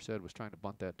obviously Merced was trying to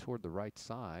bunt that toward the right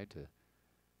side to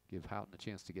give Houghton a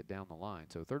chance to get down the line.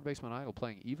 So third baseman Idle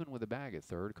playing even with the bag at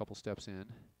third, a couple steps in.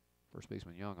 First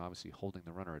baseman Young obviously holding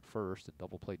the runner at first, and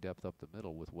double play depth up the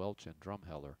middle with Welch and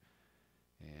Drumheller.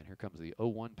 And here comes the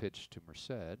 0-1 pitch to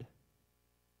Merced.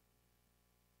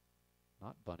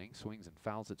 Not bunting, swings and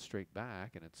fouls it straight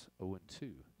back, and it's 0-2.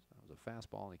 So that was a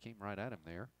fastball, and he came right at him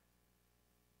there.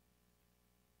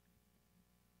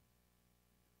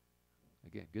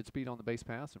 Again, good speed on the base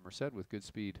pass, and Merced with good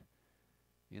speed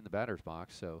in the batter's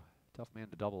box, so tough man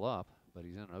to double up, but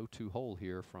he's in an 0-2 hole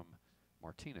here from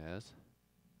Martinez.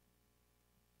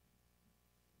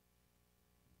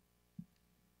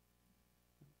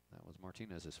 That was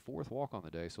Martinez's 4th walk on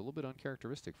the day, so a little bit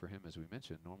uncharacteristic for him, as we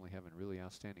mentioned, normally having really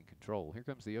outstanding control. Here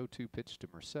comes the 0-2 pitch to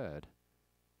Merced.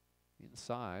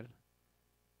 Inside,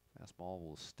 fastball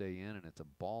will stay in, and it's a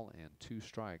ball and 2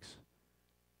 strikes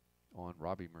on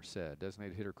Robbie Merced.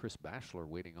 Designated hitter Chris Bachelor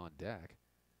waiting on deck.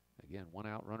 Again, 1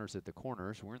 out, runners at the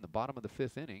corners. We're in the bottom of the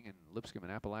 5th inning, and Lipscomb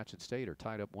and Appalachian State are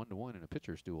tied up 1-1 in a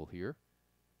pitcher's duel here.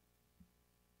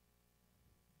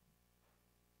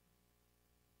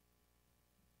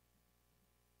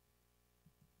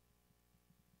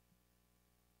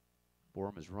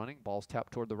 Borum is running. Ball's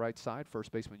tapped toward the right side.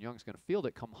 First baseman Young's going to field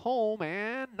it, come home,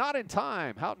 and not in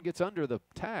time. Houghton gets under the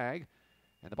tag,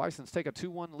 and the Bisons take a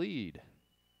 2-1 lead.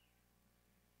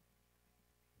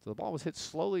 So the ball was hit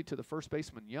slowly to the first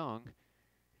baseman Young.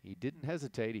 He didn't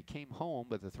hesitate. He came home,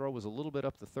 but the throw was a little bit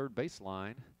up the third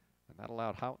baseline, and that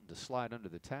allowed Houghton to slide under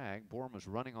the tag. Borum was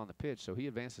running on the pitch, so he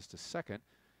advances to second.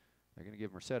 They're going to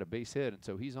give Merced a base hit, and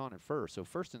so he's on at first. So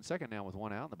first and second now with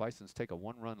 1 out, and the Bisons take a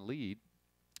 1-run lead.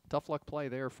 Tough luck play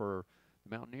there for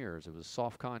the Mountaineers. It was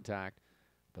soft contact,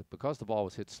 but because the ball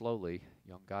was hit slowly,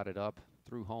 Young got it up,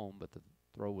 threw home, but the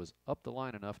throw was up the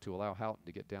line enough to allow Houghton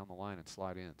to get down the line and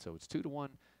slide in. So it's 2-1,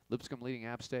 Lipscomb leading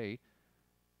App State.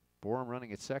 Borum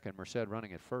running at second, Merced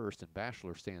running at first, and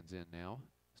Bachelor stands in now.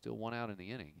 Still 1 out in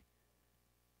the inning.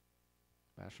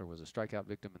 Bachelor was a strikeout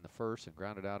victim in the first and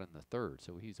grounded out in the third,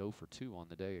 so he's 0 for 2 on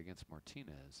the day against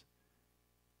Martinez.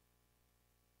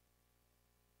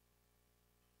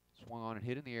 Swung on and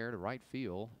hit in the air to right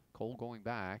field. Cole going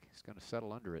back. He's going to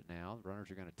settle under it now. The runners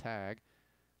are going to tag.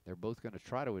 They're both going to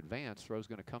try to advance. Throw's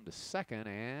going to come to second,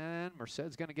 and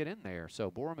Merced's going to get in there. So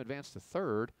Borum advanced to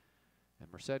third,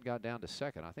 and Merced got down to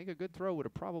second. I think a good throw would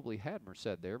have probably had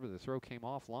Merced there, but the throw came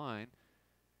offline,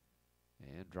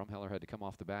 and Drumheller had to come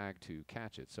off the bag to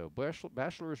catch it. So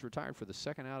Bachelor is retired for the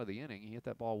 2nd out of the inning. He hit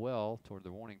that ball well toward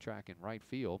the warning track in right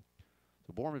field.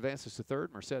 So Borum advances to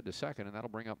third, Merced to second, and that'll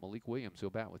bring up Malik Williams,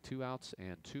 who'll bat with 2 outs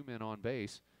and 2 men on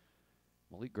base.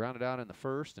 Malik grounded out in the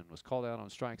first and was called out on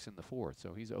strikes in the 4th.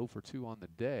 So he's 0 for 2 on the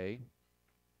day.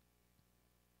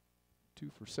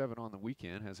 2 for 7 on the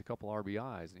weekend, has a couple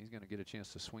RBIs, and he's going to get a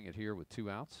chance to swing it here with 2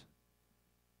 outs.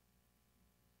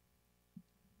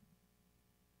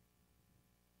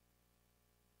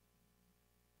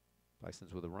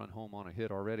 Bisons with a run home on a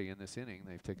hit already in this inning.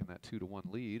 They've taken that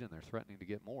 2-1 lead, and they're threatening to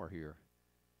get more here.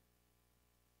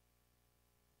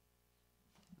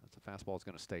 That's a fastball is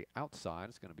going to stay outside.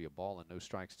 It's going to be a ball and no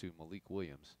strikes to Malik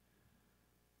Williams.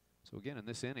 So again, in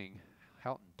this inning,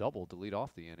 Houghton doubled to lead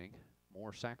off the inning.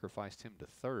 Moore sacrificed him to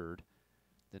third.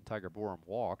 Then Tiger Borum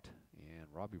walked, and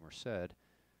Robbie Merced hit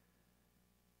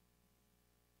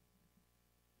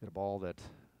a ball that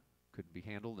couldn't be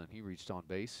handled, and he reached on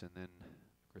base, and then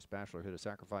Chris Bachelor hit a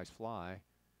sacrifice fly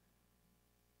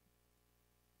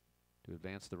to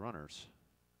advance the runners.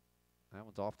 That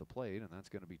one's off the plate, and that's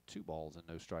going to be 2 balls and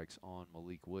no strikes on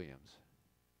Malik Williams.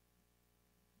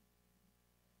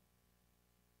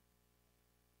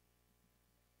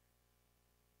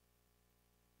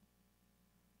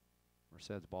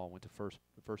 Merced's ball went to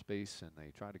first base, and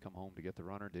they tried to come home to get the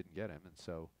runner, didn't get him, and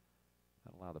so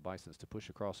that allowed the Bisons to push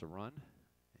across a run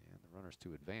and the runners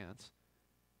to advance.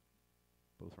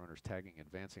 Both runners tagging,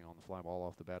 advancing on the fly ball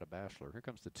off the bat of Bachelor. Here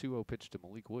comes the 2-0 pitch to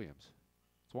Malik Williams.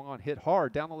 Swung on, hit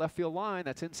hard down the left field line.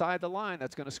 That's inside the line.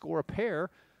 That's going to score a pair.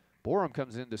 Borum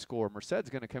comes in to score. Merced's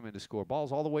going to come in to score.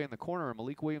 Ball's all the way in the corner, and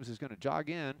Malik Williams is going to jog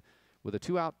in with a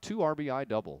 2-out, 2 RBI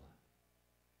double.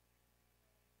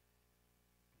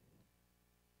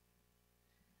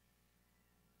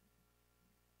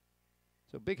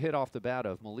 So big hit off the bat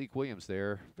of Malik Williams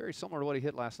there. Very similar to what he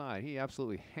hit last night. He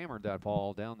absolutely hammered that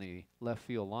ball down the left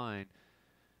field line.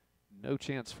 No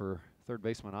chance for third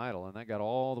baseman Idle, and that got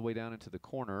all the way down into the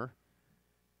corner.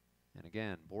 And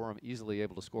again, Borum easily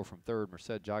able to score from third,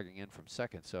 Merced jogging in from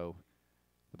second. So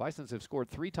the Bisons have scored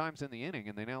 3 times in the inning,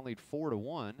 and they now lead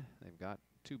 4-1. They've got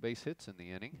 2 base hits in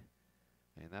the inning,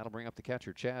 and that'll bring up the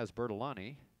catcher Chaz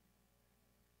Bertolani.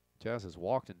 Chaz has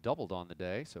walked and doubled on the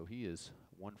day, so he is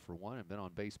 1 for 1 and been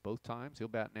on base both times. He'll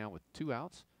bat now with 2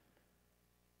 outs.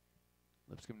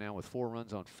 Lipscomb now with 4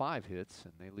 runs on 5 hits,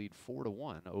 and they lead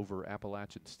 4-1 over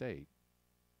Appalachian State.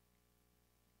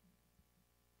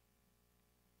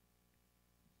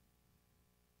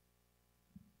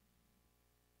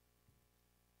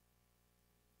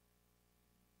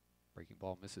 Breaking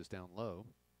ball misses down low.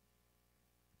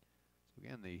 So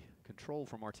again, the control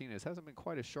from Martinez hasn't been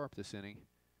quite as sharp this inning.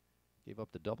 Gave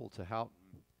up the double to Houghton.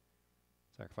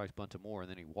 Sacrifice bunt to Moore, and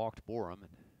then he walked Borum,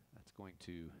 and that's going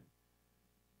to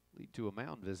lead to a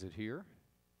mound visit here.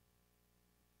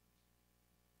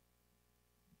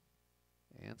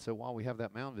 And so while we have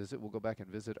that mound visit, we'll go back and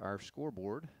visit our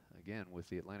scoreboard again with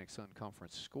the Atlantic Sun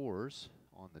Conference scores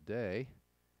on the day.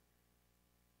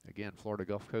 Again, Florida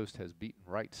Gulf Coast has beaten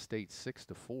Wright State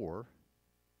 6-4.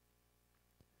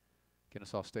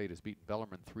 Kennesaw State has beaten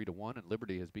Bellarmine 3-1, and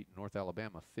Liberty has beaten North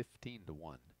Alabama 15-1.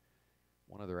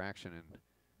 One other action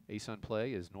in ASUN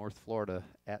play is North Florida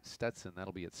at Stetson.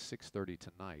 That'll be at 6:30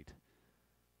 tonight.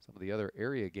 Some of the other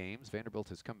area games, Vanderbilt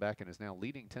has come back and is now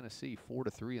leading Tennessee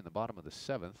 4-3 in the bottom of the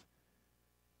 7th.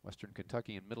 Western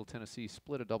Kentucky and Middle Tennessee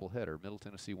split a doubleheader. Middle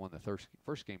Tennessee won the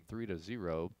first game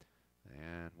 3-0,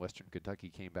 and Western Kentucky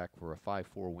came back for a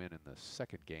 5-4 win in the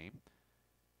second game.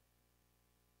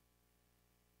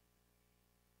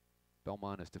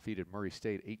 Belmont has defeated Murray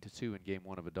State 8-2 in game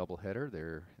 1 of a doubleheader.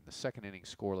 They're in the second inning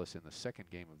scoreless in the second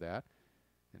game of that.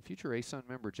 And future ASUN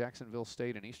member Jacksonville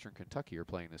State and Eastern Kentucky are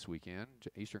playing this weekend.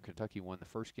 Eastern Kentucky won the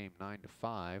first game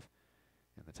 9-5.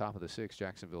 In the top of the 6th,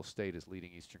 Jacksonville State is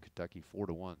leading Eastern Kentucky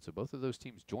 4-1. So both of those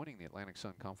teams joining the Atlantic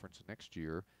Sun Conference next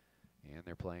year, and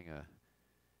they're playing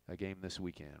a game this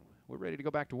weekend. We're ready to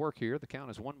go back to work here. The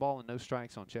count is 1 ball and no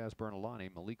strikes on Chaz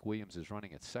Bertolani. Malik Williams is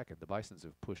running at second. The Bisons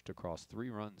have pushed across 3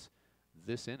 runs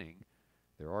this inning.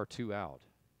 There are 2 out.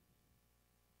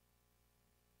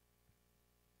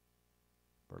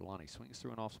 Bertolani swings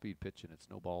through an off-speed pitch, and it's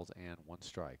no balls and 1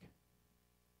 strike.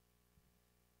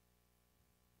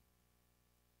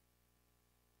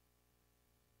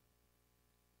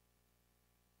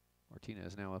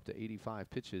 Martinez now up to 85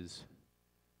 pitches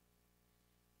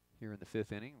here in the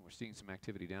 5th inning. We're seeing some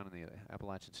activity down in the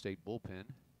Appalachian State bullpen.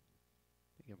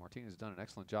 Again, Martinez has done an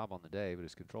excellent job on the day, but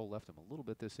his control left him a little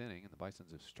bit this inning, and the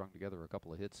Bisons have strung together a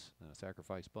couple of hits and a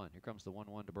sacrifice bunt. Here comes the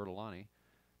 1-1 to Bertolani.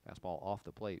 Fastball off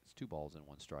the plate. It's 2 balls and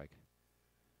 1 strike.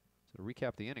 So to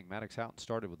recap the inning, Maddox Houghton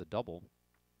started with a double.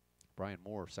 Brian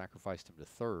Moore sacrificed him to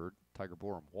third. Tiger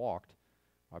Borum walked.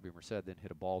 Robbie Merced then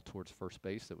hit a ball towards first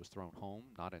base that was thrown home,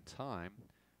 not in time.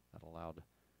 That allowed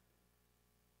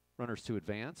runners to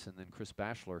advance, and then Chris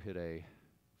Bachelor hit a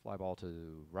fly ball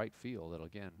to right field that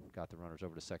again got the runners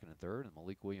over to second and third, and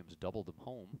Malik Williams doubled them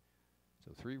home.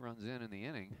 So 3 runs in the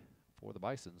inning for the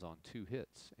Bisons on 2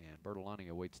 hits, and Bertolani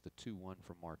awaits the 2-1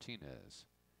 from Martinez.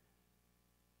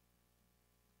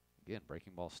 Again,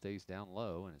 breaking ball stays down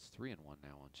low, and it's 3-1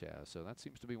 now on Chaz. So that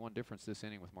seems to be one difference this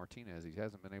inning with Martinez. He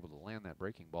hasn't been able to land that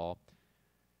breaking ball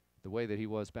the way that he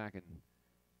was back in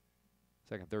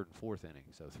second, third, and 4th inning.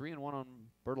 So 3-1 on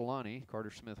Bertolani.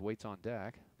 Carter Smith waits on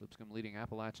deck. Lipscomb leading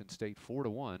Appalachian State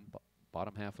 4-1,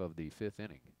 bottom half of the 5th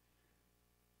inning.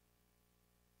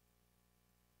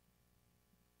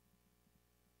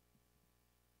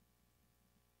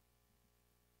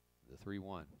 The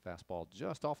 3-1 fastball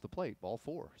just off the plate, ball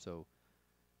 4. So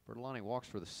Bertolani walks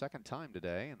for the 2nd time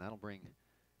today, and that'll bring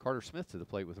Carter Smith to the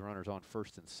plate with runners on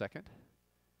first and second.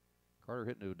 Carter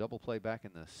hit into a double play back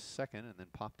in the 2nd and then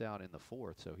popped out in the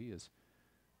 4th, so he is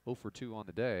 0 for 2 on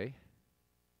the day.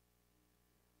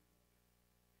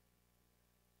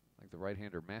 Like the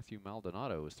right-hander Matthew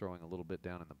Maldonado is throwing a little bit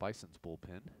down in the Bison's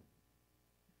bullpen.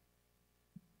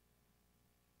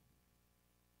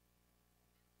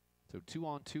 So 2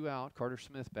 on, 2 out. Carter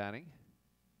Smith batting.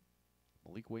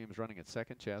 Malik Williams running at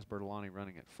second. Chaz Bertolani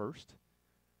running at first.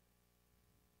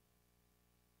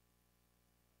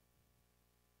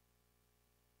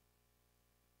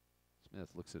 Smith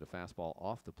looks at a fastball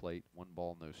off the plate. 1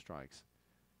 ball, no strikes.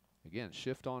 Again,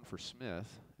 shift on for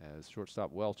Smith as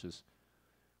shortstop Welch is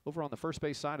over on the first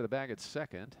base side of the bag at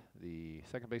second. The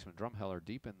second baseman Drumheller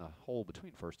deep in the hole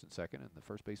between first and second, and the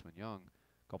first baseman Young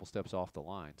a couple steps off the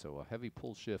line. So a heavy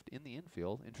pull shift in the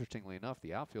infield. Interestingly enough,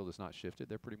 the outfield is not shifted.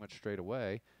 They're pretty much straight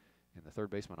away, and the third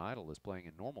baseman Idle is playing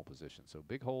in normal position. So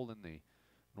big hole in the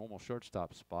normal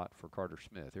shortstop spot for Carter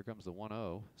Smith. Here comes the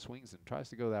 1-0. Swings and tries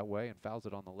to go that way and fouls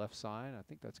it on the left side. I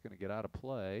think that's going to get out of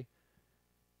play.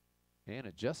 And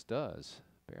it just does.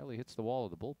 Barely hits the wall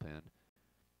of the bullpen.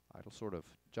 Idle sort of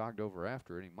jogged over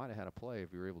after it. He might have had a play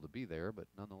if he were able to be there, but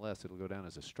nonetheless, it'll go down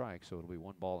as a strike, so it'll be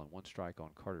 1 ball and 1 strike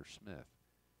on Carter Smith.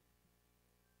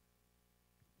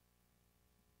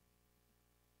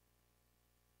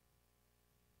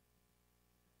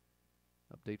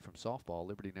 Update from softball.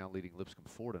 Liberty now leading Lipscomb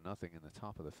 4-0 in the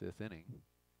top of the 5th inning.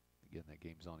 Again, that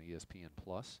game's on ESPN+.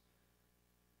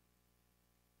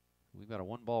 We've got a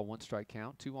 1 ball, 1 strike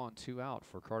count. 2 on, 2 out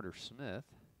for Carter Smith.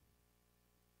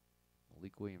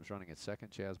 Malik Williams running at second.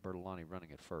 Chaz Bertolani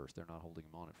running at first. They're not holding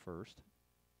him on at first.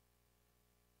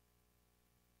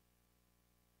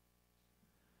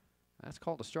 That's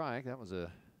called a strike. That was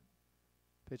a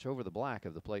pitch over the black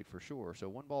of the plate for sure. So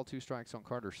 1 ball, 2 strikes on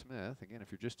Carter Smith. Again,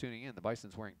 if you're just tuning in, the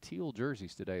Bison's wearing teal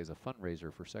jerseys today as a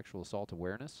fundraiser for sexual assault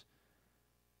awareness.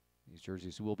 These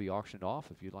jerseys will be auctioned off.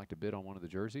 If you'd like to bid on one of the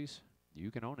jerseys, you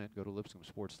can own it. Go to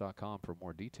lipscombsports.com for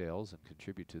more details and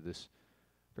contribute to this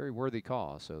very worthy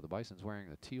cause. So the Bison's wearing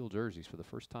the teal jerseys for the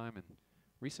first time in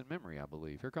recent memory, I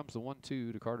believe. Here comes the 1-2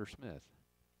 to Carter Smith.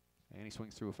 And he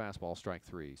swings through a fastball, strike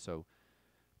 3. So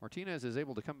Martinez is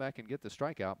able to come back and get the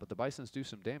strikeout, but the Bisons do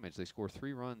some damage. They score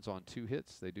 3 runs on 2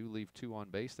 hits. They do leave 2 on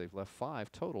base. They've left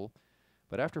 5 total.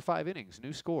 But after 5 innings,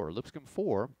 new score, Lipscomb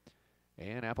 4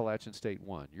 and Appalachian State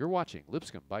 1. You're watching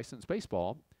Lipscomb Bisons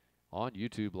Baseball on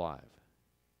YouTube Live.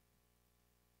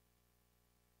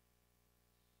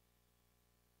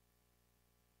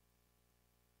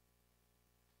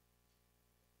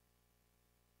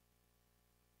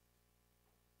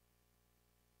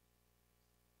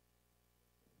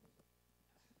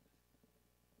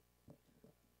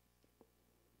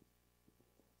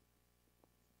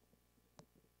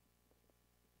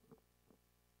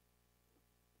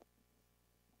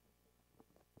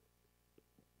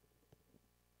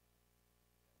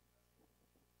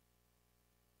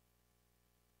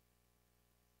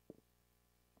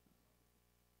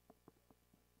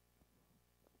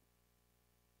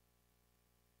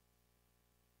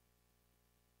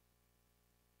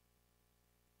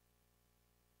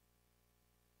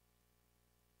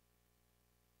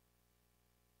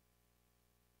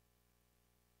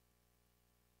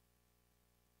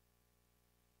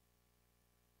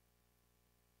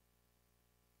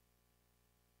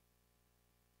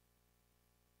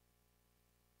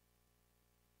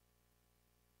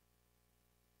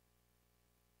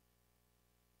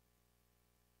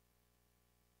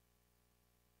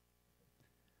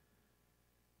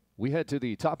 We head to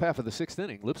the top half of the 6th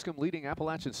inning. Lipscomb leading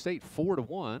Appalachian State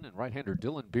 4-1, and right-hander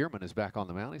Dylan Bierman is back on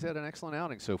the mound. He's had an excellent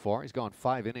outing so far. He's gone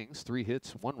 5 innings, 3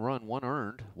 hits, 1 run, 1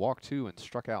 earned, walked 2, and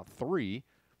struck out 3.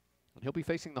 And he'll be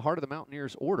facing the heart of the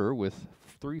Mountaineers order with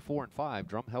 3, 4, and 5,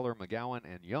 Drumheller, McGowan,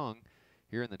 and Young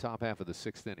here in the top half of the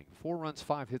 6th inning. 4 runs,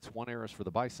 5 hits, 1 errors for the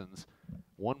Bisons.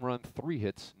 1 run, 3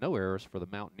 hits, no errors for the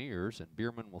Mountaineers, and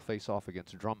Bierman will face off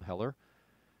against Drumheller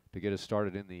to get us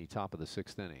started in the top of the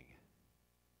 6th inning.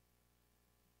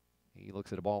 He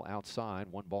looks at a ball outside,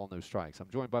 1 ball, no strikes. I'm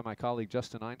joined by my colleague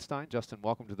Justin Einstein. Justin,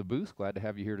 welcome to the booth. Glad to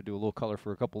have you here to do a little color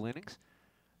for a couple innings.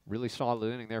 Really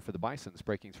solid inning there for the Bisons,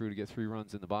 breaking through to get 3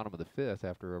 runs in the bottom of the 5th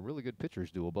after a really good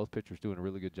pitcher's duel. Both pitchers doing a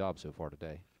really good job so far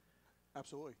today.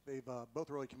 Absolutely. They've both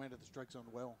really commanded the strike zone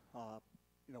well.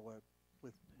 You know,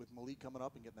 with Malik coming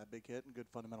up and getting that big hit and good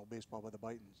fundamental baseball by the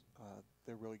Bisons,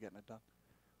 they're really getting it done.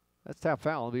 That's tap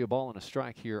foul. It'll be a ball and a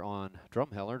strike here on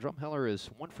Drumheller. Drumheller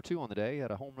is 1 for 2 on the day. Had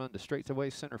a home run to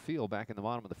straightaway center field back in the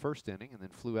bottom of the 1st inning and then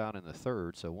flew out in the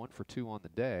 3rd. So 1 for 2 on the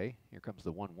day. Here comes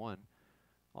the 1-1.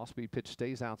 Off-speed pitch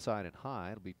stays outside and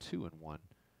high. It'll be 2-1.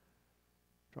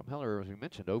 Drumheller, as we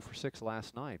mentioned, 0 for 6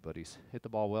 last night, but he's hit the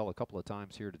ball well a couple of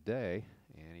times here today.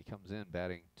 And he comes in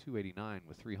batting .289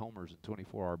 with 3 homers and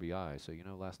 24 RBIs. So you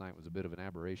know last night was a bit of an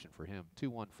aberration for him.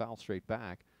 2-1 foul straight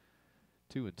back.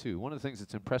 2-2. One of the things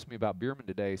that's impressed me about Bierman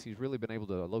today is he's really been able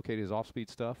to locate his off-speed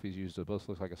stuff. He's used both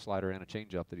looks like a slider and a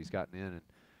changeup that he's gotten in and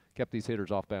kept these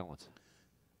hitters off balance.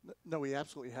 No, he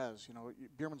absolutely has. You know,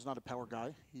 Bierman's not a power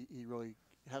guy. He really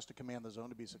has to command the zone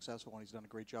to be successful, and he's done a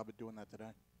great job at doing that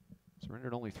today.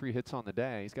 Surrendered only 3 hits on the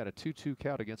day. He's got a 2-2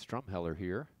 count against Drumheller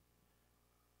here.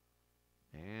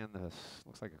 And this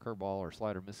looks like a curveball or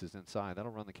slider misses inside.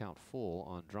 That'll run the count full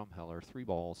on Drumheller. 3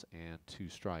 balls and 2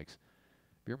 strikes.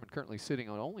 Bierman currently sitting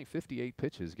on only 58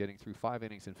 pitches, getting through 5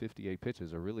 innings and 58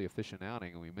 pitches. A really efficient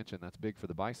outing, and we mentioned that's big for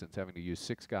the Bisons, having to use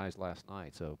 6 guys last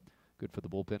night. So good for the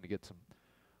bullpen to get some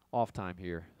off time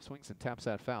here. Swings and taps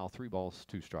that foul. 3 balls,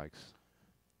 2 strikes.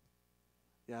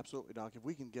 Yeah, absolutely, Doc. If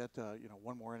we can get you know,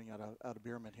 one more inning out of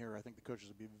Bierman here, I think the coaches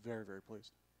would be very, very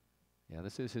pleased. Yeah,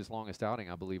 this is his longest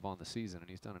outing, I believe, on the season, and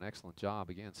he's done an excellent job.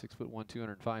 Again, 6'1",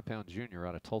 205-pound junior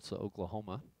out of Tulsa,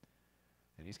 Oklahoma.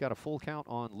 And he's got a full count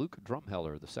on Luke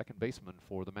Drumheller, the second baseman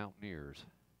for the Mountaineers.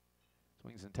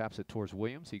 Swings and taps it towards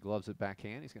Williams. He gloves it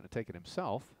backhand. He's going to take it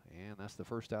himself, and that's the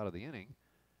first out of the inning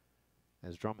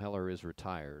as Drumheller is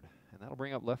retired. And that'll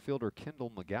bring up left fielder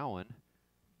Kendall McGowan.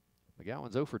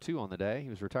 McGowan's 0 for 2 on the day. He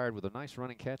was retired with a nice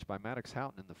running catch by Maddox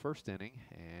Houghton in the first inning,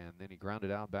 and then he grounded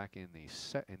out back in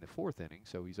the fourth inning.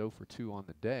 So he's 0 for 2 on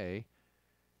the day,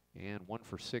 and 1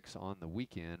 for 6 on the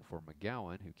weekend for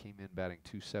McGowan, who came in batting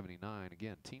 .279.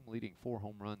 Again, team leading 4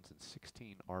 home runs and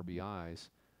 16 RBIs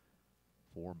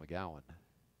for McGowan.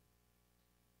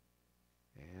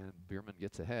 And Bierman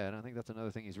gets ahead. I think that's another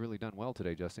thing he's really done well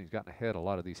today, Justin. He's gotten ahead a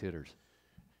lot of these hitters.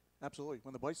 Absolutely.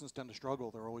 When the Bisons tend to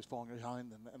struggle, they're always falling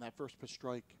behind, and that first pitch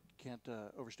strike can't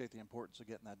overstate the importance of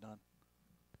getting that done.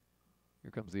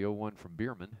 Here comes the 0-1 from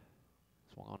Bierman.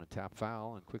 Swung on a tap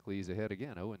foul, and quickly he's ahead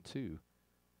again, 0-2.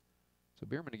 So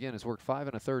Bierman again has worked 5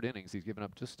 1/3 innings. He's given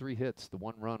up just 3 hits, the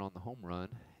 1 run on the home run.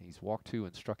 He's walked 2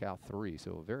 and struck out 3.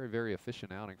 So a very, very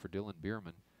efficient outing for Dylan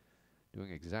Bierman, doing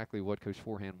exactly what Coach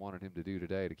Forehand wanted him to do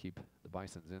today to keep the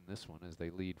Bisons in this one as they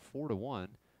lead 4-1,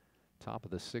 top of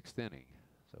the 6th inning.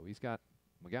 So he's got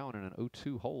McGowan in an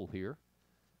 0-2 hole here.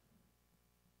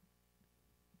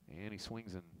 And he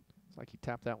swings, and it's like he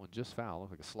tapped that one just foul.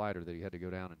 Looked like a slider that he had to go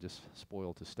down and just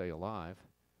spoil to stay alive.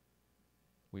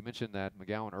 We mentioned that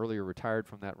McGowan earlier retired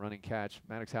from that running catch.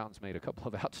 Maddox Houghton's made a couple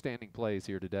of outstanding plays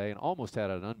here today and almost had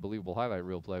an unbelievable highlight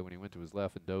reel play when he went to his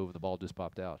left and dove and the ball just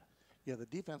popped out. Yeah, the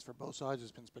defense for both sides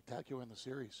has been spectacular in the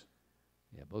series.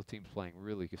 Yeah, both teams playing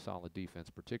really solid defense,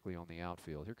 particularly on the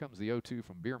outfield. Here comes the 0-2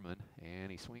 from Bierman, and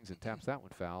he swings and taps that one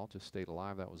foul. Just stayed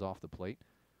alive. That was off the plate.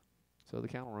 So the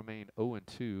count will remain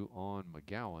 0-2 on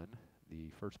McGowan. The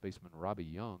first baseman, Robbie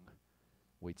Young,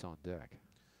 waits on deck.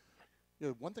 Yeah,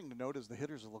 one thing to note is the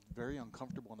hitters have looked very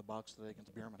uncomfortable in the box today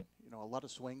against Bierman. You know, a lot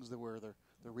of swings where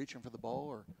they're reaching for the ball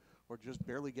or just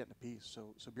barely getting a piece.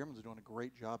 So Bierman's doing a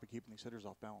great job of keeping these hitters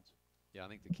off balance. Yeah, I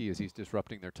think the key is he's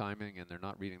disrupting their timing, and they're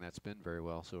not reading that spin very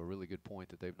well. So a really good point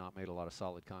that they've not made a lot of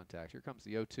solid contact. Here comes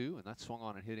the 0-2, and that's swung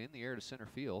on and hit in the air to center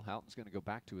field. Houghton's going to go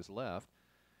back to his left,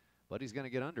 but he's going to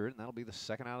get under it, and that'll be the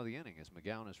second out of the inning as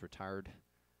McGowan is retired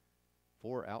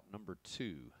for out number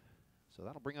 2. So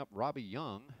that'll bring up Robbie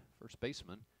Young, first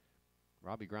baseman.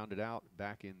 Robbie grounded out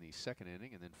back in the 2nd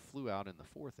inning and then flew out in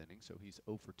the 4th inning. So he's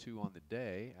 0 for 2 on the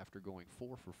day after going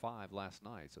 4 for 5 last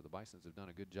night. So the Bisons have done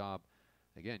a good job.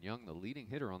 Again, Young, the leading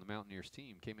hitter on the Mountaineers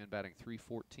team, came in batting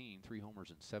 .314, 3 homers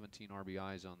and 17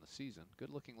 RBIs on the season.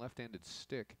 Good-looking left-handed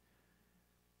stick.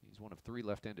 He's one of 3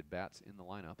 left-handed bats in the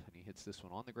lineup, and he hits this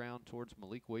one on the ground towards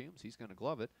Malik Williams. He's going to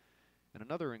glove it. And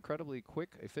another incredibly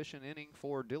quick, efficient inning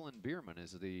for Dylan Bierman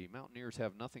as the Mountaineers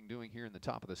have nothing doing here in the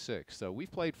top of the 6th. So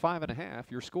we've played 5 1/2.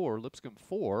 Your score, Lipscomb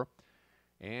 4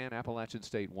 and Appalachian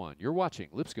State 1. You're watching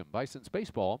Lipscomb Bisons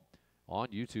Baseball on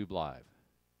YouTube Live.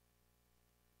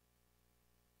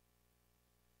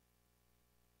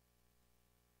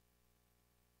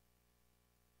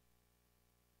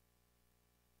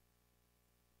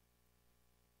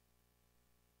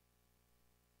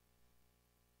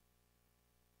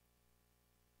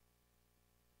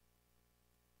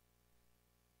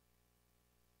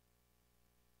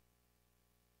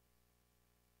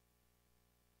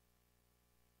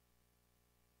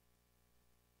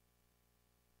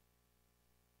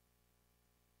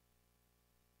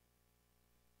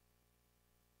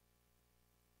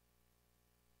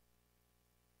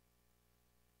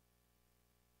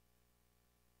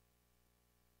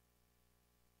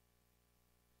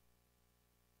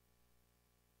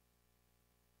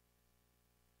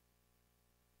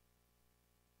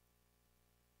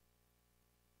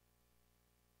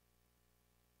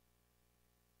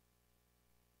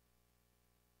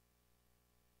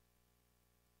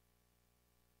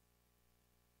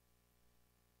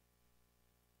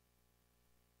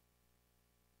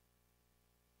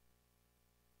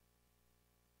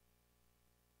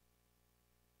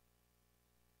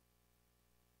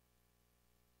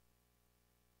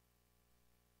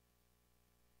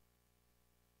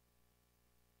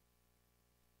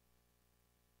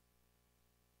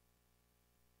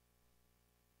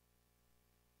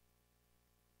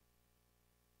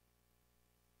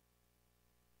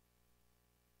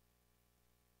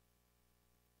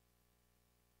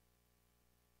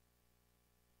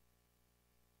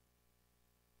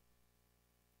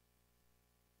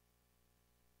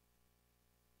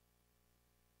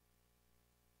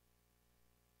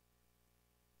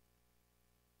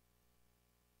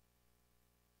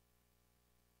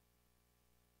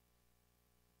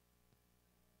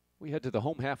 We head to the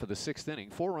home half of the 6th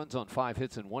inning. 4 runs on 5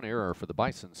 hits and 1 error for the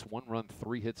Bisons. 1 run,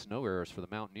 3 hits, no errors for the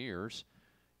Mountaineers.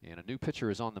 And a new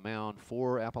pitcher is on the mound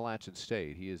for Appalachian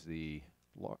State. He is the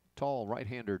tall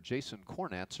right-hander Jason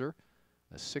Kornatzer,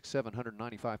 a 6'7",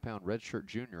 195-pound redshirt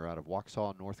junior out of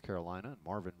Waxhaw, North Carolina, and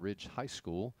Marvin Ridge High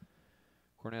School.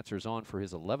 Kornatzer is on for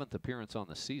his 11th appearance on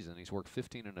the season. He's worked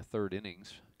 15 1/3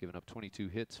 innings, given up 22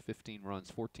 hits, 15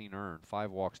 runs, 14 earned, 5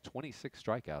 walks, 26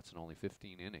 strikeouts in only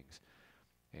 15 innings.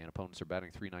 And opponents are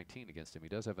batting .319 against him. He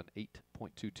does have an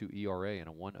 8.22 ERA and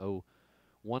a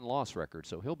 1.01 loss record.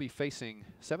 So he'll be facing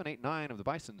 7, 8, 9 of the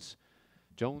Bisons,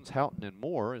 Jones, Houghton, and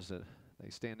Moore, as they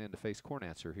stand in to face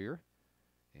Kornatzer here.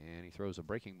 And he throws a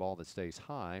breaking ball that stays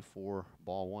high for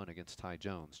ball 1 against Ty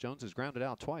Jones. Jones has grounded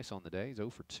out twice on the day. He's 0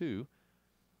 for 2.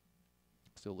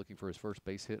 Still looking for his first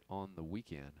base hit on the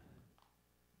weekend.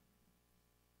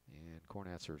 And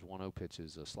Kornatzer's 1-0 pitch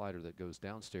is a slider that goes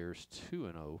downstairs,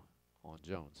 2-0 on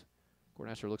Jones.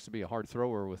 Kornatzer looks to be a hard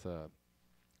thrower with a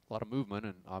lot of movement,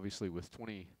 and obviously with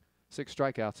 26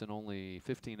 strikeouts in only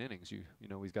 15 innings, you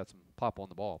know he's got some pop on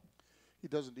the ball. He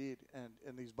does indeed,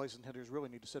 and these Bison hitters really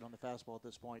need to sit on the fastball at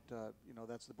this point. You know,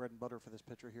 that's the bread and butter for this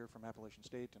pitcher here from Appalachian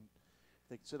State, and if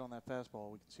they can sit on that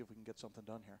fastball, we can see if we can get something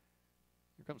done here.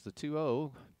 Here comes the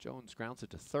 2-0. Jones grounds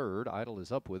it to third. Idle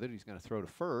is up with it. He's going to throw to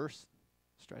first.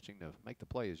 Stretching to make the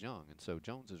play is Young, and so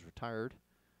Jones is retired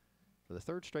for the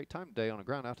 3rd straight time today on a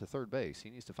ground out to third base. He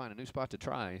needs to find a new spot to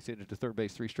try. He's hit it to third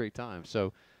base 3 straight times.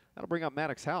 So that'll bring up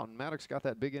Maddox Houghton. Maddox got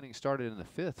that big inning started in the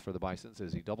 5th for the Bisons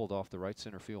as he doubled off the right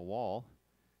center field wall.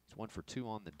 He's 1 for 2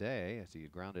 on the day as he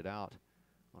grounded out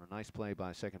on a nice play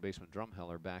by second baseman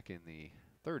Drumheller back in the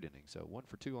 3rd inning. So 1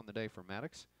 for 2 on the day for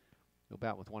Maddox. He'll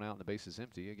bat with 1 out and the bases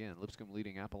empty. Again, Lipscomb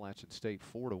leading Appalachian State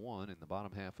 4-1 in the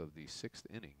bottom half of the 6th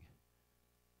inning.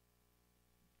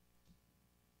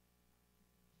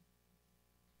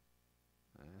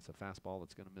 That's a fastball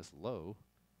that's going to miss low.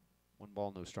 1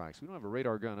 ball, no strikes. We don't have a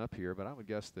radar gun up here, but I would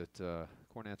guess that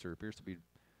Kornatzer appears to be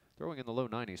throwing in the low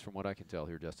 90s from what I can tell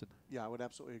here, Justin. Yeah, I would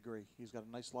absolutely agree. He's got a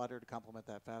nice slider to complement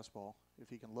that fastball. If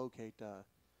he can locate,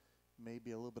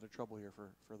 maybe a little bit of trouble here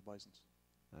for the Bisons.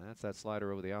 That's that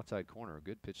slider over the outside corner. A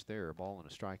good pitch there. A ball and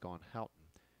a strike on Houghton.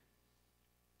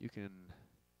 You can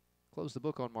close the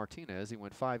book on Martinez. He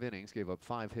went 5 innings, gave up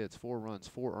 5 hits, 4 runs,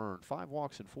 4 earned, 5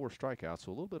 walks, and 4 strikeouts.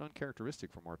 So a little bit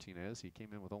uncharacteristic for Martinez. He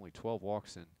came in with only 12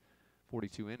 walks in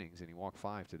 42 innings, and he walked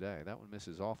 5 today. That one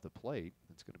misses off the plate.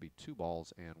 It's going to be 2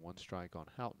 balls and 1 strike on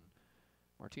Houghton.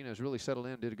 Martinez really settled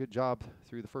in, did a good job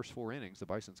through the first 4 innings. The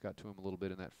Bisons got to him a little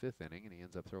bit in that 5th inning, and he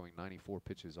ends up throwing 94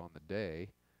 pitches on the day.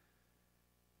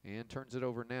 And turns it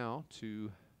over now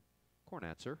to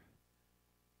Kornatzer.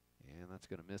 And that's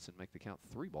going to miss and make the count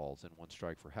 3 balls and 1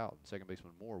 strike for Houghton. Second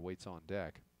baseman Moore waits on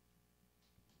deck.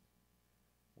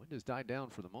 Wind has died down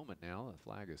for the moment now. The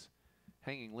flag is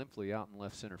hanging limply out in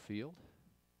left center field.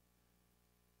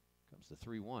 Comes the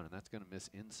 3-1, and that's going to miss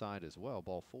inside as well,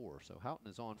 ball 4. So Houghton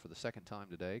is on for the 2nd time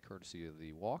today, courtesy of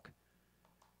the walk.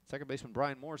 Second baseman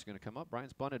Brian Moore is going to come up.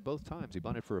 Brian's bunted both times. He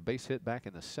bunted for a base hit back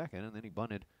in the 2nd, and then he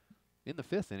bunted in the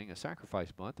 5th inning, a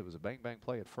sacrifice bunt. There was a bang-bang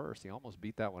play at first. He almost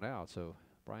beat that one out. So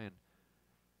Brian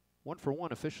 1 for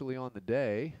 1 officially on the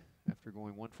day after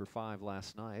going 1 for 5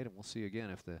 last night. And we'll see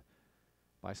again if the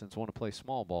Bisons want to play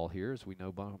small ball here. As we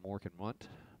know, Moore can bunt.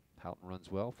 Houghton runs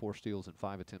well. 4 steals and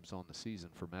 5 attempts on the season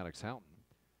for Maddox Houghton.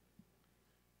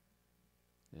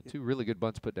 And 2 really good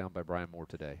bunts put down by Brian Moore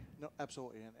today. No,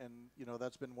 absolutely. And you know,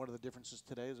 that's been one of the differences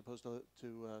today as opposed to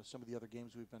some of the other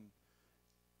games we've been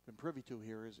privy to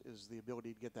here is the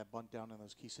ability to get that bunt down in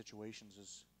those key situations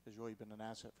has really been an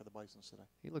asset for the Bisons today.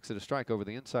 He looks at a strike over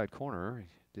the inside corner. He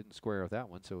didn't square with that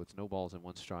one, so it's no balls and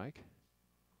 1 strike.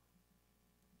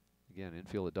 Again,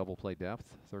 infield at double play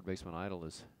depth. Third baseman Idle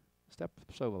is a step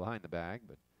or so behind the bag,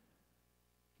 but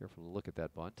careful to look at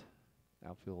that bunt.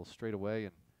 Outfield straight away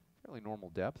and fairly normal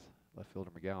depth. Left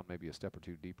fielder McGowan maybe a step or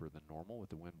 2 deeper than normal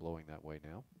with the wind blowing that way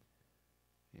now.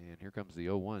 And here comes the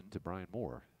 0-1 to Brian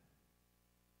Moore.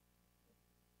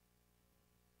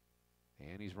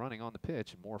 And he's running on the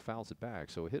pitch, and Moore fouls it back.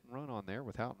 So a hit and run on there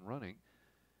with Houghton running.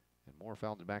 And Moore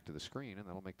fouled it back to the screen, and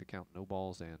that'll make the count no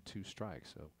balls and 2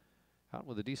 strikes. So Houghton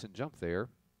with a decent jump there.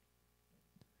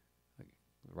 The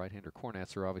right-hander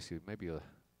Kornatzer obviously maybe a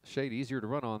shade easier to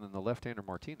run on than the left-hander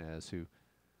Martinez, who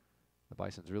the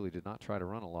Bisons really did not try to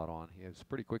run a lot on. He was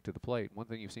pretty quick to the plate. One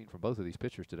thing you've seen from both of these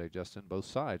pitchers today, Justin, both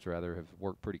sides rather, have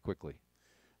worked pretty quickly.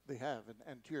 They have,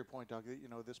 and to your point, Doug, you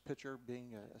know, this pitcher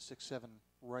being a 6'7"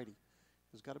 righty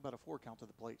has got about a 4 count to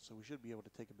the plate, so we should be able to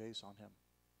take a base on him.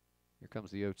 Here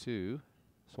comes the 0-2.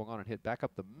 Swung on and hit back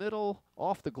up the middle,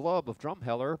 off the glove of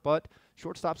Drumheller, but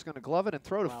shortstop's going to glove it and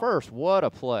throw to first. What a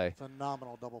play.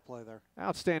 Phenomenal double play there.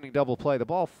 Outstanding double play. The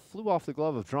ball flew off the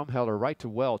glove of Drumheller right to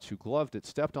Welch, who gloved it,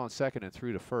 stepped on second, and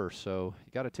threw to first. So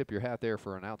you got to tip your hat there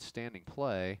for an outstanding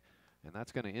play, and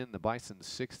that's going to end the Bison's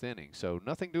 6th inning. So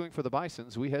nothing doing for the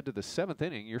Bisons. We head to the 7th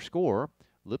inning. Your score,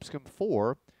 Lipscomb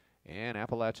 4 and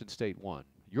Appalachian State 1.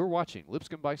 You're watching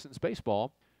Lipscomb Bisons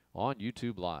Baseball on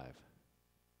YouTube Live.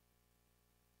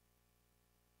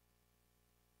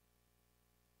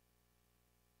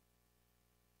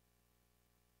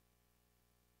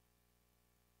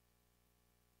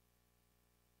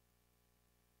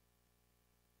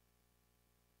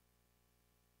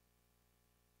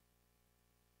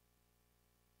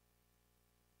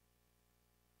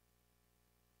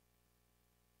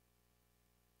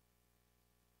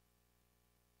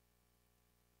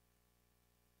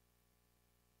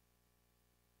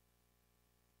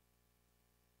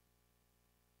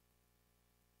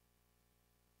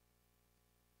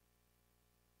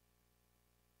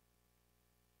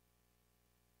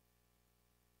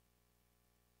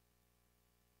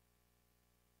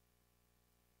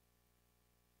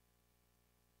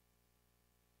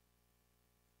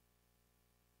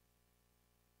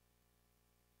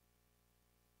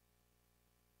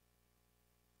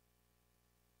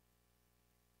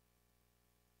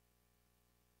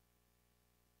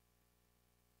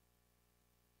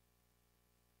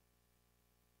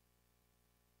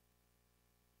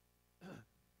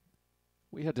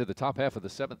 We head to the top half of the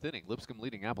 7th inning. Lipscomb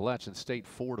leading Appalachian State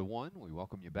 4-1. We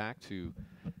welcome you back to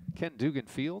Ken Dugan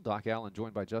Field. Doc Allen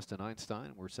joined by Justin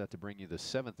Einstein. We're set to bring you the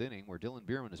 7th inning where Dylan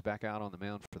Bierman is back out on the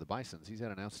mound for the Bisons. He's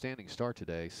had an outstanding start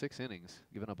today. 6 innings,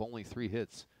 given up only 3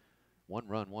 hits. 1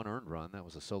 run, 1 earned run. That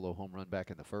was a solo home run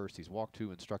back in the first. He's walked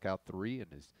 2 and struck out 3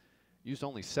 and has used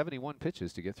only 71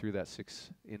 pitches to get through that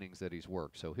 6 innings that he's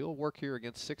worked. So he'll work here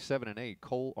against 6, 7, and 8,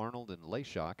 Cole, Arnold, and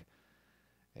Layshock,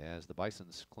 as the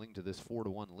Bisons cling to this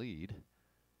 4-1 lead.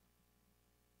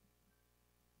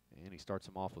 And he starts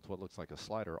him off with what looks like a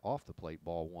slider off the plate,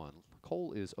 ball 1.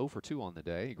 Cole is 0 for 2 on the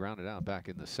day. He grounded out back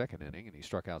in the 2nd inning, and he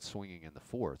struck out swinging in the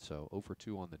 4th. So 0 for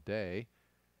 2 on the day.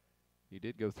 He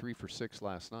did go 3 for 6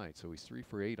 last night, so he's 3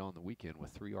 for 8 on the weekend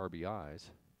with 3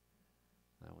 RBIs.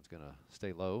 That one's going to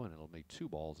stay low, and it'll make 2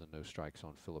 balls and no strikes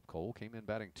on Philip Cole. Came in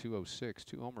batting .206,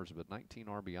 2 homers, but 19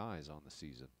 RBIs on the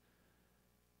season.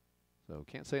 So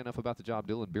can't say enough about the job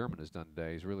Dylan Bierman has done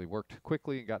today. He's really worked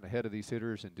quickly and gotten ahead of these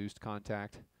hitters, induced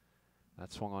contact.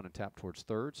 That swung on and tapped towards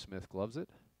third. Smith gloves it.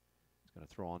 He's going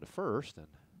to throw on to first, and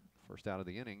first out of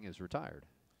the inning is retired.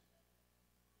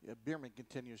 Yeah, Bierman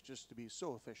continues just to be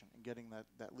so efficient in getting that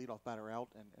leadoff batter out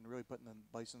and really putting the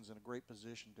Bisons in a great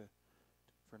position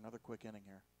for another quick inning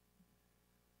here.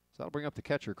 So that'll bring up the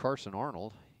catcher, Carson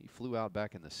Arnold. He flew out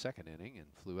back in the 2nd inning and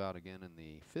flew out again in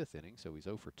the 5th inning, so he's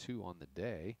 0 for 2 on the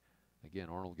day. Again,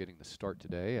 Arnold getting the start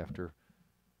today after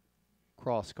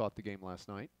Cross caught the game last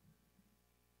night.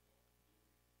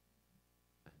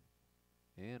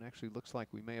 And actually looks like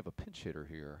we may have a pinch hitter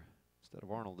here. Instead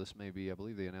of Arnold, this may be, I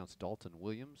believe they announced Dalton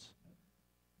Williams.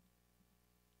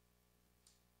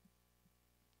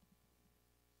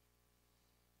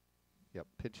 Yep,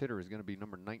 pinch hitter is going to be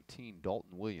number 19,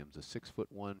 Dalton Williams, a 6'1",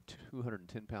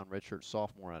 210-pound redshirt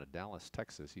sophomore out of Dallas,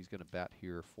 Texas. He's going to bat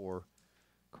here for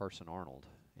Carson Arnold.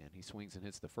 And he swings and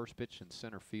hits the first pitch in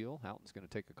center field. Houghton's going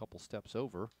to take a couple steps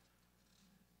over.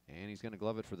 And he's going to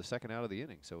glove it for the 2nd out of the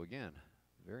inning. So again,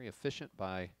 very efficient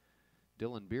by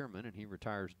Dylan Bierman, and he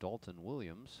retires Dalton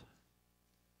Williams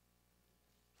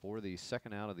for the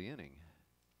 2nd out of the inning.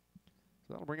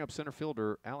 So that'll bring up center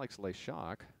fielder Alex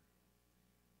Layshock.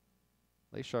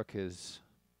 Layshock is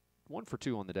 1 for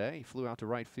 2 on the day. He flew out to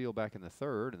right field back in the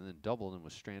 3rd and then doubled and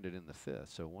was stranded in the 5th.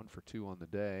 So 1 for 2 on the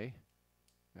day.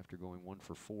 After going 1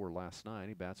 for 4 last night,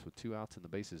 he bats with 2 outs and the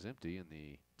bases empty in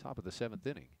the top of the 7th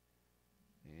inning.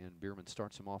 And Bierman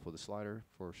starts him off with a slider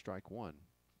for strike 1.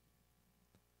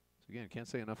 So again, can't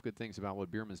say enough good things about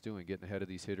what Bierman's doing, getting ahead of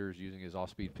these hitters, using his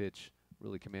off-speed pitch,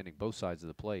 really commanding both sides of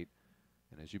the plate.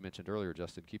 And as you mentioned earlier,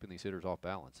 Justin, keeping these hitters off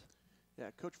balance.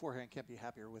 Yeah, Coach Forehand can't be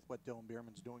happier with what Dylan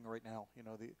Bierman's doing right now. You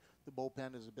know, the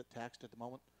bullpen is a bit taxed at the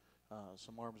moment.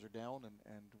 Some arms are down,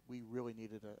 and we really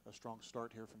needed a strong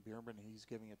start here from Bierman, and he's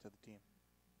giving it to the team.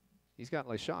 He's got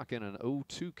Layshock in an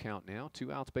 0-2 count now.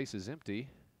 2 outs, bases empty.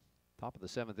 Top of the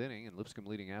 7th inning, and Lipscomb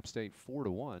leading App State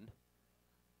 4-1.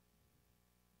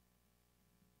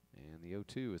 And the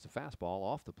 0-2 is a fastball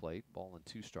off the plate, ball and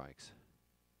 2 strikes.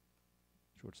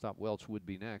 Shortstop Welch would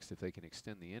be next if they can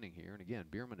extend the inning here. And again,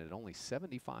 Bierman at only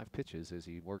 75 pitches as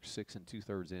he works 6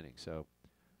 2/3 innings. So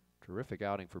terrific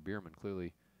outing for Bierman.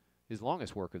 Clearly his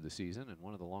longest work of the season and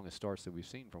one of the longest starts that we've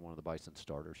seen from one of the Bison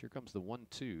starters. Here comes the 1-2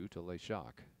 to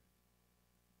Leshock.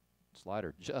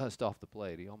 Slider just off the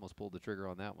plate. He almost pulled the trigger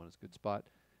on that one. It's a good spot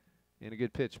and a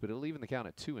good pitch, but it'll even the count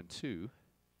at 2-2.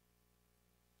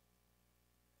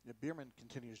 Yeah, Bierman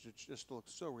continues to just look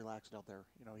so relaxed out there.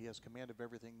 You know, he has command of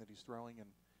everything that he's throwing and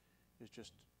is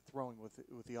just throwing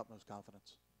with the utmost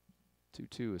confidence.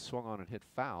 2-2 is swung on and hit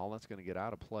foul. That's going to get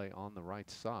out of play on the right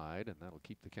side, and that'll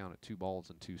keep the count at 2 balls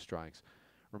and 2 strikes.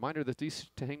 Reminder that these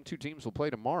two teams will play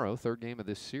tomorrow, third game of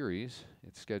this series.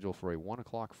 It's scheduled for a 1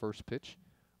 o'clock first pitch.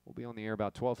 We'll be on the air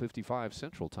about 12:55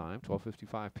 Central Time,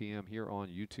 12:55 p.m. here on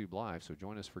YouTube Live, so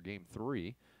join us for Game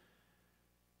 3.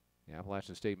 The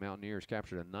Appalachian State Mountaineers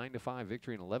captured a 9-5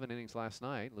 victory in 11 innings last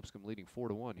night. Lipscomb leading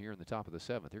 4-1 here in the top of the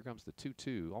 7th. Here comes the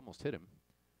 2-2, almost hit him.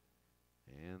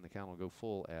 And the count will go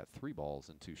full at 3 balls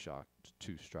and 2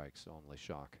 strikes on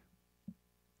Leshock.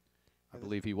 I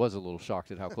believe he was a little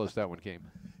shocked at how close that one came.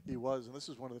 He was, and this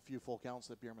is one of the few full counts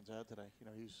that Bierman's had today. You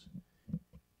know, he's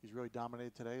really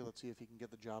dominated today. Let's see if he can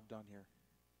get the job done here.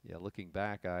 Yeah, looking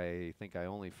back, I think I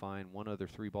only find one other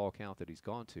 3-ball count that he's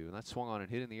gone to, and that's swung on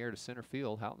and hit in the air to center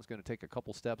field. Houghton's going to take a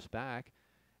couple steps back,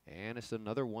 and it's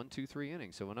another 1-2-3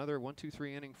 inning. So another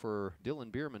 1-2-3 inning for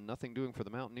Dylan Bierman. Nothing doing for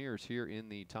the Mountaineers here in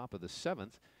the top of the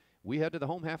 7th. We head to the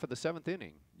home half of the 7th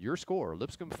inning. Your score,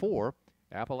 Lipscomb 4,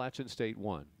 Appalachian State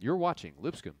 1. You're watching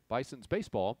Lipscomb Bison's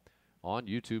Baseball on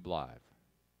YouTube Live.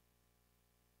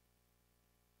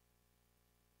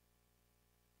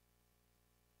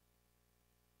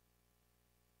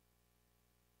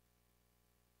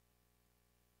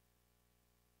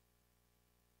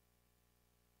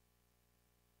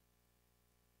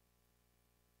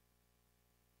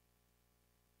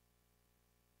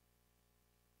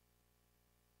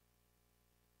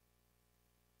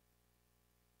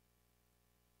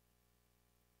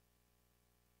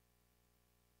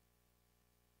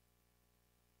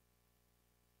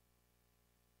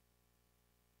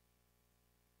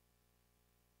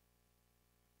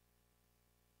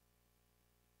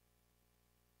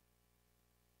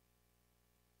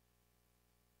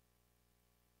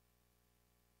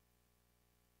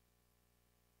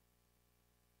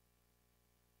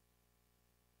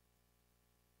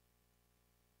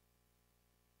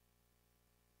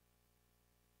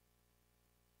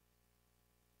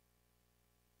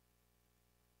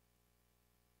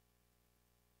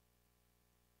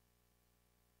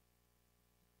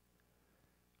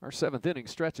 Our 7th inning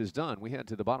stretch is done. We head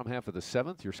to the bottom half of the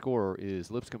 7th. Your score is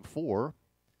Lipscomb 4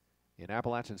 and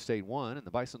Appalachian State 1. And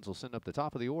the Bisons will send up the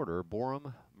top of the order,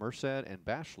 Borum, Merced, and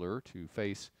Bachelor to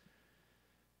face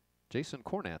Jason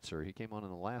Kornatzer. He came on in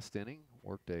the last inning,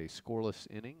 worked a scoreless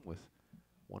inning with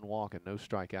 1 walk and no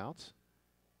strikeouts.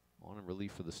 On in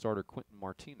relief for the starter, Quentin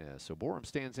Martinez. So Borum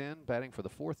stands in, batting for the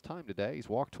 4th time today. He's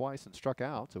walked twice and struck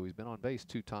out, so he's been on base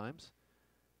 2 times.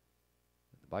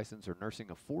 Bisons are nursing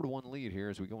a 4-1 lead here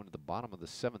as we go into the bottom of the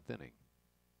 7th inning.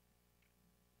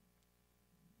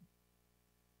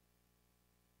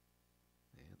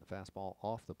 And the fastball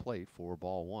off the plate for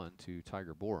ball 1 to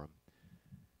Tiger Borum.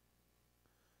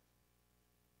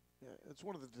 Yeah, it's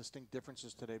one of the distinct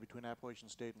differences today between Appalachian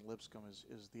State and Lipscomb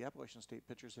is the Appalachian State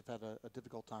pitchers have had a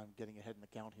difficult time getting ahead in the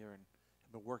count here and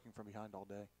have been working from behind all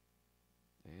day.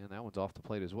 And that one's off the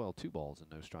plate as well. 2 balls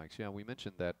and no strikes. Yeah, we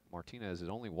mentioned that Martinez has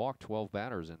only walked 12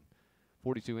 batters in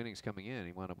 42 innings coming in.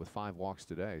 He wound up with 5 walks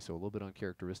today, so a little bit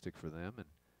uncharacteristic for them. And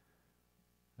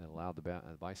that allowed the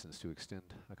Bisons to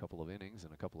extend a couple of innings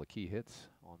and a couple of key hits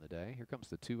on the day. Here comes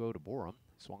the 2-0 to Borum.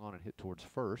 Swung on and hit towards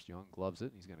first. Young gloves it,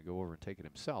 and he's going to go over and take it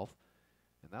himself.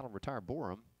 And that'll retire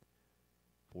Borum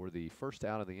for the first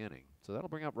out of the inning. So that'll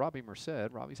bring up Robbie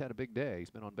Merced. Robbie's had a big day. He's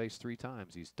been on base 3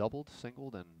 times. He's doubled,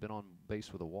 singled, and been on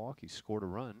base with a walk. He's scored a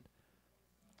run.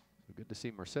 So good to see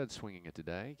Merced swinging it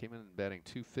today. Came in batting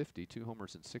 .250, 2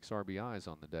 homers and 6 RBIs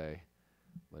on the day.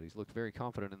 But he's looked very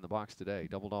confident in the box today.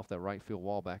 Doubled off that right field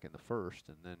wall back in the 1st,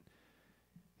 and then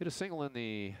hit a single in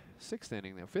the 6th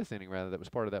inning, the 5th inning rather, that was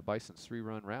part of that Bison's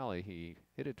 3-run rally. He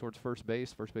hit it towards first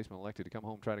base. First baseman elected to come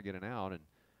home, try to get an out, and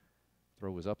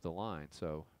throw was up the line.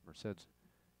 So Merced's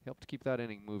helped to keep that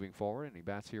inning moving forward, and he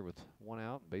bats here with 1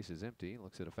 out, bases empty.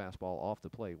 Looks at a fastball off the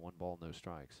plate, 1 ball, no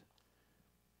strikes.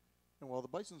 And while the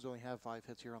Bisons only have 5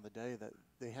 hits here on the day, that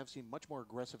they have seemed much more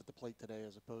aggressive at the plate today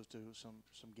as opposed to some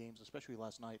games, especially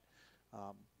last night.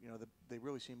 You know, they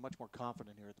really seem much more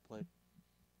confident here at the plate.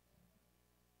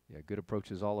 Yeah, good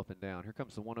approaches all up and down. Here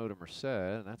comes the 1-0 to Merced,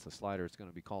 and that's a slider. It's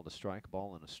going to be called a strike.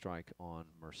 Ball and a strike on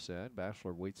Merced.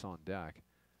 Bachelor waits on deck.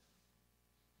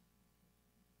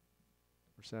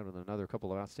 Merced with another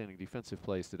couple of outstanding defensive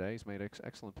plays today. He's made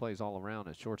excellent plays all around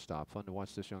at shortstop. Fun to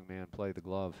watch this young man play the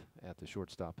glove at the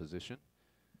shortstop position.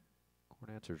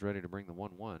 Kornanzer's ready to bring the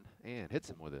 1-1 and hits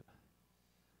him with it.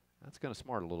 That's going to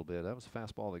smart a little bit. That was a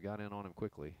fastball that got in on him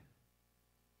quickly.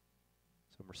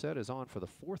 So Merced is on for the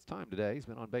 4th time today. He's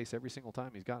been on base every single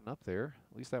time he's gotten up there.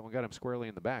 At least that one got him squarely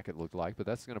in the back, it looked like, but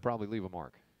that's going to probably leave a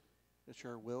mark. It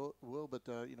sure will, but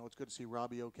you know, it's good to see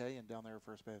Robbie okay and down there at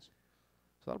first base.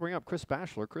 So that'll bring up Chris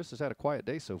Bachelor. Chris has had a quiet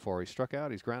day so far. He struck out,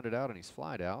 he's grounded out, and he's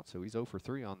flied out, so he's 0 for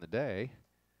 3 on the day.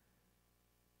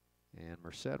 And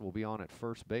Merced will be on at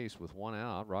first base with 1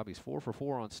 out. Robbie's 4 for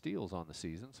 4 on steals on the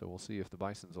season, so we'll see if the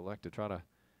Bisons elect to try to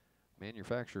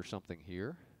manufacture something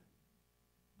here.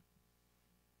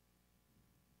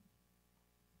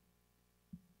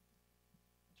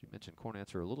 As you mentioned,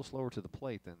 Kornanzer a little slower to the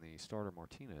plate than the starter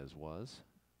Martinez was.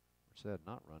 Merced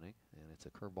not running, and it's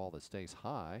a curveball that stays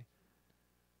high.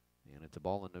 And it's a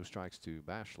ball and no strikes to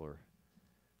Bachelor.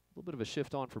 A little bit of a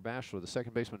shift on for Bachelor. The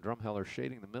second baseman, Drumheller,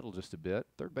 shading the middle just a bit.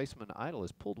 Third baseman, Idle,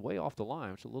 is pulled way off the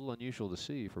line, which is a little unusual to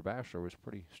see for Bachelor. Was a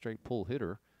pretty straight pull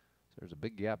hitter. So there's a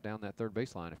big gap down that third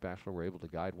baseline if Bachelor were able to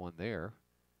guide one there.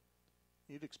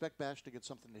 You'd expect Bash to get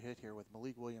something to hit here with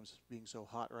Malik Williams being so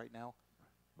hot right now.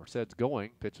 Merced's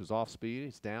going. Pitch was off speed.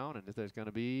 It's down, and there's going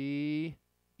to be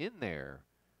in there.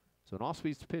 So an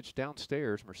off-speed pitch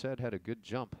downstairs. Merced had a good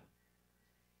jump.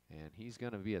 And he's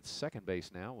going to be at second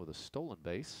base now with a stolen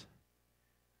base.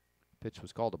 Pitch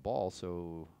was called a ball,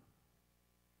 so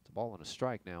it's a ball and a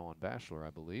strike now on Bachelor,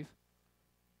 I believe.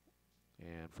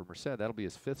 And for Merced, that'll be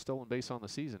his 5th stolen base on the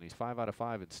season. He's 5 out of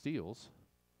 5 in steals.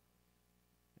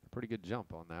 A pretty good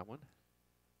jump on that one.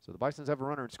 So the Bisons have a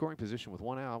runner in scoring position with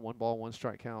 1 out, 1 ball, 1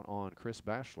 strike count on Chris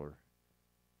Bachelor.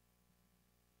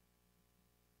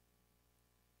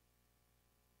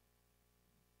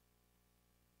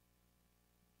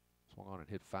 Swung on and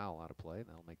hit foul out of play.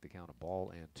 That'll make the count a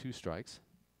ball and 2 strikes.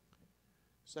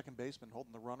 Second baseman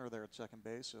holding the runner there at second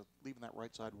base, so leaving that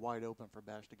right side wide open for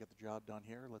Bash to get the job done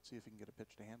here. Let's see if he can get a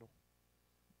pitch to handle.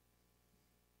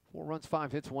 4 runs,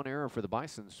 5 hits, 1 error for the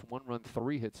Bisons. 1 run,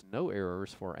 3 hits, no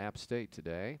errors for App State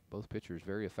today. Both pitchers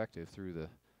very effective through the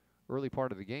early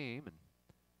part of the game. And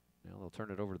now they'll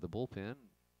turn it over to the bullpen.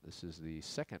 This is the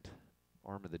second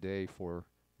arm of the day for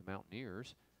the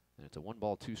Mountaineers. And it's a 1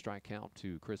 ball, 2 strike count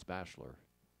to Chris Bachelor.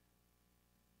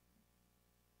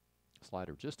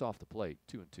 Slider just off the plate,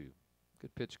 2-2.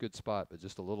 Good pitch, good spot, but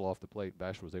just a little off the plate.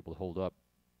 Bachelor was able to hold up.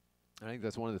 I think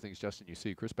that's one of the things, Justin, you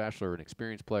see. Chris Bachelor, an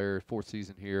experienced player, 4th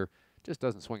season here, just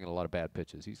doesn't swing at a lot of bad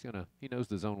pitches. He knows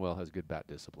the zone well, has good bat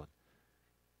discipline.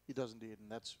 He does indeed, and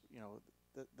that's, you know,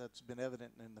 that's been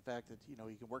evident in the fact that, you know,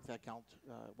 he can work that count,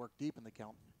 work deep in the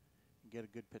count, and get a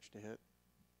good pitch to hit.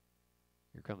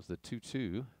 Here comes the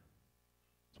 2-2.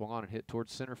 Swung on and hit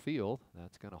towards center field.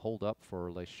 That's going to hold up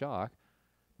for LeShock.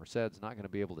 Merced's not going to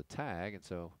be able to tag, and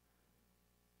so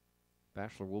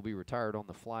Bachelor will be retired on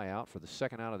the fly out for the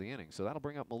 2nd out of the inning. So that'll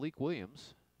bring up Malik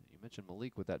Williams. You mentioned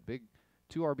Malik with that big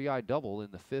 2 RBI double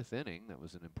in the 5th inning. That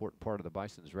was an important part of the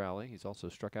Bison's rally. He's also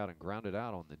struck out and grounded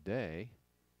out on the day.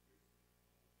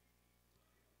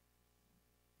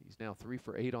 He's now 3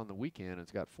 for 8 on the weekend.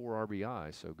 It's got 4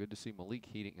 RBIs, so good to see Malik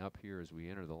heating up here as we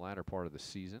enter the latter part of the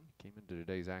season. Came into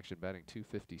today's action batting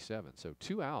 .257. So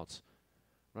 2 outs.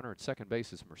 Runner at second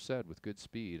base is Merced with good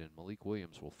speed, and Malik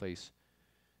Williams will face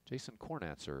Jason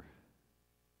Kornanzer,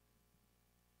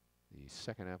 the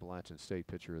 2nd Appalachian State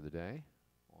pitcher of the day.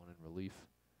 On in relief,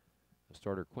 the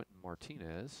starter Quentin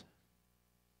Martinez.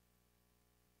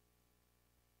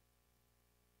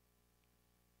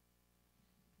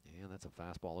 And that's a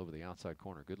fastball over the outside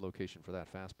corner. Good location for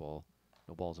that fastball.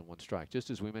 No balls and 1 strike. Just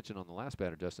as we mentioned on the last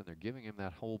batter, Justin, they're giving him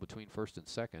that hole between first and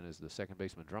second as the second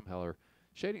baseman Drumheller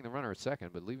shading the runner at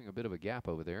second, but leaving a bit of a gap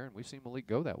over there. And we've seen Malik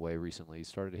go that way recently. He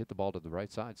started to hit the ball to the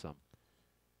right side some.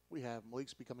 We have.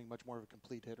 Malik's becoming much more of a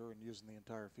complete hitter and using the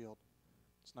entire field.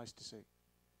 It's nice to see.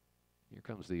 Here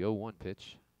comes the 0-1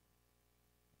 pitch.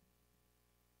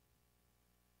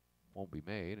 Won't be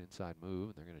made. Inside move,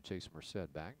 and they're going to chase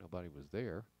Merced back. Nobody was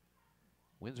there.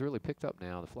 Wind's really picked up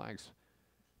now. The flag's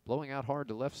blowing out hard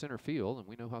to left center field, and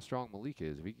we know how strong Malik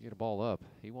is. If he can get a ball up,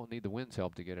 he won't need the wind's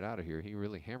help to get it out of here. He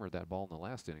really hammered that ball in the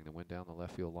last inning that went down the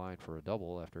left field line for a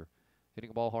double after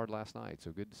hitting a ball hard last night. So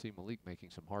good to see Malik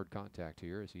making some hard contact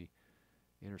here as he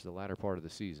enters the latter part of the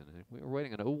season. And we were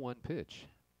waiting an 0-1 pitch.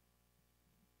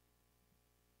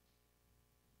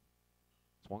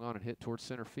 Swung on and hit towards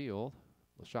center field.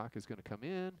 LeShock is going to come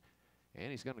in,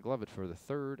 and he's going to glove it for the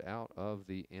 3rd out of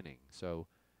the inning. So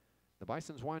the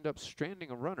Bisons wind up stranding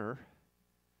a runner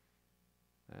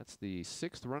That's the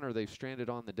 6th runner they've stranded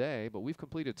on the day, but we've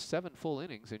completed 7 full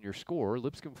innings, and your score,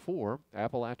 Lipscomb 4,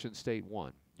 Appalachian State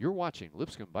 1. You're watching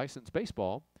Lipscomb Bison's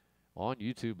Baseball on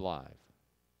YouTube Live.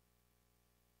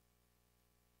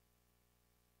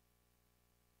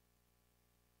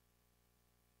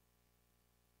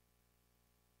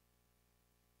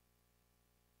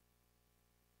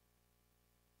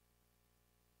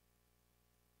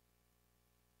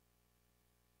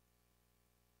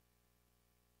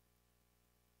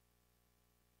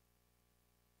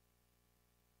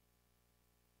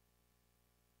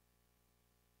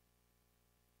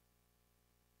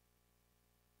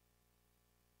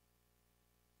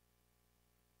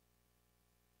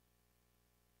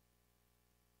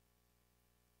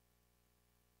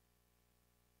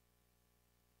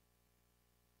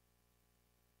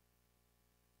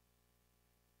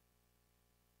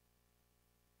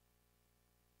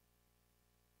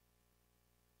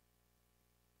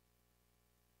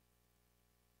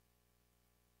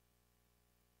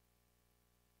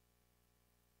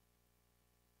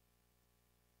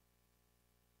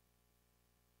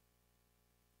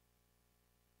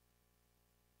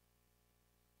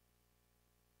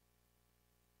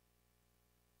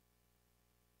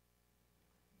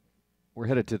 We're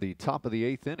headed to the top of the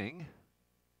 8th inning.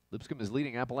 Lipscomb is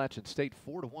leading Appalachian State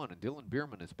 4-1, and Dylan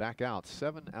Bierman is back out.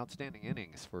 7 outstanding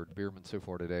innings for Bierman so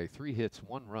far today. 3 hits,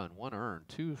 1 run, 1 earned,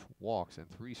 2 walks,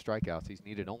 and 3 strikeouts. He's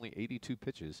needed only 82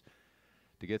 pitches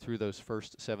to get through those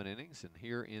first 7 innings. And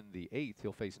here in the 8th,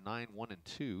 he'll face 9, 1, and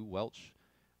 2, Welch,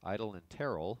 Idle, and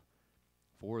Terrell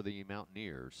for the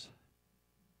Mountaineers.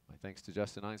 My thanks to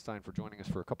Justin Einstein for joining us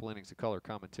for a couple innings of color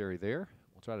commentary there.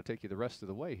 We'll try to take you the rest of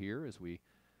the way here as we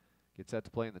get set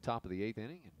to play in the top of the 8th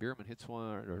inning. And Bierman hits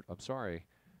one, or I'm sorry,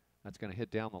 that's going to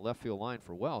hit down the left field line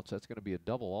for Welch. That's going to be a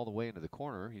double all the way into the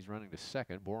corner. He's running to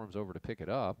second. Borum's over to pick it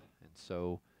up. And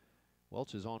so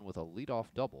Welch is on with a leadoff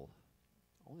double.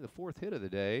 Only the 4th hit of the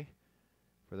day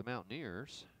for the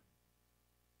Mountaineers.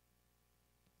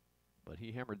 But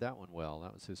he hammered that one well.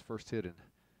 That was his first hit in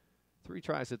 3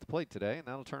 tries at the plate today. And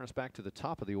that'll turn us back to the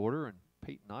top of the order. And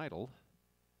Peyton Idle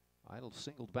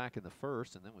singled back in the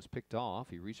 1st and then was picked off.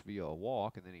 He reached via a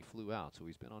walk and then he flew out. So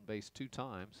he's been on base 2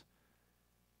 times.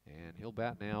 And he'll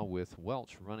bat now with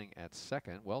Welch running at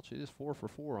second. Welch is 4 for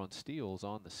 4 on steals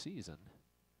on the season.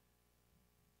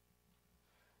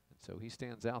 And so he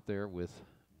stands out there with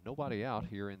nobody out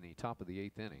here in the top of the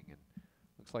 8th inning. And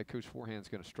looks like Coach Forehand's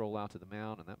going to stroll out to the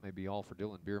mound, and that may be all for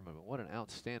Dylan Bierman. But what an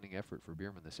outstanding effort for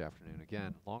Bierman this afternoon.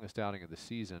 Again, longest outing of the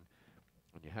season.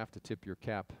 And you have to tip your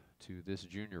cap to this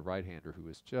junior right-hander who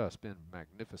has just been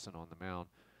magnificent on the mound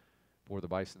for the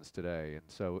Bisons today. And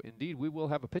so, indeed, we will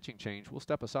have a pitching change. We'll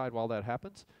step aside while that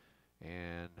happens,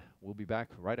 and we'll be back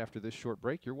right after this short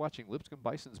break. You're watching Lipscomb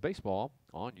Bisons Baseball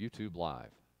on YouTube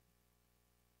Live.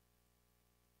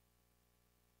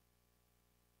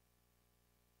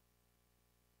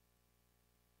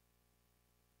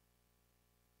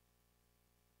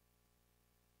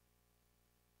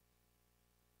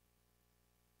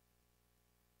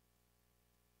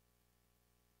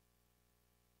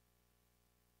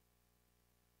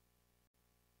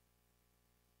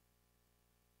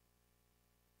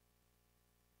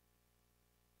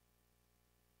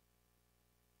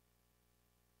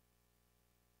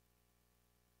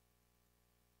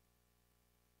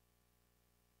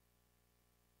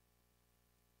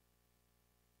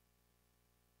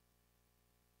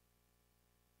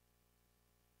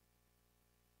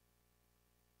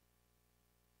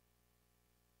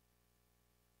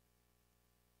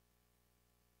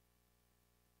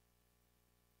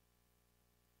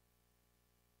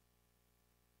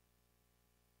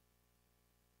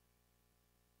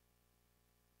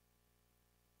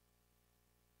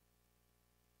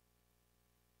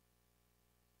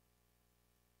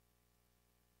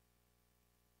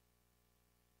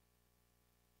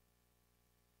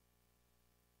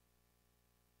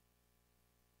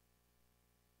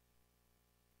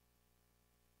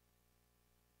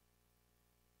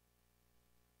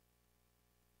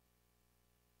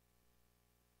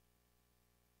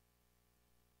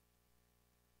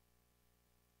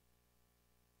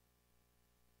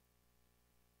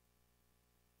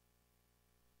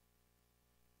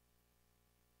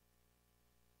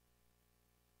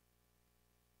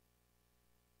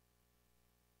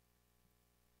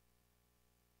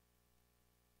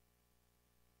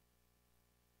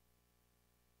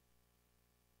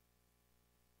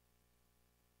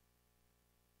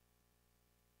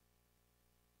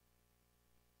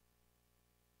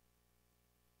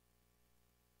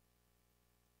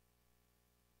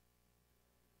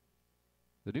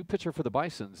 The new pitcher for the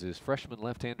Bisons is freshman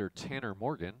left-hander Tanner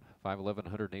Morgan, 5'11",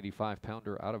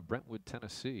 185-pounder out of Brentwood,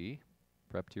 Tennessee.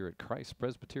 Prepped here at Christ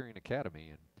Presbyterian Academy.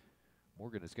 And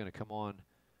Morgan is going to come on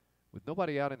with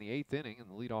nobody out in the 8th inning and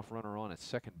the leadoff runner on at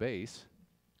second base.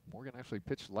 Morgan actually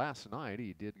pitched last night.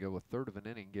 He did go a third of an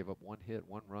inning, gave up 1 hit,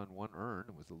 1 run, 1 earned,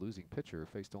 and was the losing pitcher.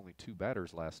 Faced only 2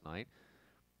 batters last night.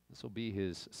 This will be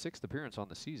his 6th appearance on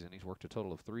the season. He's worked a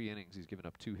total of 3 innings. He's given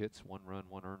up 2 hits, 1 run,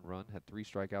 1 earned run, had 3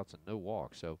 strikeouts and no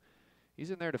walks. So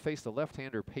he's in there to face the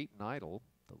left-hander Peyton Idle,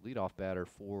 the leadoff batter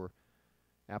for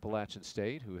Appalachian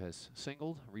State, who has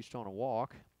singled, reached on a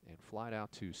walk, and flied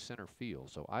out to center field.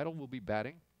 So Idle will be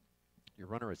batting. Your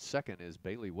runner at second is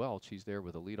Bailey Welch. He's there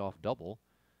with a leadoff double.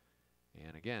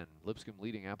 And again, Lipscomb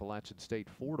leading Appalachian State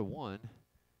 4-1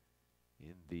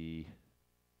 in the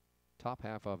top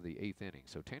half of the 8th inning.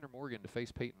 So Tanner Morgan to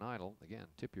face Peyton Idle. Again,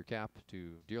 tip your cap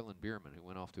to Dearland Bierman, who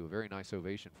went off to a very nice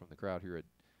ovation from the crowd here at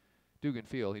Dugan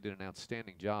Field. He did an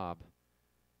outstanding job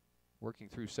working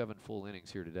through 7 full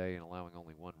innings here today and allowing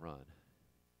only 1 run.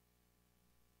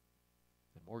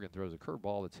 And Morgan throws a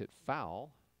curveball that's hit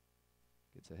foul.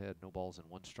 Gets ahead, no balls and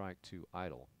 1 strike to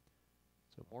Idle.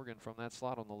 So Morgan from that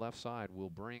slot on the left side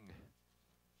will bring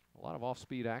a lot of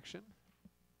off-speed action.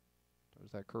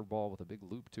 Throws that curveball with a big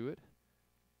loop to it.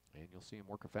 And you'll see him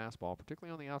work a fastball,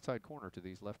 particularly on the outside corner to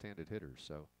these left-handed hitters.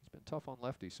 So he's been tough on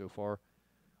lefties so far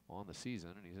on the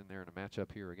season, and he's in there in a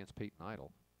matchup here against Peyton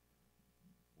Idle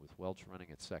with Welch running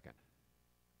at second.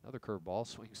 Another curveball,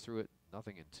 swings through it,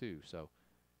 nothing in 2. So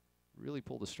really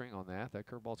pulled the string on that. That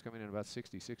curveball's coming in about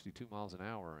 60, 62 miles an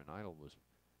hour, and Idle was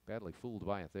badly fooled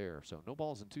by it there. So no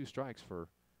balls and 2 strikes for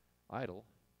Idle.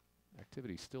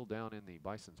 Activity still down in the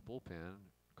Bison's bullpen.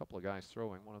 A couple of guys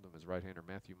throwing. One of them is right-hander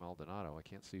Matthew Maldonado. I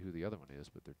can't see who the other one is,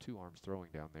 but they're 2 arms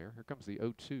throwing down there. Here comes the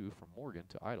 0-2 from Morgan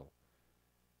to Idle.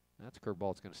 That's a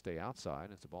curveball that's going to stay outside.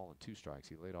 It's a ball and 2 strikes.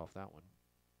 He laid off that one.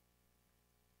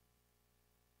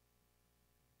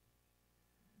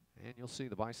 And you'll see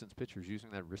the Bison's pitchers using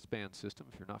that wristband system.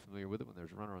 If you're not familiar with it, when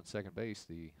there's a runner on second base,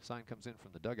 the sign comes in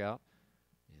from the dugout,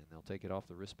 and they'll take it off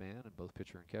the wristband, and both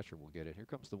pitcher and catcher will get it. Here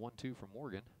comes the 1-2 from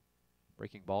Morgan.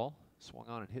 Breaking ball, swung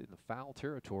on and hit in the foul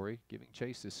territory. Giving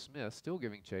chase is Smith, still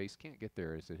giving chase. Can't get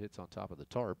there as it hits on top of the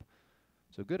tarp.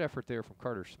 So good effort there from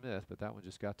Carter Smith, but that one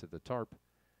just got to the tarp.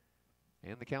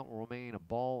 And the count will remain a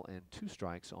ball and 2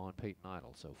 strikes on Peyton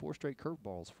Idle. So 4 straight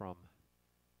curveballs from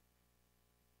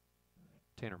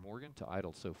Tanner Morgan to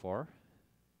Idle so far.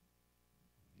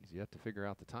 He's yet to figure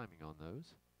out the timing on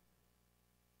those.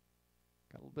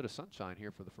 Got a little bit of sunshine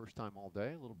here for the first time all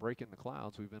day. A little break in the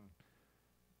clouds. We've been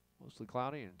mostly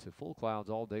cloudy and to full clouds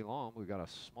all day long. We've got a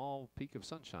small peak of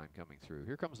sunshine coming through.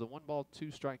 Here comes the 1-ball,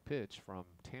 2-strike pitch from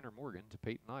Tanner Morgan to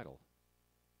Peyton Idle.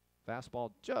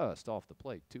 Fastball just off the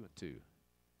plate, 2-2. Good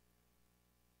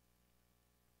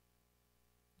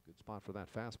spot for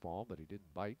that fastball, but he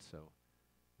didn't bite, so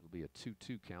it'll be a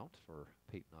 2-2 count for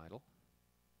Peyton Idle.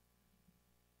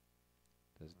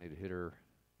 Designated hitter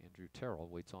Andrew Terrell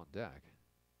waits on deck.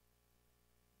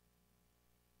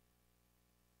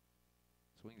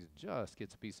 Swings and just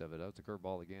gets a piece of it. That was a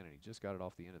curveball again, and he just got it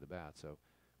off the end of the bat. So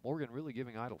Morgan really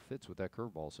giving Idle fits with that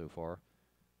curveball so far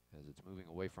as it's moving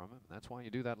away from him. And that's why you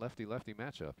do that lefty-lefty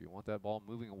matchup. You want that ball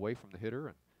moving away from the hitter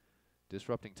and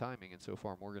disrupting timing, and so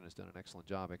far Morgan has done an excellent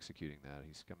job executing that.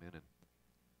 He's come in and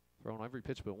thrown every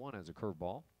pitch but one as a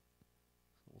curveball.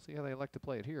 So we'll see how they elect to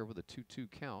play it here with a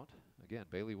 2-2 count. Again,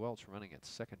 Bailey Welch running at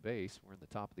second base. We're in the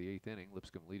top of the 8th inning.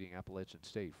 Lipscomb leading Appalachian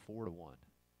State 4-1.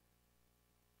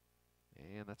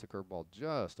 And that's a curveball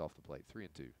just off the plate,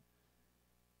 3-2.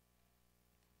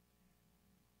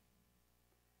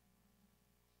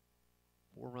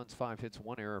 Four runs, 5 hits,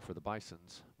 1 error for the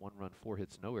Bisons. 1 run, 4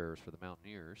 hits, no errors for the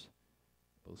Mountaineers.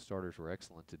 Both starters were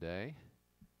excellent today.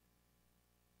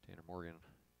 Tanner Morgan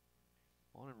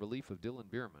on in relief of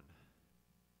Dylan Bierman.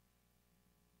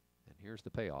 And here's the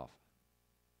payoff.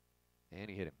 And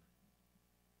he hit him.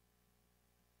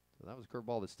 So that was a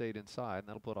curveball that stayed inside, and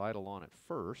that'll put Idle on at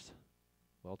first.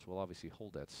 Welch will obviously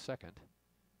hold at second.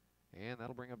 And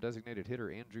that'll bring up designated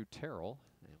hitter Andrew Terrell.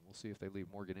 And we'll see if they leave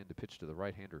Morgan in to pitch to the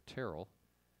right-hander Terrell.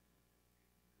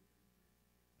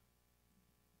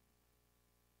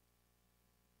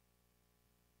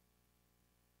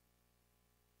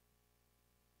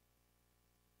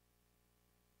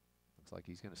 Looks like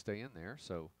he's going to stay in there.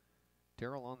 So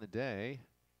Terrell on the day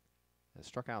has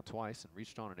struck out twice and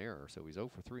reached on an error. So he's 0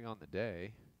 for 3 on the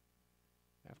day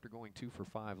after going 2 for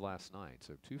 5 last night.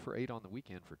 So 2 for 8 on the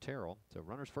weekend for Terrell. So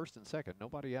runners first and second,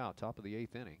 nobody out, top of the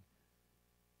 8th inning.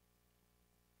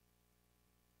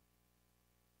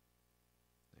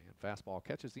 And fastball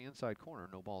catches the inside corner,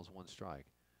 no balls, 1 strike.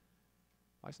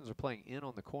 Bisons are playing in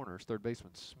on the corners. Third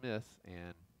baseman Smith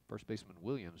and first baseman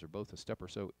Williams are both a step or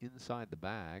so inside the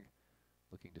bag,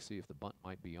 looking to see if the bunt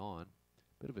might be on.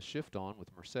 Bit of a shift on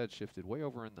with Merced shifted way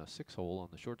over in the 6-hole on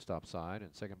the shortstop side,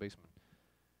 and second baseman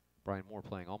Brian Moore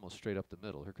playing almost straight up the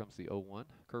middle. Here comes the 0-1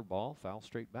 curveball, foul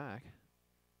straight back,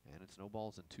 and it's no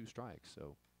balls and 2 strikes.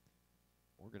 So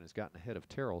Morgan has gotten ahead of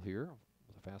Terrell here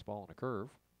with a fastball and a curve.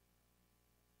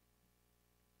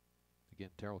 Again,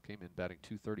 Terrell came in batting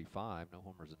 .235, no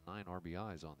homers and 9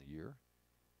 RBIs on the year.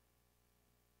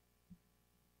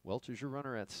 Welch is your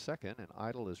runner at second, and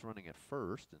Idle is running at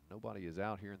first, and nobody is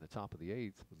out here in the top of the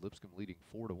 8th, with Lipscomb leading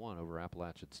 4-1 over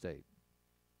Appalachian State.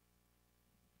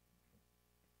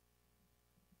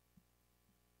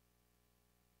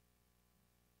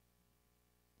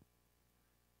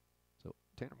 So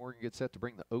Tanner Morgan gets set to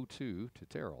bring the 0-2 to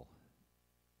Terrell.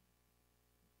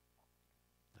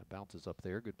 That bounces up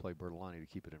there. Good play Bertolani to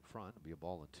keep it in front. It'll be a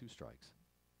ball and 2 strikes.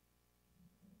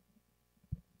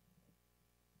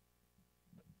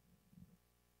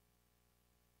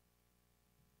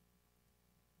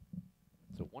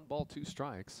 So 1 ball, 2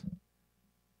 strikes.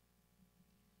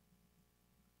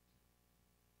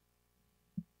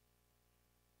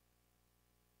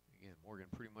 Again, Morgan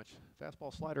pretty much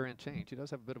fastball, slider, and change. He does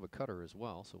have a bit of a cutter as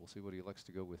well, so we'll see what he elects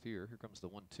to go with here. Here comes the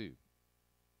 1-2.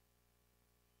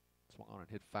 Swung on and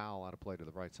hit foul out of play to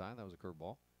the right side. That was a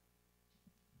curveball.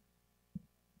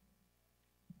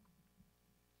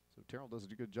 So Terrell does a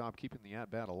good job keeping the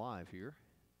at-bat alive here.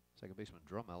 Second baseman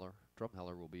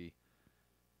Drumheller will be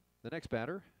the next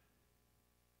batter,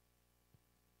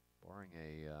 barring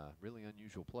a really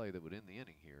unusual play that would end the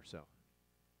inning here. So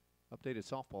updated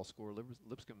softball score,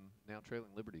 Lipscomb now trailing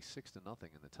Liberty 6-0 in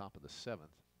the top of the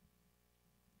 7th.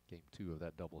 Game 2 of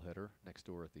that doubleheader next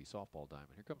door at the softball diamond.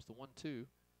 Here comes the 1-2.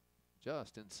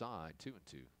 Just inside, 2-2,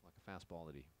 like a fastball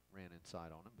that he ran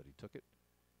inside on him, but he took it.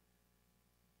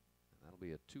 And that'll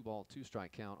be a 2 ball, 2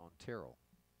 strike count on Terrell.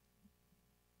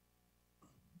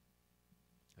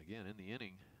 Again, in the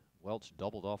inning, Welch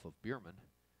doubled off of Bierman,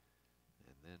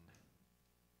 and then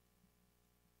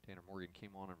Tanner Morgan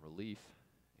came on in relief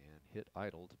and hit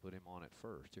Idle to put him on at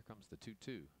first. Here comes the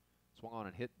 2-2. Swung on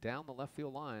and hit down the left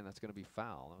field line. That's going to be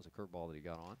foul. That was a curveball that he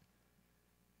got on.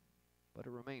 But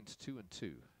it remains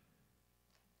 2-2.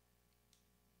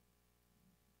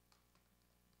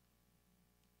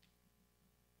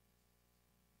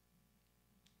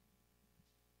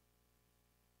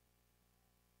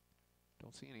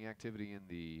 Don't see any activity in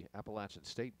the Appalachian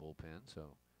State bullpen,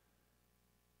 so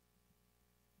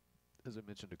as I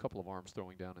mentioned, a couple of arms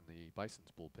throwing down in the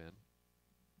Bison's bullpen.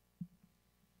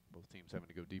 Both teams having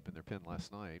to go deep in their pen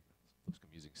last night.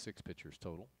 Lipscomb using 6 pitchers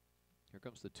total. Here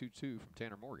comes the 2-2 from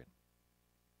Tanner Morgan.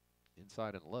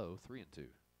 Inside and low, 3-2.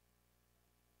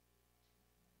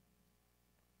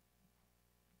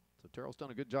 So Terrell's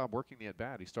done a good job working the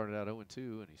at-bat. He started out 0-2,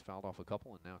 and he's fouled off a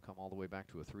couple and now come all the way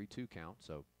back to a 3-2 count.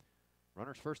 So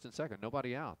runners first and second,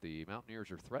 nobody out. The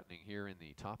Mountaineers are threatening here in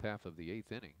the top half of the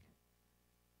 8th inning.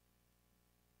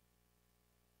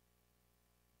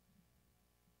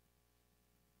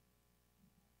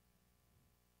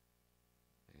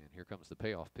 And here comes the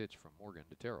payoff pitch from Morgan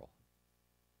to Terrell.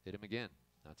 Hit him again.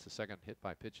 That's the second hit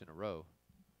by pitch in a row.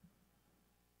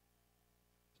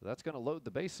 So that's going to load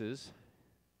the bases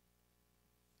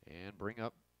and bring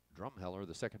up Drumheller,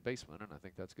 the second baseman, and I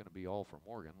think that's going to be all for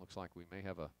Morgan. Looks like we may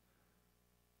have a...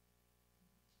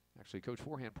 Actually, Coach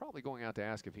Forehand probably going out to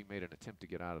ask if he made an attempt to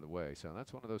get out of the way. So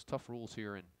that's one of those tough rules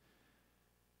here in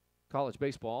college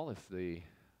baseball. If the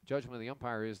judgment of the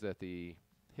umpire is that the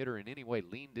hitter in any way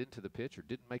leaned into the pitch or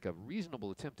didn't make a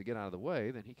reasonable attempt to get out of the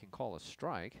way, then he can call a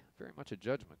strike. Very much a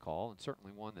judgment call, and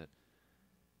certainly one that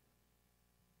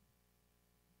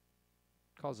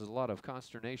causes a lot of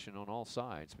consternation on all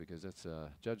sides, because it's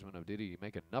a judgment of did he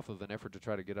make enough of an effort to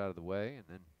try to get out of the way, and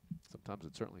then sometimes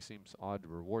it certainly seems odd to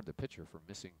reward the pitcher for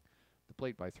missing the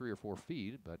plate by 3 or 4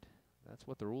 feet, but that's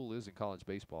what the rule is in college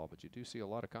baseball. But you do see a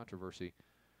lot of controversy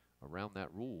around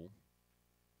that rule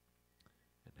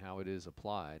and how it is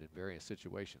applied in various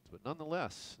situations. But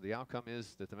nonetheless, the outcome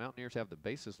is that the Mountaineers have the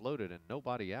bases loaded and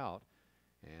nobody out,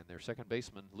 and their second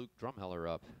baseman, Luke Drumheller,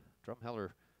 up.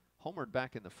 Drumheller homered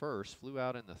back in the first, flew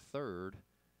out in the third,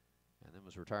 and then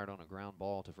was retired on a ground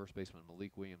ball to first baseman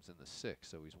Malik Williams in the 6th.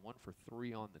 So he's 1 for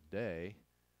 3 on the day.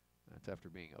 That's after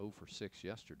being 0 for 6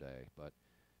 yesterday. But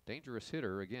dangerous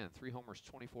hitter, again, 3 homers,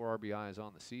 24 RBIs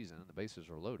on the season, and the bases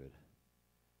are loaded.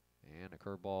 And a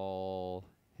curveball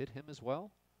hit him as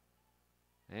well.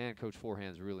 And Coach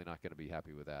Forehand's really not going to be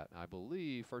happy with that. I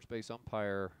believe first base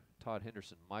umpire Todd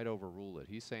Henderson might overrule it.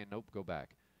 He's saying, nope, go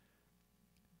back.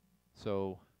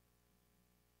 So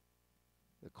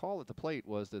The call at the plate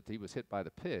was that he was hit by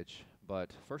the pitch,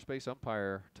 but first base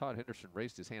umpire Todd Henderson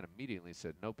raised his hand immediately and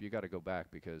said, nope, you got to go back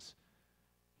because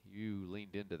you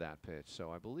leaned into that pitch.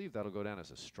 So I believe that'll go down as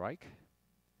a strike.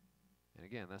 And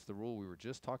again, that's the rule we were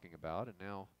just talking about. And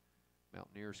now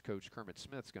Mountaineers coach Kermit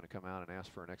Smith's going to come out and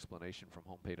ask for an explanation from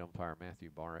home plate umpire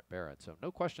Matthew Barrett. So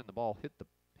no question the ball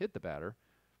hit the batter.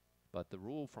 But the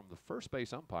rule from the first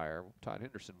base umpire, Todd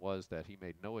Henderson, was that he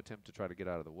made no attempt to try to get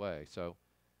out of the way. So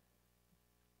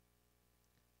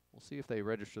we'll see if they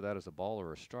register that as a ball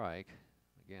or a strike.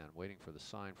 Again, waiting for the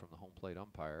sign from the home plate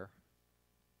umpire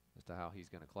as to how he's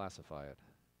going to classify it.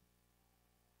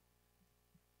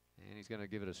 And he's going to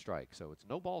give it a strike. So it's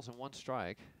no balls and one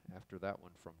strike after that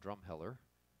one from Drumheller.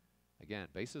 Again,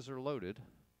 bases are loaded.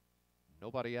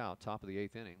 Nobody out, top of the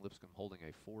 8th inning. Lipscomb holding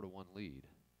a 4-1 lead.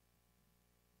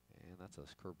 And that's a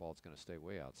curveball that's going to stay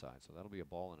way outside. So that'll be a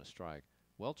ball and a strike.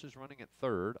 Welch is running at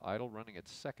third, Idle running at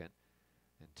second,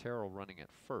 and Terrell running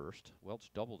at first. Welch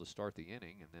doubled to start the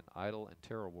inning, and then Idle and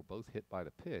Terrell were both hit by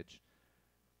the pitch.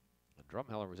 And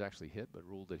Drumheller was actually hit, but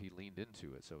ruled that he leaned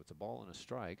into it. So it's a ball and a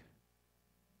strike.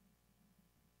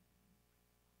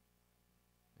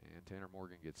 And Tanner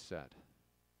Morgan gets set.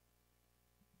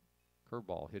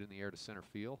 Curveball hit in the air to center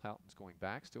field. Houghton's going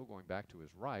back, still going back to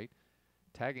his right.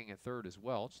 Tagging at third is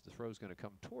Welch. The throw is going to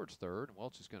come towards third, and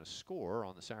Welch is going to score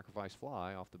on the sacrifice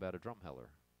fly off the bat of Drumheller.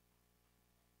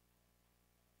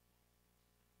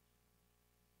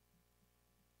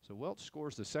 So Welch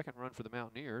scores the second run for the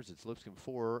Mountaineers. It's Lipscomb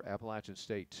 4, Appalachian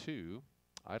State 2.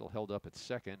 Idle held up at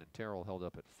second, and Terrell held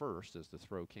up at first as the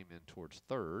throw came in towards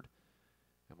third.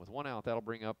 And with one out, that'll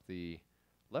bring up the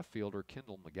left fielder,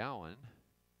 Kendall McGowan.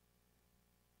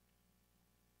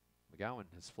 McGowan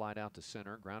has flied out to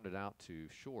center, grounded out to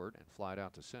short, and flied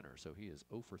out to center. So he is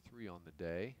 0 for 3 on the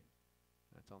day.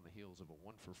 That's on the heels of a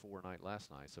 1 for 4 night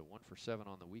last night. So 1 for 7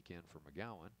 on the weekend for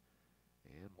McGowan.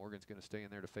 And Morgan's going to stay in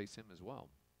there to face him as well.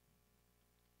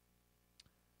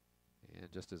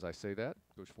 And just as I say that,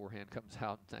 Coach Forehand comes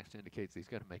out and actually indicates he's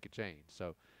going to make a change.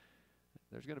 So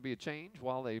there's going to be a change.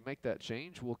 While they make that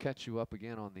change, we'll catch you up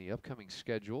again on the upcoming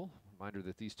schedule. Reminder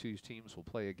that these two teams will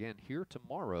play again here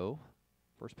tomorrow.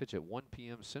 First pitch at 1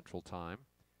 p.m. Central Time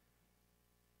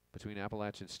between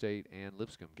Appalachian State and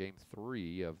Lipscomb, game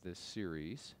 3 of this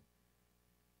series.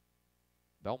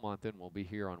 Belmont then will be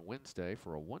here on Wednesday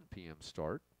for a 1 p.m.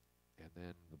 start. And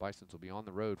then the Bisons will be on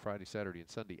the road Friday, Saturday, and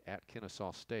Sunday at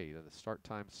Kennesaw State. The start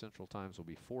times, Central Times, will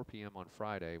be 4 p.m. on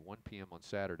Friday, 1 p.m. on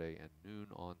Saturday, and noon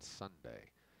on Sunday.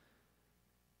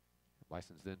 The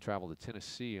Bisons then travel to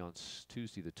Tennessee on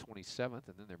Tuesday the 27th,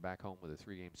 and then they're back home with a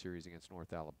 3-game series against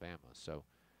North Alabama. So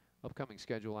upcoming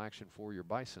schedule action for your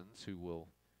Bisons, who will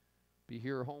be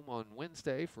here home on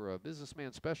Wednesday for a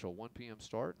businessman special, 1 p.m.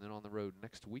 start, and then on the road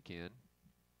next weekend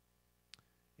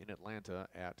in Atlanta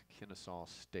at Kennesaw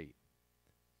State.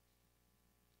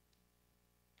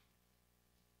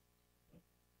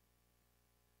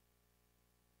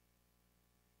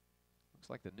 Looks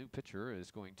like the new pitcher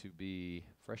is going to be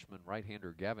freshman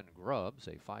right-hander Gavin Grubbs,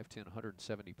 a 5'10",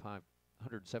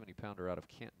 170-pounder out of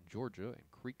Canton, Georgia, and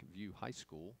Creekview High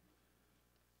School.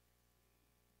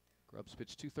 Grubbs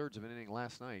pitched 2/3 of an inning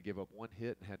last night. He gave up 1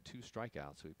 hit and had 2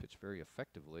 strikeouts, so he pitched very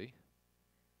effectively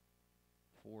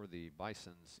for the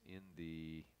Bisons in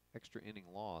the extra inning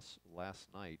loss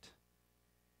last night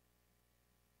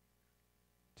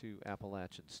to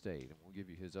Appalachian State. And we'll give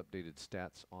you his updated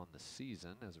stats on the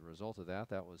season. As a result of that,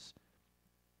 that was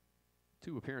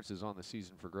 2 appearances on the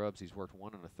season for Grubbs. He's worked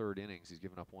 1 1/3 innings. He's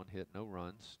given up 1 hit, no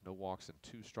runs, no walks, and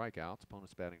 2 strikeouts.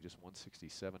 Opponents batting just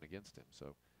 167 against him.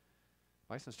 So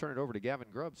Bison's turn it over to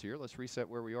Gavin Grubbs here. Let's reset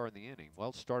where we are in the inning.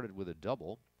 Welch started with a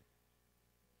double.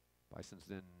 Bison's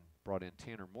then brought in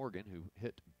Tanner Morgan, who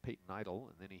hit Peyton Idle,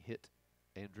 and then he hit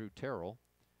Andrew Terrell.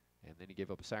 And then he gave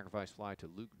up a sacrifice fly to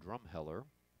Luke Drumheller.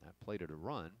 That plated a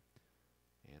run.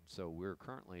 And so we're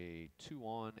currently 2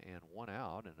 on and 1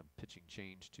 out, and a pitching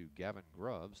change to Gavin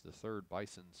Grubbs, the 3rd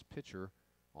Bison's pitcher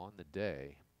on the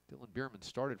day. Dylan Bierman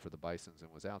started for the Bisons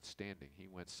and was outstanding. He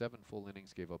went 7 full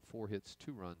innings, gave up 4 hits,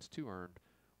 2 runs, 2 earned,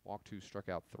 walked 2, struck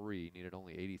out 3, needed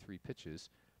only 83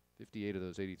 pitches. 58 of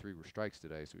those 83 were strikes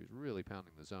today, so he's really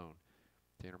pounding the zone.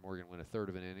 Tanner Morgan went 1/3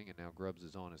 of an inning, and now Grubbs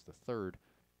is on as the 3rd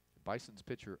Bison's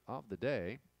pitcher of the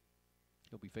day.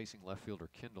 He'll be facing left fielder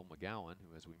Kendall McGowan,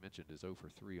 who, as we mentioned, is 0 for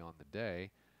 3 on the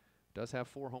day. Does have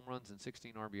 4 home runs and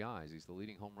 16 RBIs. He's the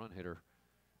leading home run hitter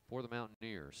for the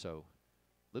Mountaineers. So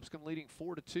Lipscomb leading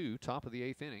 4-2, top of the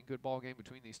 8th inning. Good ball game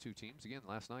between these two teams. Again,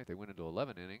 last night they went into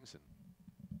 11 innings, and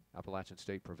Appalachian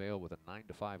State prevailed with a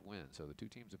 9-5 win. So the two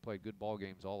teams have played good ball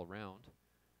games all around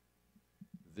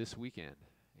this weekend.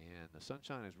 And the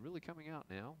sunshine is really coming out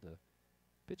now. The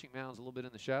pitching mound's a little bit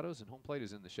in the shadows, and home plate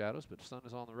is in the shadows, but the sun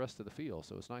is on the rest of the field,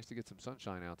 so it's nice to get some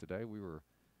sunshine out today. We were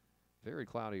very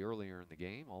cloudy earlier in the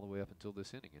game, all the way up until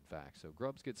this inning, in fact. So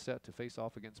Grubbs gets set to face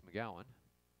off against McGowan.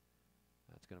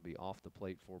 That's going to be off the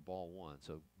plate for ball one.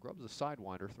 So Grubbs, a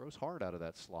sidewinder, throws hard out of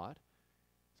that slot.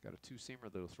 He's got a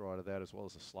two-seamer that will throw out of that, as well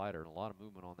as a slider, and a lot of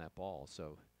movement on that ball.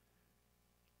 So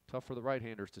tough for the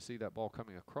right-handers to see that ball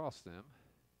coming across them.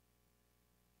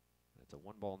 It's a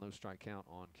one-ball, no-strike count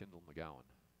on Kendall McGowan.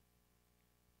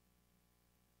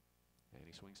 And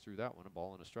he swings through that one, a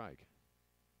ball and a strike.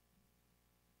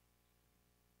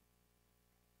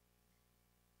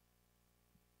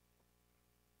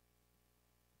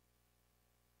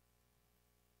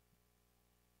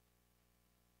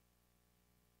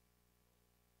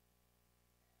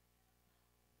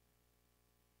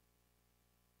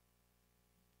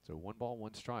 So 1 ball,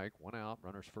 1 strike, 1 out,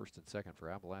 runners first and second for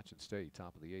Appalachian State,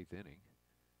 top of the 8th inning.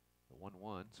 The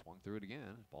 1-1 swung through it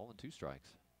again, ball and 2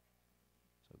 strikes.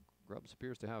 So Grubbs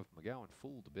appears to have McGowan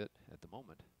fooled a bit at the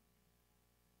moment.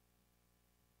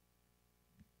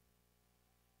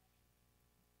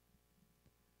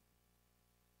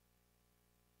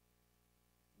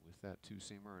 With that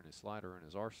two-seamer and his slider in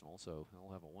his arsenal, so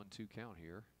he'll have a 1-2 count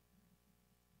here.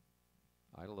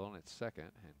 Idle on at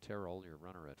second, and Terrell, your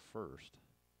runner, at first.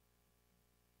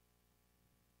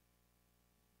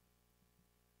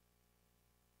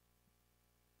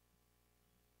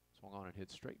 Swung on and hit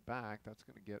straight back. That's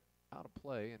going to get out of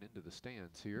play and into the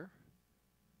stands here.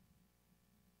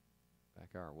 Back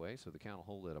our way, so the count will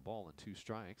hold at a ball and 2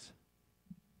 strikes.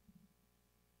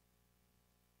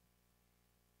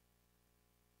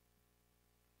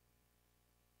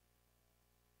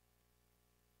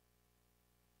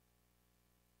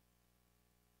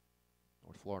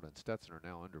 North Florida and Stetson are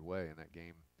now underway in that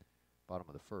game. Bottom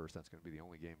of the first. That's going to be the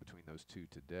only game between those two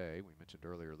today. We mentioned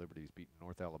earlier Liberty's beaten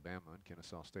North Alabama, and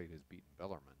Kennesaw State has beaten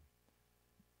Bellarmine.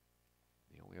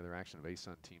 The only other action of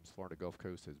ASUN teams, Florida Gulf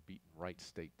Coast has beaten Wright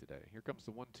State today. Here comes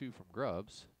the 1-2 from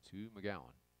Grubbs to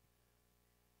McGowan.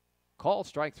 Call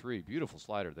strike 3. Beautiful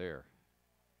slider there.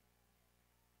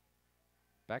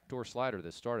 Backdoor slider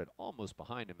that started almost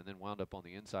behind him and then wound up on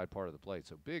the inside part of the plate.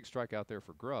 So big strike out there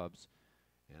for Grubbs.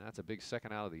 And that's a big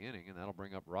second out of the inning, and that'll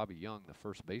bring up Robbie Young, the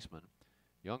first baseman.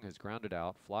 Young has grounded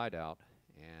out, flied out,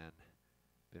 and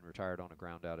been retired on a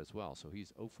ground out as well. So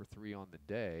he's 0 for 3 on the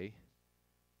day.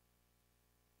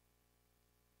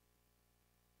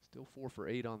 Still 4 for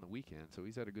 8 on the weekend, so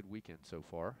he's had a good weekend so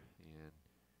far. And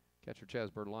catcher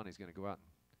Chaz Bertolani is going to go out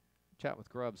and chat with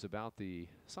Grubbs about the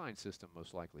sign system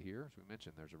most likely here. As we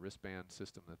mentioned, there's a wristband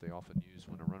system that they often use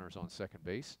when a runner's on second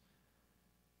base.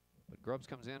 But Grubbs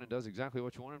comes in and does exactly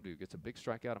what you want him to do. Gets a big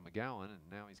strike out of McGowan, and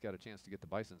now he's got a chance to get the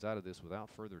Bisons out of this without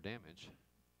further damage.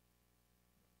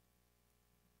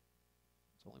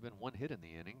 It's only been 1 hit in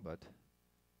the inning, but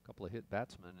a couple of hit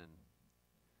batsmen and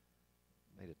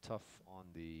made it tough on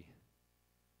the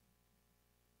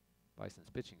Bison's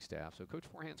pitching staff. So Coach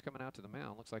Forehand's coming out to the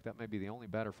mound. Looks like that may be the only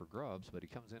batter for Grubbs, but he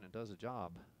comes in and does a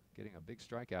job getting a big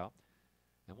strikeout.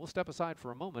 And we'll step aside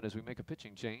for a moment as we make a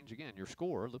pitching change. Again, your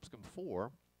score, Lipscomb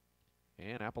 4.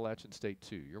 And Appalachian State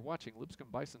 2. You're watching Lipscomb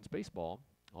Bison's baseball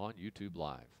on YouTube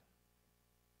Live.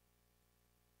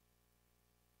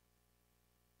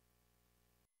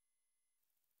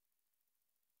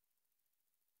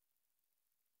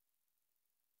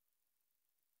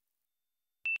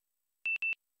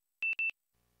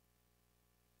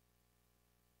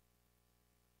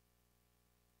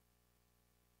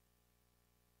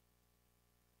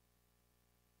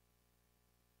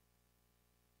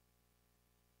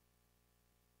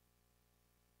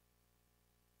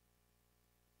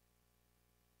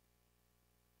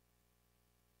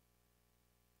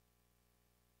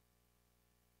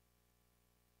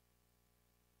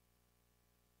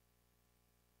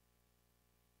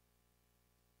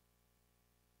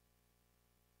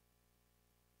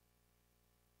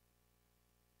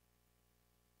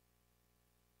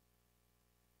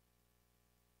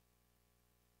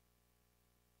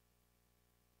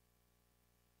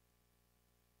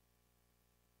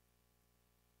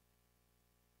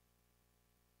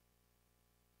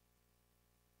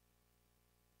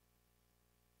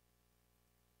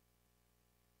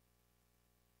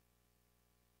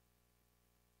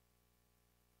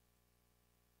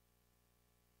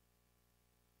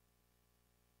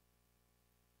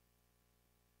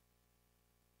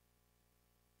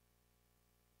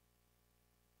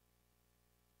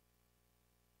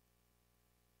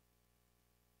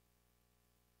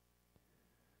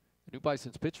 New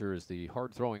Bison's pitcher is the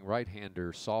hard-throwing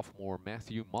right-hander sophomore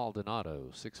Matthew Maldonado,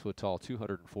 6 foot tall,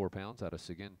 204 pounds, out of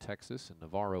Seguin, Texas, and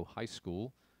Navarro High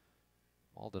School.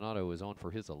 Maldonado is on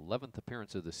for his 11th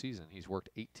appearance of the season. He's worked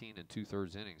 18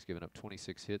 2/3 innings, given up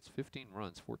 26 hits, 15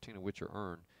 runs, 14 of which are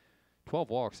earned, 12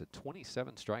 walks, and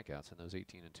 27 strikeouts in those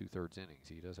 18 2/3 innings.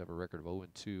 He does have a record of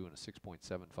 0-2 and a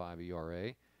 6.75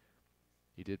 ERA.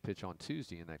 He did pitch on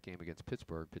Tuesday in that game against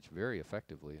Pittsburgh, pitched very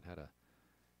effectively and had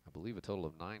I believe, a total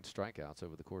of 9 strikeouts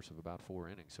over the course of about 4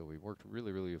 innings. So he worked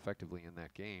really, really effectively in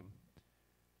that game.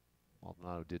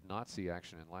 Maldonado did not see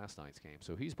action in last night's game.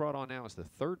 So he's brought on now as the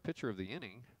 3rd pitcher of the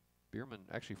inning. Bierman,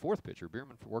 actually 4th pitcher.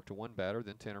 Bierman worked to 1 batter,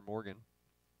 then Tanner Morgan,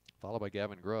 followed by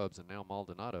Gavin Grubbs, and now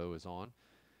Maldonado is on.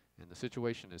 And the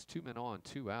situation is 2 men on,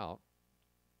 2 out.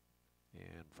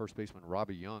 And first baseman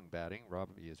Robbie Young batting.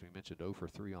 Robbie, as we mentioned, 0 for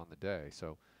 3 on the day.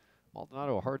 So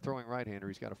Maldonado, a hard-throwing right-hander.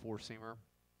 He's got a 4-seamer.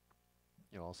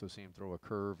 You'll also see him throw a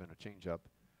curve and a changeup,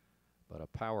 but a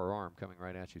power arm coming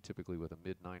right at you, typically with a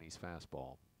mid-90s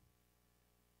fastball.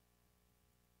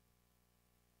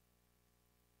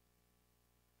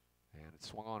 And it's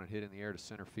swung on and hit in the air to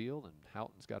center field, and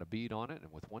Houghton's got a bead on it,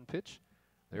 and with 1 pitch,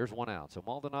 there's 1 out. So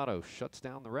Maldonado shuts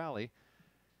down the rally,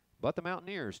 but the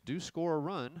Mountaineers do score a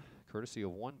run, courtesy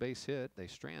of 1 base hit. They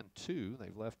strand 2.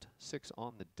 They've left 6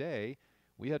 on the day.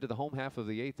 We head to the home half of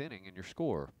the 8th inning, and your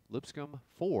score, Lipscomb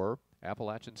 4,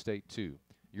 Appalachian State 2.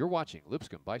 You're watching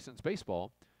Lipscomb Bison's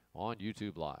Baseball on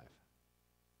YouTube Live.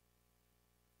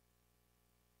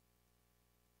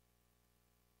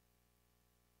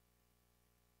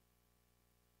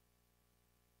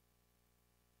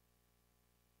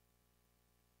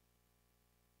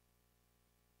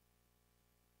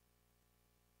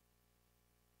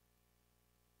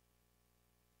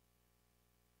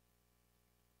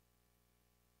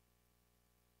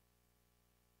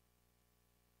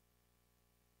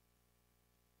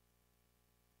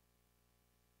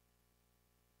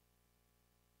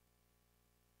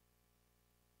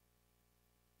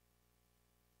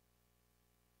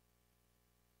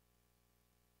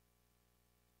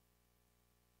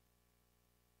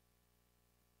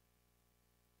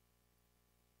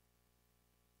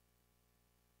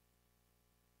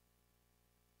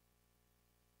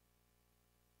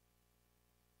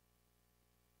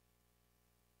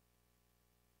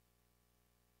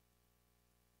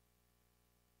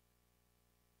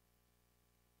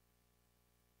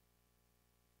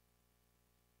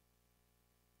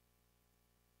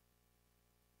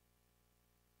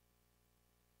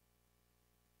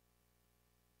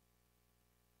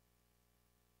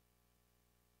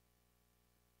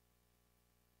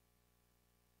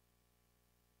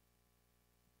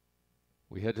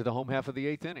 We head to the home half of the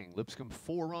 8th inning. Lipscomb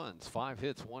 4 runs, 5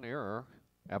 hits, 1 error.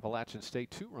 Appalachian State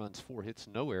 2 runs, 4 hits,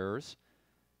 no errors.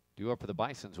 Due up for the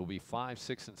Bisons will be 5,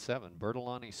 6, and 7.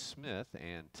 Bertolani Smith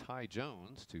and Ty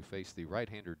Jones to face the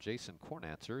right-hander Jason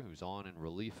Kornatzer, who's on in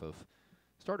relief of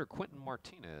starter Quentin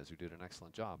Martinez, who did an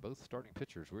excellent job. Both starting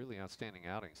pitchers, really outstanding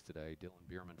outings today. Dylan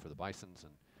Bierman for the Bisons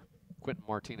and Quentin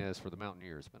Martinez for the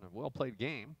Mountaineers. Been a well-played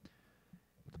game.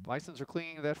 The Bisons are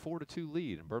clinging to that 4-2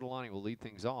 lead, and Bertolani will lead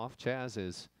things off. Chaz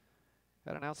has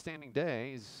had an outstanding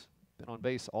day. He's been on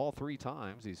base all 3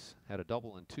 times. He's had a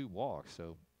double and 2 walks,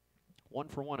 so 1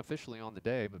 for 1 officially on the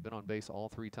day, but been on base all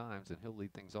 3 times, and he'll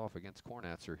lead things off against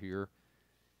Kornatzer here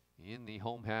in the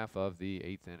home half of the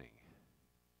 8th inning.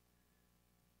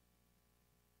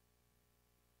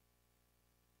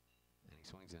 And he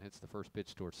swings and hits the first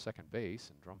pitch towards second base,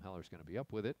 and Drumheller's going to be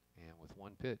up with it, and with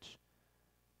 1 pitch,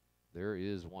 there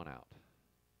is 1 out.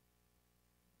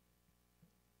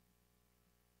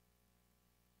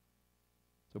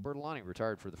 So Bertolani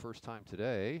retired for the first time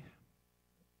today.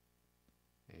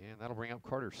 And that'll bring up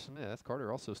Carter Smith.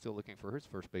 Carter also still looking for his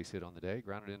first base hit on the day.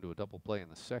 Grounded into a double play in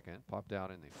the 2nd. Popped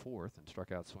out in the 4th and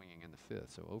struck out swinging in the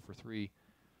 5th. So 0 for 3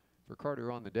 for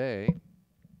Carter on the day.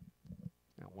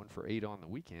 Now 1 for 8 on the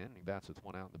weekend. He bats with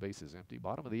 1 out and the base is empty.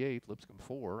 Bottom of the 8th, Lipscomb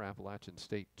 4, Appalachian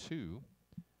State 2.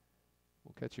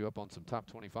 We'll catch you up on some top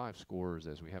 25 scores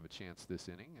as we have a chance this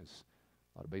inning. There's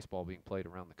a lot of baseball being played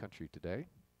around the country today.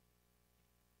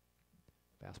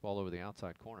 Fastball over the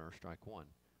outside corner, strike 1.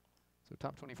 So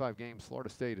top 25 games, Florida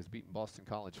State has beaten Boston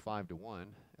College 5-1.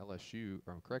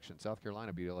 South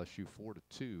Carolina beat LSU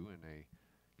 4-2 in a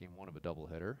game 1 of a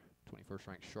doubleheader. 21st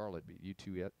ranked Charlotte beat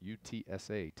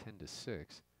UTSA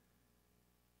 10-6.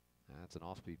 That's an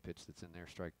off-speed pitch that's in there,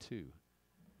 strike 2.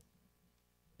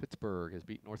 Pittsburgh has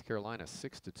beat North Carolina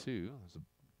 6-2. That's a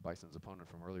Bison's opponent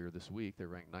from earlier this week. They're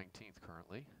ranked 19th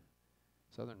currently.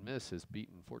 Southern Miss has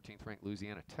beaten 14th ranked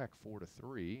Louisiana Tech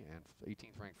 4-3, and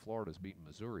 18th ranked Florida has beaten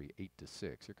Missouri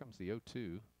 8-6. Here comes the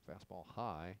 0-2, fastball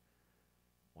high,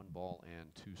 1 ball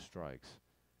and 2 strikes.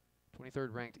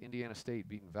 23rd ranked Indiana State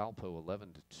beaten Valpo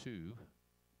 11-2.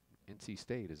 NC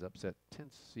State has upset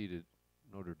 10th seeded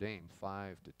Notre Dame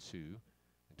 5-2. And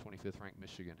 25th ranked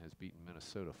Michigan has beaten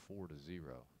Minnesota 4-0.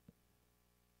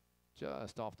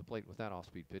 Just off the plate with that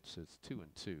off-speed pitch, so it's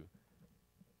 2-2.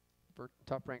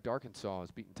 Top-ranked Arkansas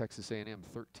has beaten Texas A&M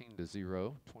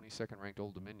 13-0. 22nd ranked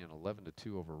Old Dominion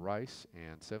 11-2 over Rice,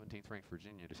 and 17th ranked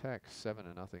Virginia Tech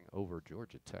 7-0 over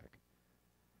Georgia Tech.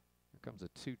 Here comes a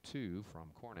 2-2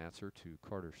 from Kornatzer to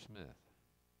Carter Smith.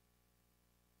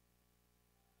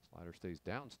 Slider stays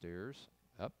downstairs.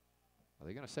 Up. Are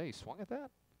they going to say he swung at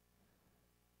that?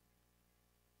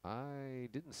 I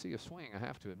didn't see a swing, I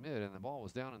have to admit, and the ball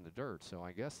was down in the dirt, so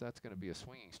I guess that's going to be a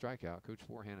swinging strikeout. Coach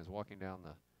Forehand is walking down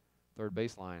the third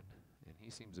baseline, and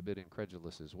he seems a bit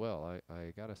incredulous as well.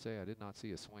 I got to say, I did not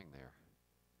see a swing there.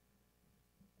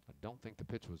 I don't think the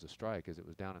pitch was a strike as it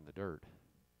was down in the dirt.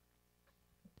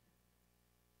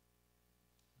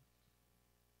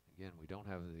 Again, we don't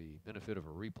have the benefit of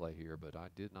a replay here, but I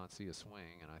did not see a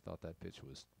swing, and I thought that pitch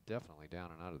was definitely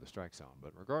down and out of the strike zone.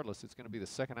 But regardless, it's going to be the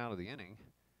second out of the inning.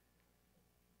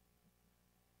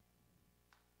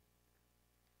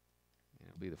 And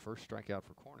it'll be the first strikeout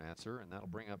for Kornatzer, and that'll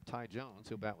bring up Ty Jones.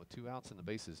 He'll bat with 2 outs and the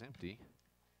bases empty.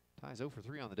 Ty's 0 for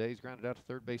 3 on the day. He's grounded out to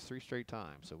third base 3 straight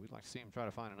times, so we'd like to see him try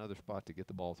to find another spot to get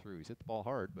the ball through. He's hit the ball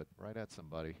hard, but right at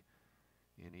somebody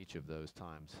in each of those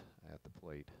times at the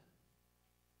plate.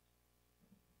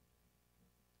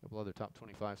 A couple other top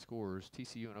 25 scores.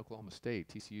 TCU and Oklahoma State.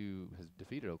 TCU has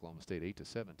defeated Oklahoma State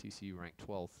 8-7. TCU ranked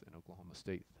 12th, and Oklahoma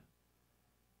State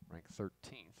ranked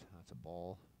 13th. That's a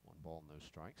ball, 1 ball, no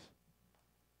strikes.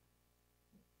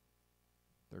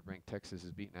 Third-ranked Texas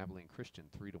has beaten Abilene Christian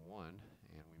 3-1,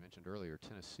 and we mentioned earlier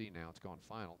Tennessee. Now it's gone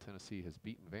final. Tennessee has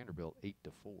beaten Vanderbilt 8-4.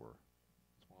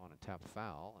 Swung on and tapped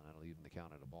foul, and that'll even the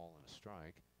count at a ball and a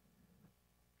strike.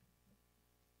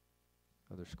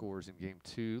 Other scores in Game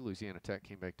 2, Louisiana Tech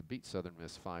came back to beat Southern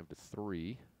Miss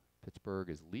 5-3. Pittsburgh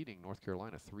is leading North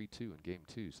Carolina 3-2 in Game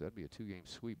 2, so that'd be a 2-game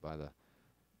sweep by the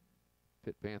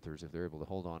Pitt Panthers if they're able to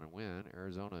hold on and win.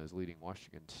 Arizona is leading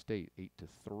Washington State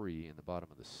 8-3 in the bottom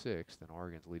of the 6th, and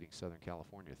Oregon's leading Southern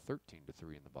California 13-3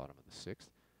 in the bottom of the 6th.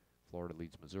 Florida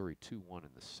leads Missouri 2-1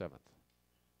 in the 7th.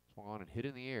 Swung on and hit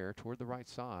in the air toward the right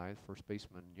side. First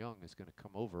baseman Young is going to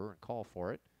come over and call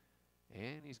for it.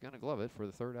 And he's going to glove it for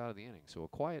the 3rd out of the inning. So a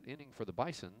quiet inning for the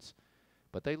Bisons,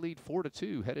 but they lead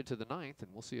 4-2 headed to the 9th,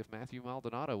 and we'll see if Matthew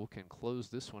Maldonado can close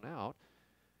this one out.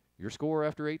 Your score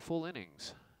after 8 full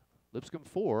innings: Lipscomb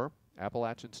 4,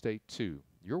 Appalachian State 2.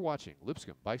 You're watching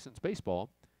Lipscomb Bisons Baseball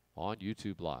on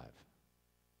YouTube Live.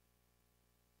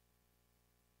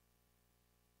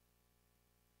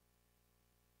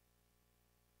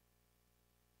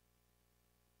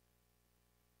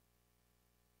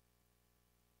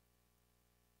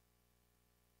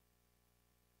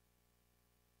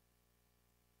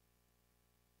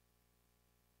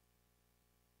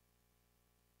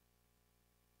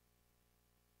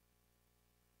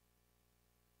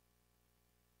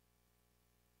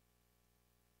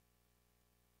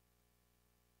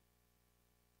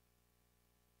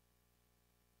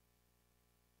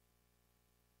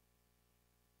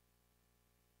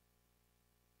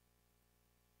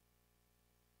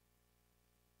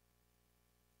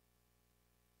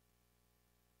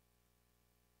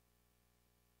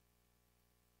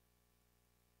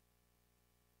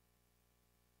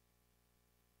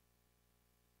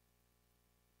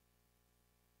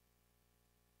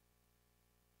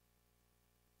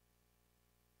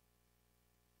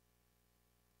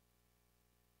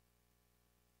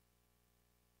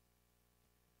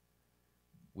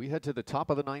 We head to the top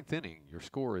of the 9th inning. Your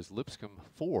score is Lipscomb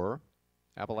 4,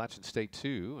 Appalachian State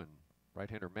 2, and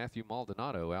right-hander Matthew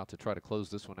Maldonado out to try to close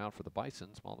this one out for the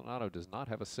Bisons. Maldonado does not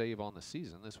have a save on the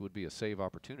season. This would be a save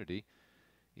opportunity.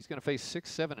 He's going to face 6,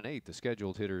 7, and 8, the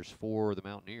scheduled hitters for the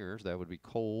Mountaineers. That would be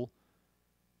Cole,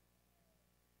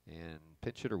 and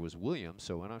pinch hitter was Williams,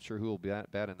 so I'm not sure who will bat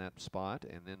in that spot,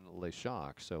 and then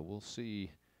LeShock. So we'll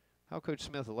see how Coach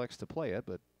Smith elects to play it,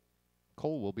 but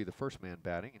Cole will be the first man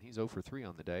batting, and he's 0 for 3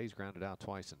 on the day. He's grounded out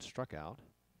twice and struck out.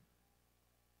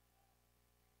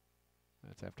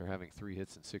 That's after having 3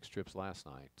 hits and 6 trips last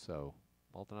night. So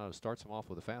Maldonado starts him off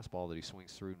with a fastball that he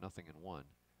swings through, 0-1.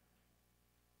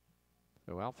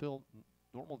 So outfield,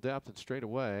 normal depth and straight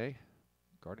away,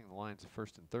 guarding the lines of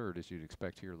first and third, as you'd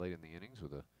expect here late in the innings,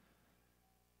 with a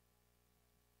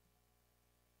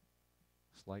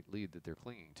slight lead that they're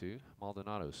clinging to.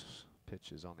 Maldonado's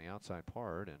pitch is on the outside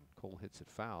part, and Cole hits it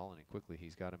foul, and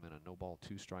he's got him in a no-ball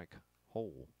 2-strike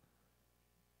hole.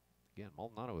 Again,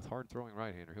 Maldonado with hard-throwing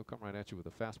right-hander. He'll come right at you with a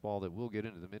fastball that will get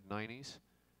into the mid-90s.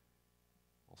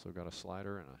 Also got a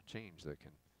slider and a change that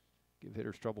can give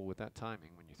hitters trouble with that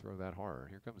timing when you throw that hard.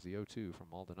 Here comes the 0-2 from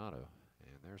Maldonado,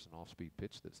 and And there's an off-speed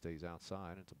pitch that stays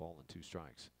outside. It's a ball and 2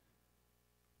 strikes.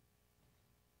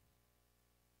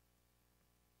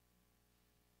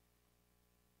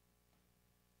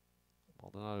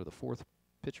 Maldonado, the 4th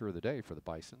pitcher of the day for the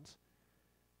Bisons.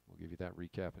 We'll give you that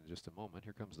recap in just a moment.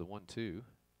 Here comes the 1-2.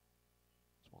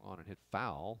 Swung on and hit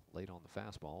foul late on the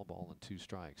fastball. Ball and 2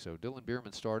 strikes. So Dylan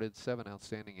Bierman started 7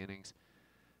 outstanding innings.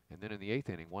 And then in the 8th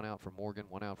inning, 1 out from Morgan,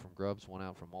 1 out from Grubbs, 1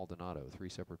 out from Maldonado. 3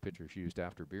 separate pitchers used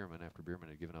after Bierman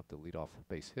had given up the leadoff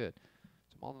base hit.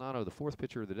 So Maldonado, the 4th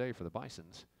pitcher of the day for the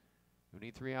Bisons, who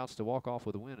need 3 outs to walk off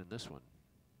with a win in this one.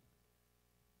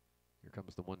 Here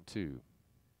comes the 1-2.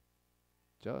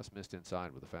 Just missed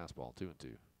inside with a fastball,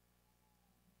 2-2.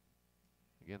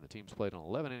 Again, the teams played an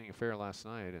 11-inning affair last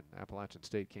night, and Appalachian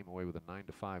State came away with a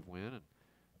 9-5 win and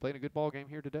playing a good ball game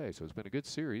here today. So it's been a good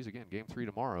series. Again, Game 3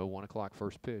 tomorrow, 1 o'clock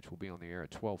first pitch. We'll be on the air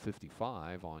at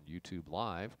 12:55 on YouTube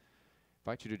Live.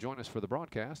 Invite you to join us for the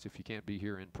broadcast if you can't be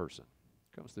here in person.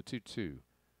 Here comes the 2-2.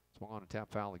 Swung on and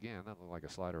tap foul again. That looked like a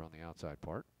slider on the outside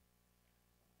part.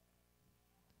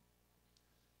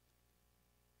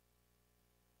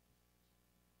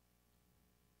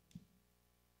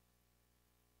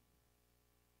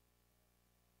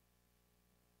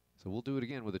 So we'll do it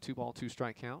again with a 2-ball,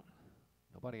 2-strike count.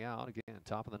 Nobody out. Again,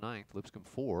 top of the 9th. Lipscomb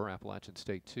 4, Appalachian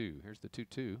State 2. Here's the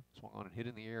 2-2. Swung on and hit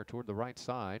in the air toward the right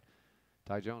side.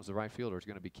 Ty Jones, the right fielder, is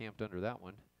going to be camped under that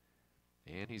one.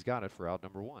 And he's got it for out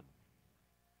number 1.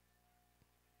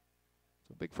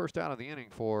 So big first out of the inning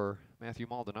for Matthew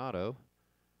Maldonado.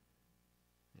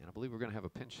 And I believe we're going to have a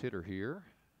pinch hitter here.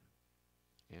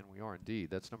 And we are indeed.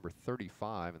 That's number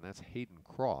 35, and that's Hayden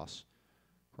Cross.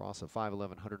 Cross, a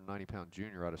 5'11", 190-pound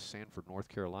junior out of Sanford, North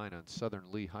Carolina, and Southern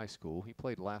Lee High School. He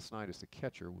played last night as the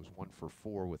catcher, was 1 for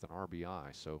 4 with an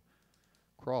RBI. So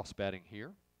Cross batting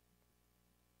here.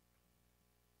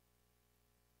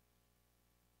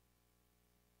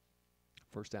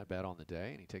 First at bat on the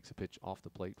day, and he takes a pitch off the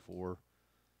plate for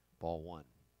ball 1.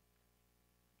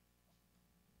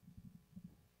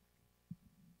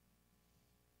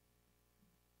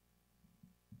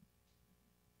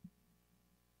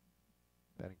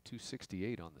 Batting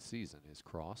 .268 on the season is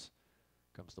Cross.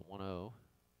 Comes the 1-0.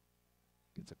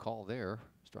 Gets a call there.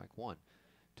 Strike 1.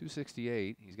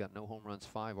 .268. He's got no home runs,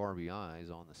 5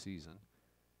 RBIs on the season.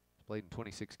 He's played in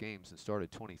 26 games and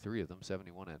started 23 of them,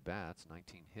 71 at-bats,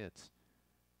 19 hits.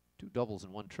 2 doubles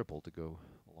and 1 triple to go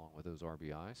along with those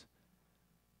RBIs.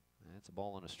 And it's a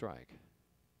ball and a strike.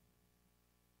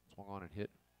 Swung on and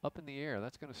hit up in the air.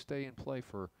 That's going to stay in play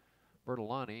for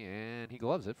Bertolani, and he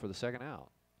gloves it for the 2nd out.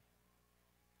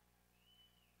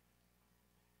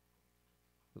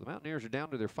 So the Mountaineers are down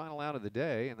to their final out of the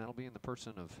day, and that'll be in the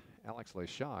person of Alex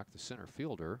Leshock, the center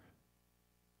fielder.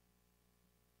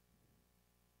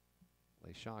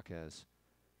 Leshock has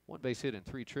 1 base hit in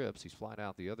 3 trips. He's flied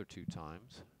out the other 2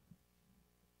 times.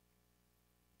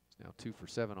 He's now 2 for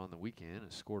 7 on the weekend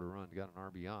and scored a run, got an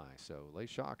RBI. So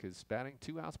Leshock is batting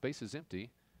 2 outs, bases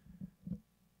empty.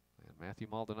 And Matthew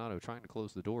Maldonado trying to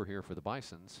close the door here for the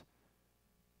Bisons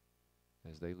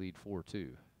as they lead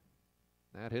 4-2.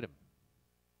 That hit him.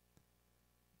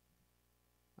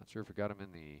 Not sure if it got him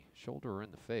in the shoulder or in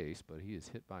the face, but he is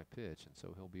hit by pitch, and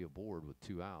so he'll be aboard with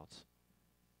 2 outs.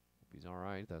 Hope he's all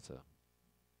right. That's a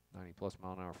 90-plus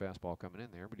mile-an-hour fastball coming in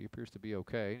there, but he appears to be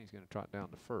okay, and he's going to trot down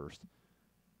to first.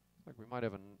 Looks like we might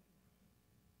have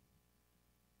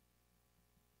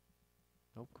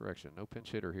no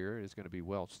pinch hitter here. It is going to be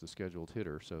Welch, the scheduled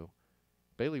hitter. So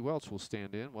Bailey Welch will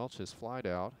stand in. Welch has flied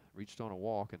out, reached on a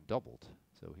walk, and doubled.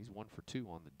 So he's 1 for 2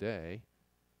 on the day.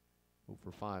 0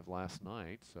 for 5 last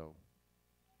night, so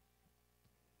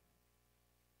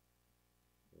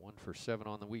 1 for 7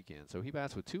 on the weekend. So he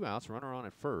bats with 2 outs, runner on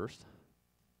at first.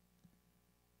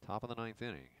 Top of the 9th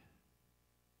inning.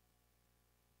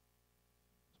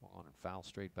 Swung on and foul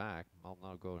straight back.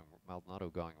 Maldonado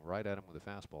going right at him with a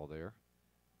fastball there.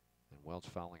 And Welch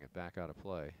fouling it back out of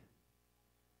play.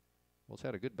 Welch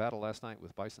had a good battle last night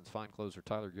with Bison's fine closer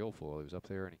Tyler Guilfoyle. He was up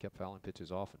there and he kept fouling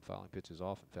pitches off and fouling pitches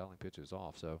off and fouling pitches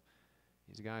off. So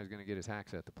he's a guy who's going to get his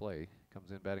hacks at the plate.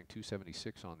 Comes in batting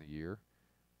 .276 on the year.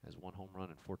 Has 1 home run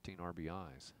and 14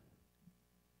 RBIs.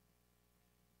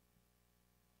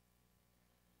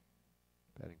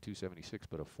 Batting .276,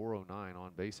 but a .409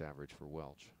 on base average for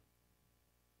Welch.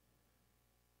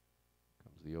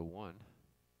 Comes the 0-1.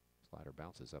 Slider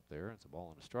bounces up there. It's a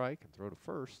ball and a strike and throw to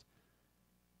first.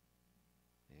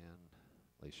 And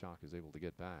Leshock is able to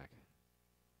get back.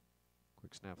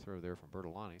 Quick snap throw there from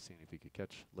Bertolani, seeing if he could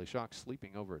catch Leshock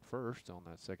sleeping over at first on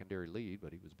that secondary lead,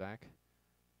 but he was back.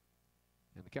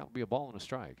 And the count will be a ball and a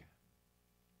strike.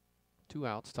 2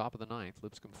 outs, top of the 9th,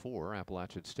 Lipscomb 4,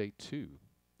 Appalachian State 2.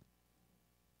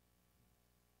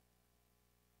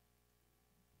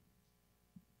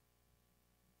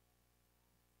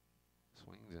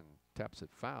 taps it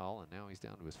foul, and now he's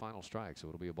down to his final strike. So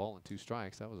it'll be a ball and 2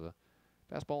 strikes. That was a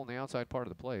fastball on the outside part of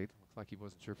the plate. Looks like he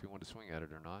wasn't sure if he wanted to swing at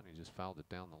it or not, and he just fouled it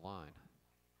down the line.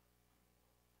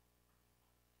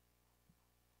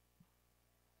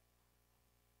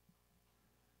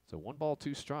 So 1 ball,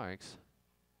 2 strikes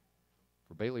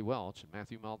for Bailey Welch, and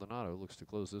Matthew Maldonado looks to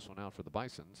close this one out for the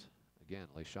Bisons. Again,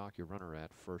 Leshock, your runner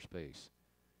at first base.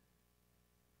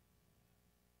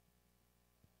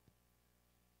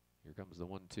 Here comes the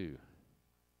 1-2.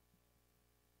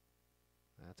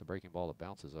 That's a breaking ball that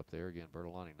bounces up there. Again,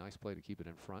 Bertolani, nice play to keep it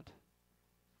in front.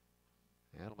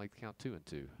 And that'll make the count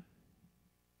 2-2.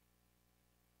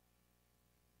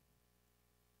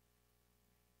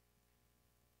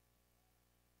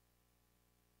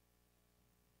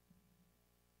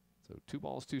 So 2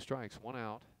 balls, 2 strikes, 1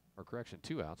 out, or correction,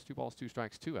 2 outs. 2 balls, 2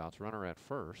 strikes, 2 outs, runner at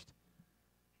first.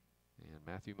 And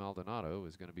Matthew Maldonado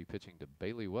is going to be pitching to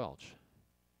Bailey Welch.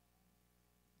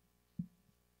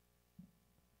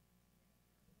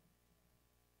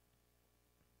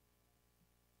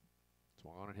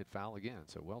 Swung on and hit foul again.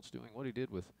 So Welch doing what he did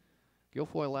with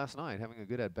Guilfoyle last night, having a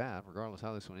good at-bat. Regardless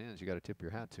how this one ends, you got to tip your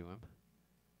hat to him,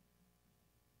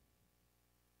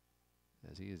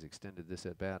 as he has extended this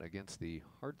at-bat against the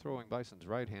hard-throwing Bison's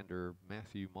right-hander,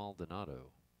 Matthew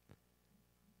Maldonado.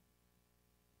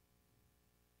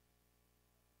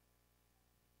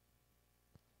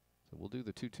 So we'll do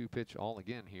the 2-2 pitch all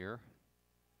again here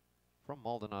from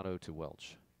Maldonado to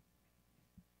Welch.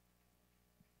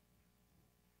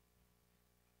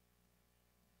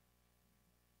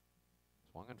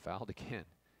 Swung and fouled again.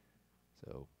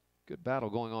 So good battle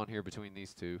going on here between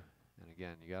these two. And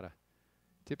again, you got to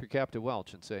tip your cap to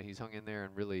Welch and say he's hung in there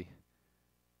and really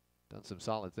done some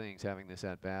solid things, having this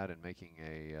at bat and making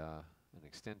an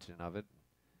extension of it.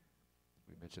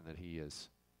 We mentioned that he is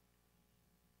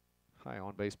high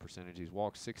on base percentage. He's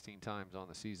walked 16 times on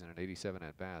the season and 87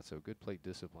 at bats. So good plate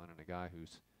discipline and a guy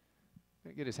who's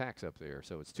going to get his hacks up there.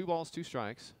 So it's 2 balls, 2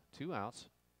 strikes, 2 outs.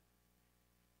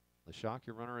 Leshock,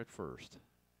 your runner at first.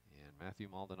 And Matthew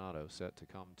Maldonado set to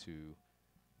come to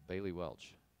Bailey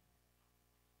Welch.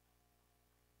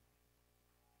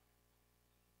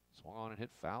 Swung on and hit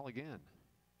foul again.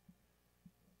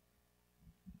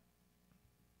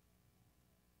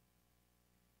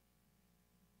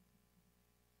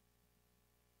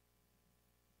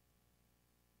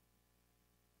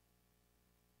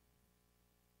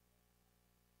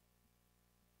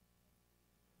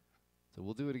 So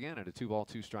we'll do it again at a 2 ball,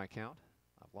 2 strike count.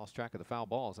 I've lost track of the foul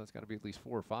balls. That's got to be at least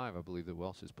 4 or 5, I believe, that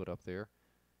Welch has put up there.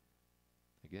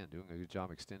 Again, doing a good job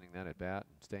extending that at bat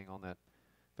and staying on that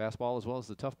fastball as well as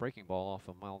the tough breaking ball off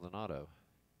of Maldonado.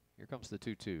 Here comes the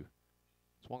 2-2.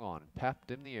 Swung on and papped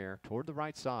in the air toward the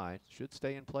right side. Should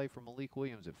stay in play for Malik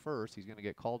Williams at first. He's going to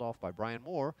get called off by Brian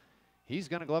Moore. He's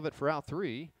going to glove it for out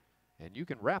 3. And you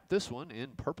can wrap this one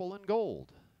in purple and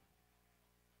gold.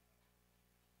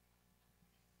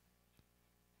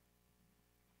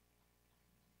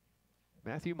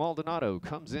 Matthew Maldonado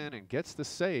comes in and gets the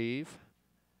save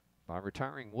by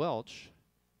retiring Welch,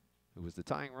 who was the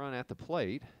tying run at the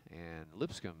plate. And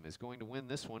Lipscomb is going to win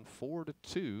this one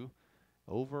 4-2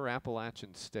 over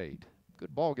Appalachian State.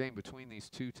 Good ball game between these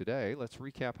two today. Let's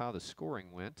recap how the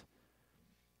scoring went.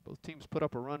 Both teams put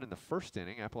up a run in the first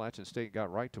inning. Appalachian State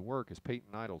got right to work as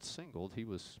Peyton Idle singled. He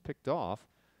was picked off,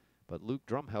 but Luke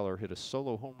Drumheller hit a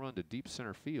solo home run to deep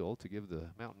center field to give the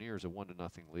Mountaineers a 1-0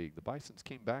 lead. The Bisons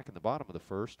came back in the bottom of the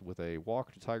first with a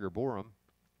walk to Tiger Borum,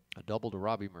 a double to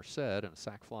Robbie Merced, and a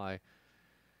sac fly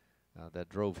that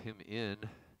drove him in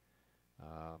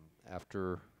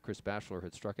after Chris Batchelor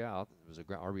had struck out. It was a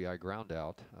RBI ground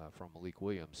out from Malik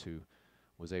Williams, who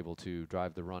was able to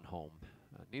drive the run home.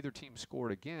 Neither team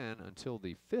scored again until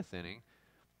the 5th inning,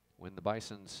 when the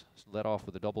Bisons led off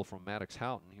with a double from Maddox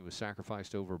Houghton. He was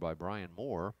sacrificed over by Brian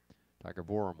Moore. Tiger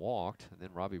Borum walked, and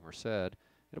then Robbie Merced hit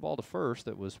a ball to first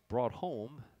that was brought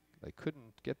home. They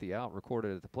couldn't get the out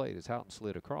recorded at the plate as Houghton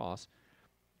slid across.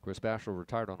 Chris Batchelor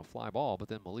retired on a fly ball, but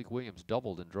then Malik Williams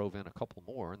doubled and drove in a couple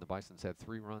more, and the Bisons had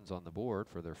 3 runs on the board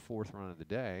for their 4th run of the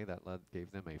day. That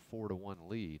gave them a 4-1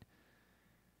 lead.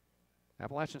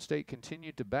 Appalachian State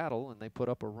continued to battle, and they put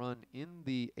up a run in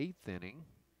the 8th inning.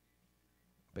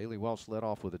 Bailey Welch led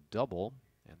off with a double,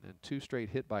 and then 2 straight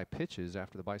hit by pitches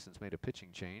after the Bisons made a pitching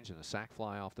change and a sac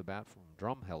fly off the bat from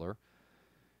Drumheller.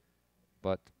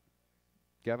 But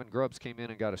Gavin Grubbs came in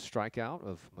and got a strikeout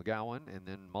of McGowan, and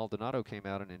then Maldonado came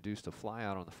out and induced a fly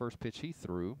out on the first pitch he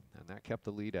threw, and that kept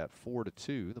the lead at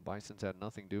 4-2. The Bisons had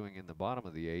nothing doing in the bottom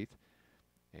of the 8th.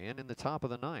 And in the top of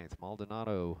the 9th,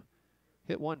 Maldonado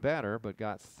hit 1 batter but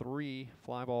got 3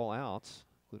 fly ball outs,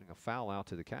 including a foul out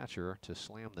to the catcher to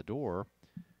slam the door.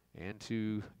 and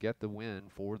to get the win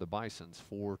for the Bisons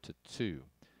 4-2.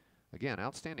 Again,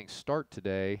 outstanding start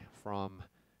today from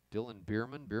Dylan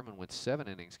Bierman. Bierman went 7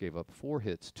 innings, gave up 4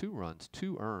 hits, 2 runs,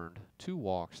 2 earned, 2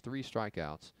 walks, 3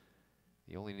 strikeouts.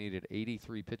 He only needed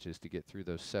 83 pitches to get through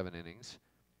those 7 innings.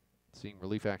 Seeing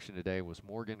relief action today was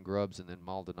Morgan, Grubbs, and then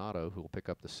Maldonado, who will pick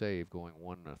up the save, going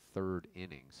 1 1/3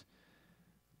 innings.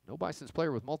 No Bisons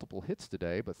player with multiple hits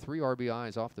today, but 3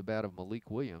 RBIs off the bat of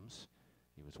Malik Williams.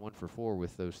 He was 1 for 4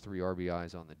 with those 3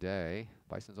 RBIs on the day.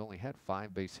 Bisons only had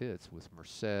 5 base hits, with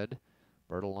Merced,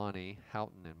 Bertolani,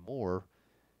 Houghton, and Moore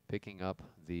picking up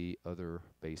the other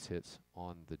base hits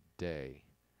on the day.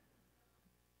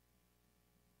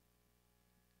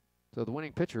 So the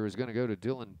winning pitcher is going to go to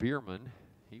Dylan Bierman.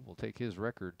 He will take his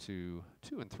record to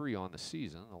 2-3 on the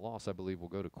season. The loss, I believe, will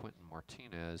go to Quentin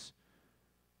Martinez,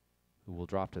 who will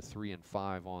drop to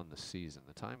 3-5 on the season.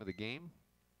 The time of the game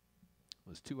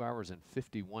was 2 hours and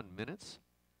 51 minutes.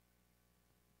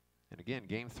 And again,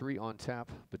 Game 3 on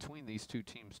tap between these two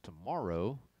teams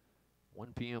tomorrow.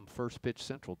 1 p.m. first pitch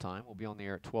Central Time. We'll be on the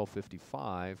air at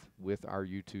 12:55 with our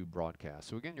YouTube broadcast.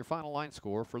 So again, your final line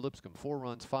score for Lipscomb: 4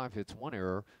 runs, 5 hits, 1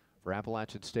 error. For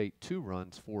Appalachian State, 2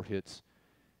 runs, 4 hits,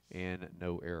 and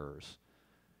no errors.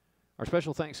 Our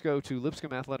special thanks go to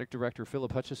Lipscomb Athletic Director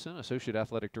Philip Hutchison, Associate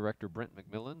Athletic Director Brent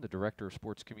McMillan, the Director of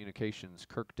Sports Communications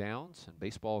Kirk Downs, and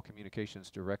Baseball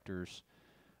Communications Directors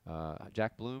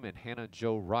Jack Bloom and Hannah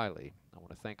Jo Riley. I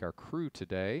want to thank our crew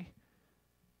today,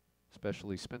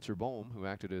 especially Spencer Bohm, who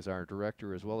acted as our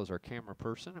director as well as our camera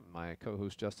person, and my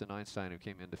co-host Justin Einstein, who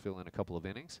came in to fill in a couple of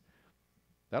innings.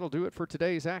 That'll do it for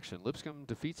today's action. Lipscomb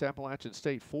defeats Appalachian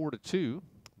State 4-2.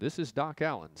 This is Doc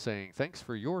Allen saying thanks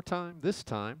for your time this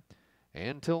time.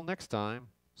 And until next time,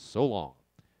 so long.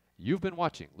 You've been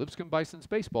watching Lipscomb Bisons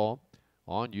Baseball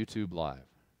on YouTube Live.